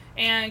 Mm-hmm.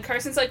 And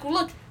Carson's like, well,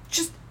 look,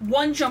 just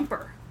one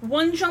jumper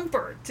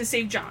to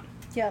save John.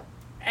 Yep.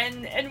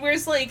 And we're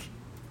like,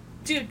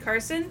 dude,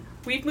 Carson,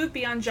 we've moved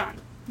beyond John.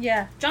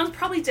 Yeah. John's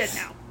probably dead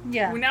now.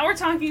 Yeah. Now we're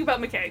talking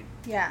about McKay.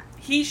 Yeah.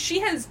 She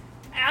has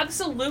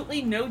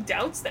absolutely no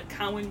doubts that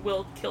Cowan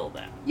will kill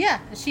them. Yeah,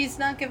 she's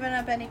not giving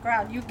up any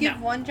ground. You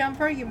give one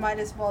jumper, you might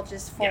as well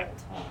just fold.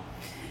 Yeah.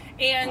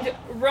 And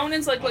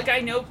Ronan's like, look,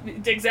 I know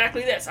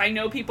exactly this. I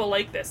know people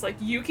like this. Like,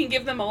 you can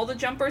give them all the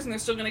jumpers and they're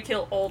still going to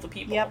kill all the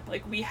people. Yep.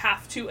 Like, we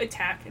have to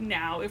attack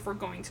now if we're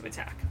going to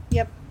attack.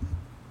 Yep.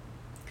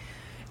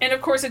 And,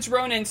 of course, it's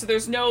Ronan, so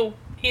there's no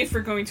if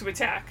we're going to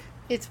attack.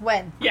 It's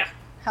when. Yeah.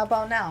 How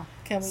about now?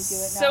 Can we do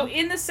it now? So,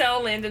 in the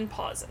cell, Landon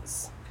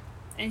pauses.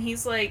 And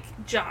he's like,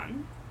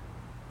 John,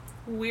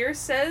 Weir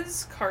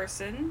says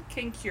Carson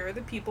can cure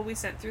the people we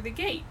sent through the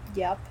gate.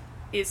 Yep.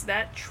 Is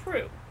that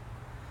true?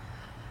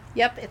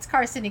 Yep, it's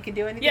Carson. He can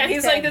do anything. Yeah,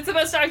 he's like, that's the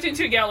best doctor in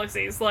 2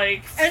 galaxies.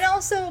 Like, and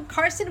also,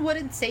 Carson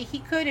wouldn't say he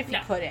could if he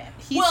couldn't.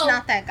 He's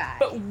not that guy.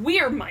 But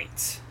Weir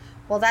might.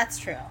 Well, that's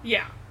true.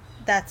 Yeah.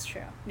 That's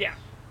true. Yeah.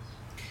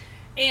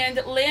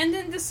 And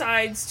Landon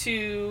decides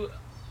to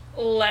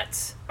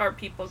let our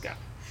people go.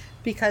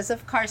 Because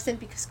of Carson,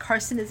 because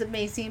Carson is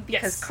amazing,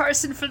 because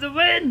Carson for the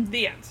win!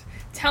 The end.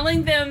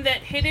 Telling them that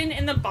hidden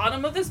in the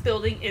bottom of this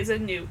building is a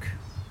nuke.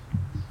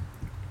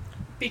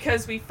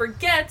 Because we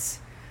forget,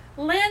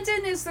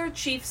 Landon is their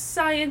chief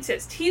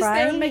scientist. He's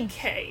their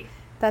McKay.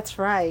 That's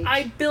right.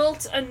 I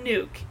built a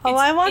nuke. Oh,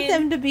 I want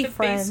them to be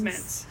friends.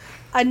 Basement.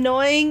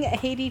 Annoying,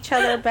 hate each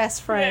other,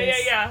 best friends.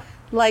 Yeah.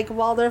 Like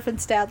Waldorf and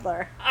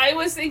Stadler. I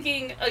was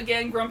thinking,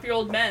 again, grumpy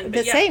old men.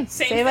 But same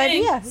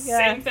idea. Yeah.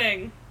 Same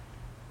thing.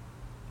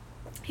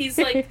 He's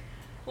like,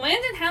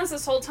 Landon has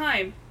this whole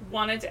time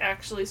wanted to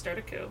actually start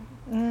a coup.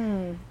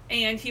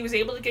 And he was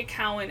able to get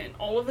Cowan and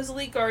all of his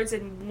elite guards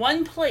in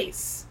one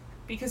place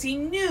because he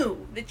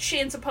knew the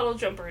chance of puddle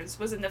jumpers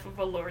was enough of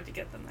a lure to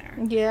get them there.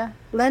 Yeah.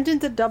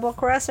 Landon's a double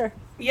crosser.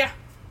 Yeah.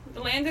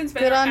 Landon's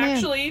men are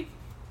actually,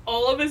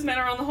 all of his men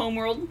are on the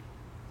homeworld.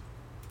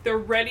 They're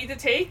ready to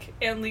take,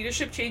 and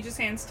leadership changes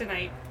hands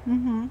tonight.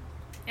 Mm-hmm.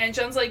 And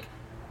John's like,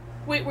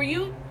 wait, were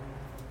you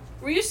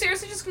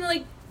seriously just gonna,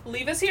 like,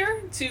 leave us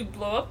here to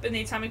blow up in the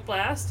atomic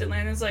blast? And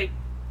Landon's like,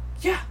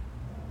 yeah.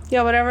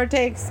 Yeah, whatever it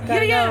takes.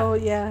 Gotta go,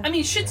 I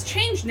mean, shit's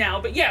changed now,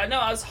 but yeah, no,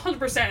 I was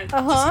 100% just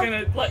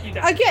gonna let you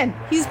down. Again,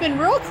 he's been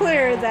real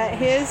clear that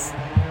his...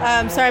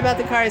 sorry about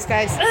the cars,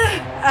 guys.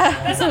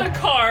 That's not a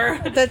car.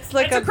 That's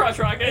like a crotch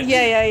rocket.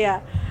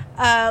 Yeah.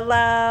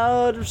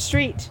 Loud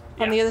street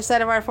on the other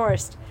side of our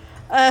forest.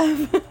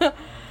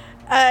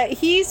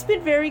 He's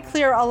been very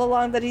clear all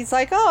along that he's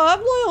like, oh, I'm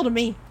loyal to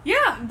me.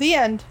 Yeah. The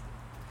end.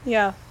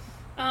 Yeah.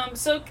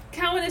 So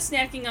Cowan is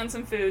snacking on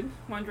some food,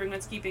 wondering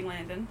what's keeping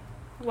Landon,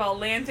 while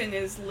Landon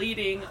is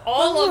leading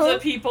all of the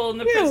people and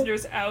the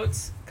prisoners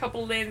out. A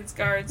couple of Landon's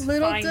guards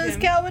Little find does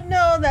him. Cowan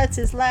know that's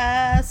his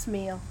last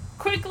meal.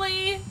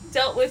 Quickly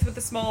dealt with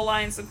the small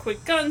alliance of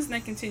quick guns, and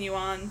then continue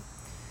on.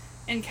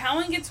 And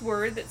Cowan gets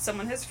word that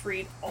someone has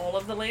freed all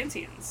of the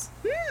Lantians.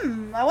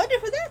 I wonder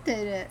who that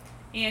did it.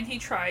 And he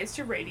tries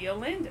to radio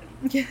Landon.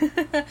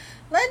 Landon,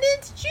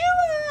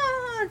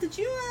 did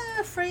you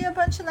free a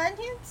bunch of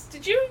Lantians?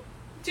 Did you?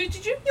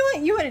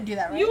 You wouldn't do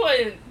that, right? You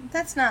wouldn't.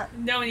 That's not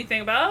know anything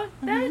about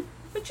that,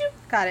 would you?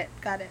 Got it.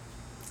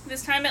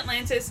 This time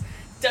Atlantis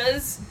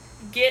does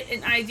get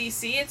an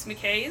IDC. It's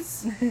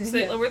McKay's, so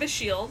they lower the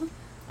shield.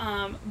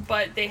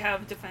 But they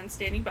have defense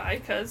standing by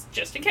because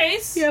just in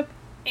case. Yep.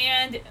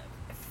 And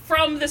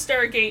from the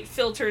Stargate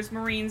filters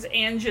Marines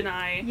and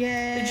Janai.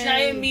 Yay. The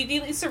Janai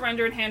immediately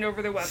surrender and hand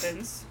over their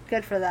weapons.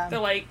 Good for them. They're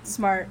like,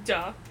 smart.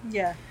 Duh.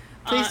 Yeah.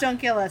 Please don't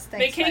kill us.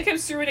 Thanks. McKay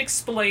comes through and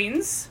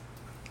explains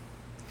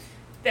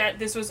that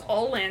this was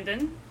all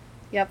Landon.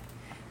 Yep.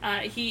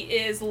 He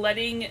is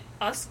letting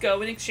us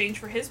go in exchange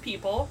for his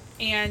people.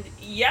 And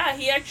yeah,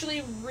 he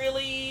actually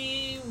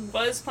really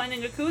was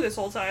planning a coup this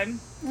whole time.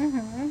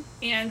 Mm-hmm.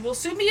 And will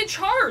soon be in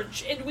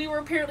charge. And we were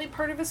apparently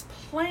part of his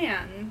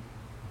plan.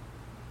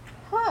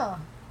 Huh.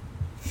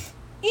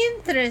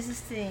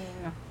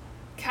 Interesting.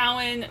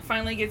 Cowan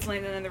finally gets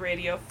Landon on the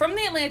radio from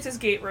the Atlantis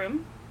gate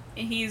room.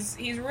 And he's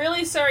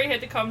really sorry he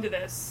had to come to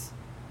this.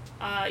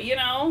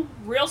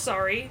 Real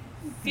sorry.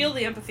 Feel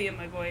the empathy in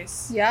my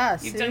voice. Yeah,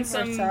 You've done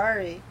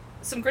sorry.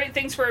 Some great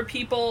things for our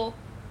people,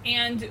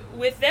 and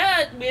with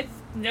that, with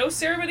no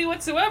ceremony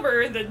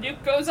whatsoever, the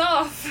nuke goes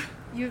off.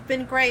 You've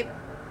been great.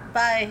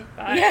 Bye.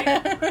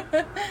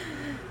 Bye.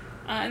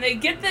 And they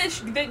get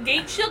the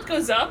gate shield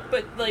goes up,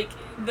 but like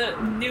the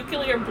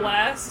nuclear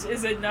blast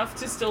is enough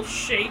to still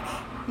shake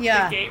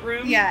the gate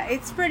room. Yeah,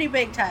 it's pretty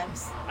big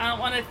times. I don't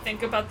want to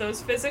think about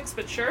those physics,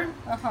 but sure.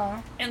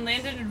 Uh-huh. And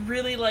Landon would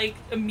really like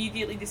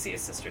immediately to see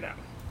his sister now.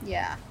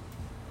 Yeah.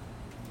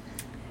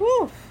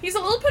 Whew. He's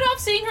a little put off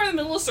seeing her in the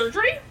middle of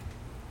surgery.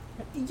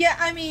 Yeah,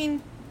 I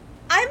mean,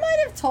 I might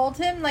have told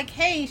him, like,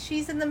 hey,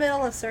 she's in the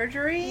middle of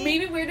surgery.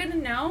 Maybe we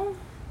didn't know.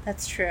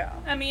 That's true.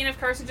 I mean, if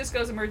Carson just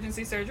goes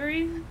emergency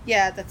surgery.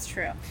 Yeah, that's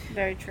true.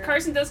 Very true.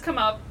 Carson does come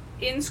up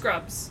in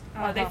scrubs.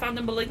 They found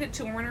a malignant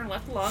tumor in her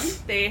left lung.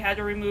 They had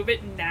to remove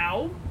it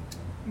now.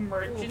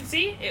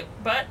 Emergency.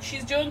 But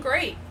she's doing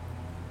great.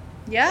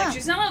 Yeah. Like,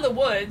 she's not out of the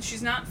woods.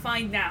 She's not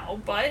fine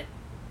now, but...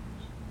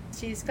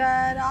 she's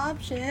got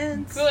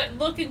options. Good.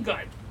 Looking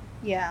good.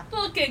 Yeah.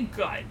 Looking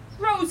good.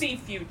 Rosy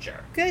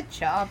future. Good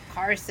job,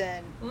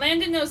 Carson.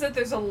 Landon knows that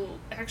there's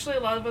actually a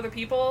lot of other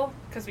people,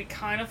 because we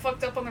kind of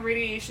fucked up on the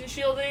radiation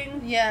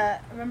shielding. Yeah,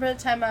 remember the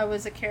time I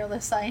was a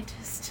careless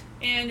scientist?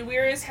 And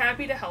we're as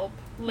happy to help.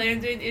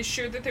 Landon is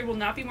sure that there will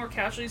not be more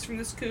casualties from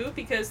this coup,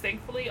 because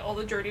thankfully all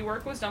the dirty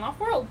work was done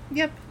off-world.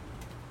 Yep.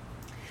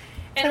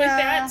 And with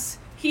that,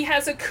 he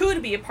has a coup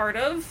to be a part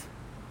of,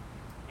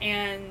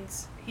 and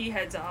he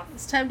heads off.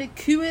 It's time to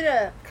coup it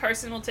up.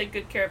 Carson will take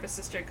good care of his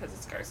sister, because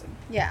it's Carson.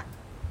 Yeah.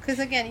 Because,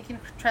 again, you can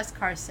trust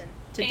Carson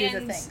to do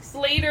the things.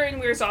 Later in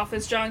Weir's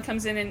office, John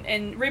comes in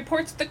and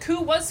reports that the coup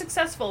was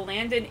successful.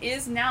 Landon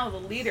is now the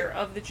leader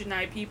of the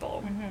Janai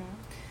people. Mm-hmm.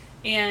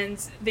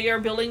 And they are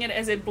billing it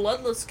as a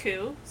bloodless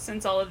coup,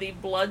 since all of the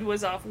blood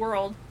was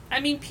off-world. I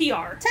mean,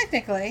 PR.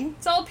 Technically.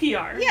 It's all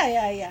PR.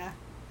 Yeah.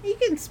 You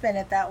can spin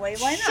it that way.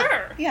 Why not?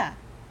 Sure. Yeah.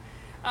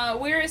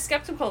 We're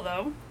skeptical,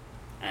 though.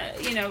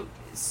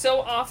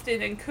 So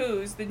often in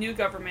coups, the new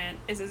government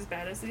is as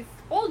bad as the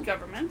old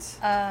government.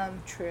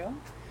 True.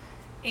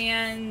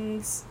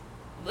 And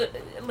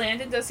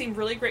Landon does seem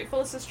really grateful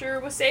his sister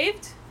was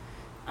saved.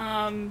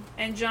 And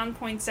John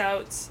points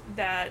out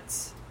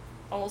that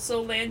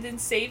also Landon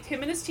saved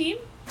him and his team.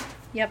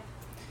 Yep.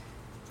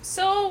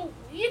 So,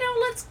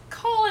 let's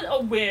call it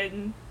a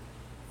win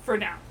for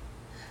now.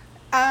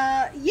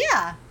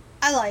 Yeah.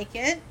 I like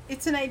it.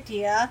 It's an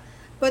idea.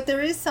 But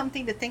there is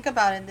something to think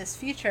about in this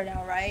future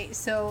now, right?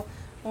 So,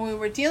 when we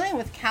were dealing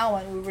with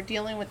Cowan, we were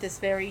dealing with this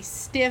very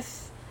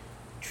stiff,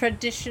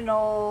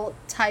 traditional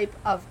type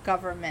of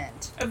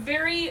government. A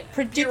very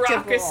predictable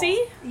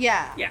bureaucracy.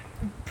 Yeah. Yeah.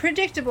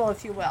 Predictable,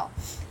 if you will.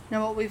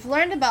 Now, what we've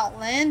learned about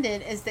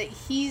Landon is that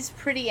he's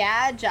pretty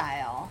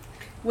agile,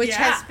 which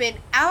has been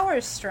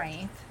our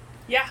strength.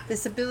 Yeah.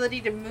 This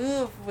ability to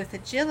move with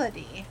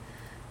agility.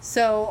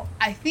 So,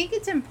 I think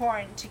it's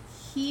important to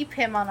keep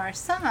him on our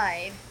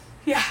side.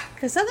 Yeah.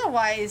 Because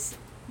otherwise,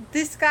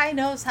 this guy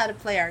knows how to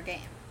play our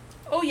game.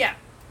 Oh, yeah.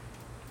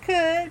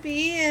 Could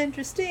be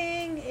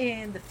interesting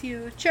in the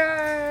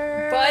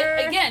future.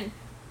 But, again,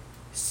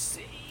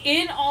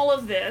 in all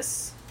of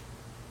this,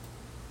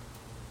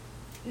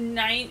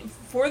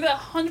 for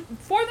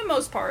the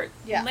most part,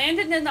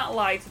 Landon did not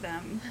lie to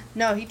them.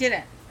 No, he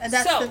didn't. And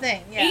that's the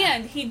thing. Yeah.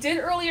 And he did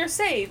earlier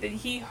say that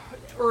he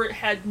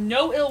had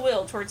no ill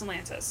will towards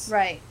Atlantis.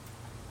 Right.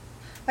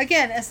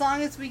 Again, as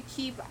long as we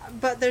keep...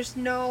 But there's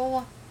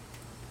no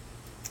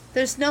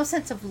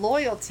sense of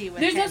loyalty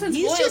with him. There's no sense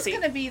of loyalty. He's just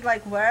going to be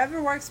like,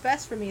 wherever works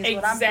best for me is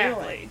what I'm doing.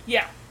 Exactly.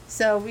 Yeah.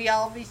 So we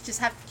always just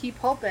have to keep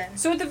hoping.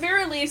 So at the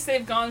very least,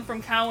 they've gone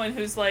from Cowan,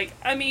 who's like,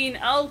 I mean,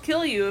 I'll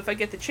kill you if I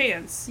get the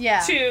chance. Yeah.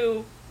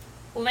 To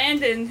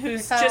Landon,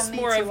 who's just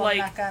more of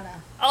like,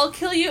 I'll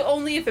kill you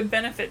only if it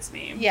benefits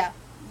me. Yeah.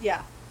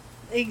 Yeah.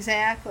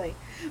 Exactly.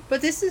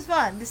 But this is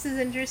fun. This is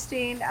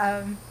interesting.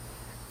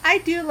 I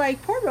do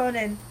like poor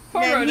Ronan.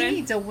 Ronan. He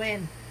needs a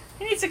win.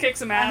 He needs to kick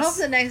some ass. I hope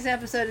the next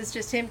episode is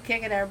just him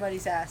kicking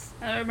everybody's ass.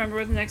 I don't remember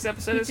what the next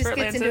episode is for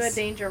Atlantis. He just gets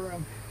into a danger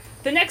room.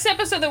 The next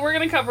episode that we're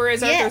going to cover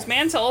is Arthur's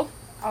Mantle.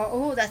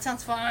 Oh, that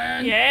sounds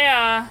fun.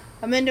 Yeah.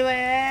 I'm into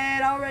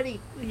it already.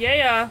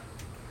 Yeah.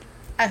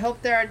 I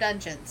hope there are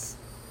dungeons.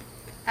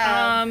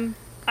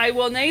 I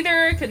will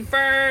neither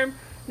confirm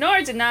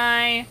nor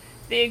deny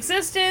the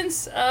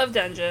existence of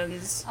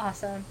dungeons.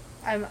 Awesome.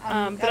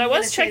 But I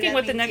was checking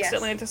what the next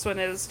Atlantis one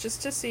is,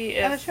 just to see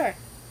if... Oh, sure.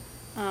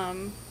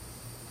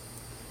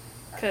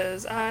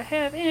 Because I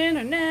have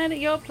internet at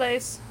your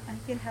place. I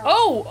can help.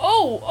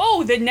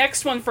 Oh! The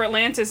next one for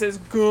Atlantis is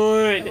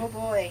good. Oh,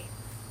 boy.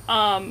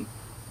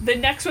 The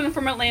next one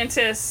from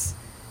Atlantis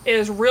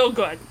is real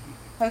good.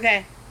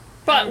 Okay.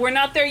 But we're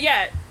not there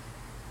yet.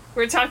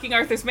 We're talking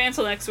Arthur's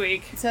Mantle next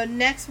week. So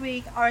next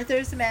week,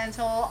 Arthur's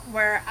Mantle,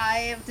 where I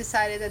have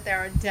decided that there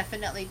are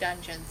definitely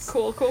dungeons.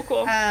 Cool.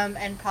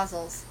 And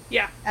puzzles.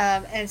 Yeah.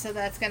 And so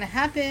that's going to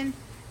happen.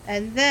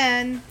 And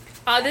then...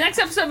 the next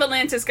episode of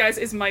Atlantis, guys,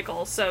 is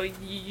Michael. So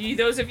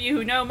those of you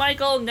who know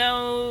Michael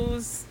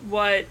knows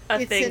what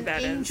a thing that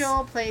is. It's an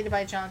angel played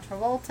by John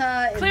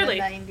Travolta in the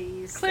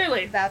 90s.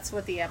 Clearly. That's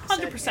what the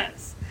episode 100%.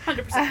 is.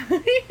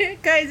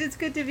 100%. Guys, it's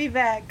good to be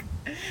back.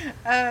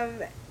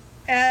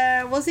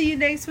 We'll see you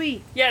next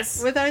week.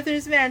 Yes. With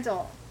Arthur's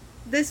Mantle.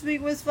 This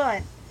week was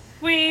fun.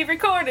 We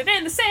recorded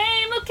in the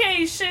same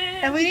location.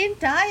 And we didn't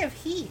die of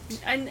heat.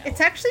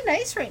 It's actually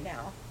nice right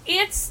now.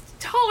 It's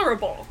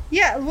tolerable.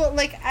 Yeah, well,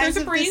 like, as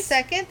there's of this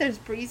second, there's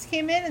breeze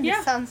came in and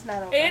the sun's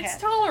not overhead. It's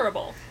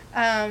tolerable.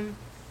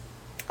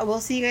 We'll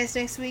see you guys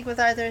next week with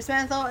Arthur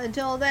Smanthel.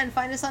 Until then,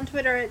 find us on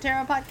Twitter at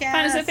Terra Podcast.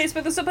 Find us at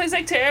Facebook, There's No Place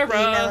Like Terra.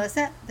 Email us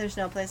at There's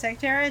No Place Like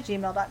Terra,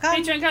 gmail.com.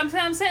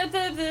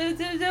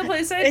 Patreon.com, No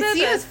Place Like Terra.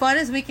 It's as fun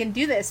as we can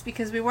do this,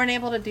 because we weren't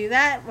able to do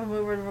that when we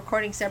were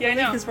recording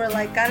separately, because we're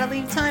like, gotta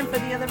leave time for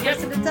the other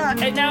person to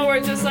talk. And now we're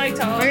just like,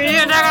 talking.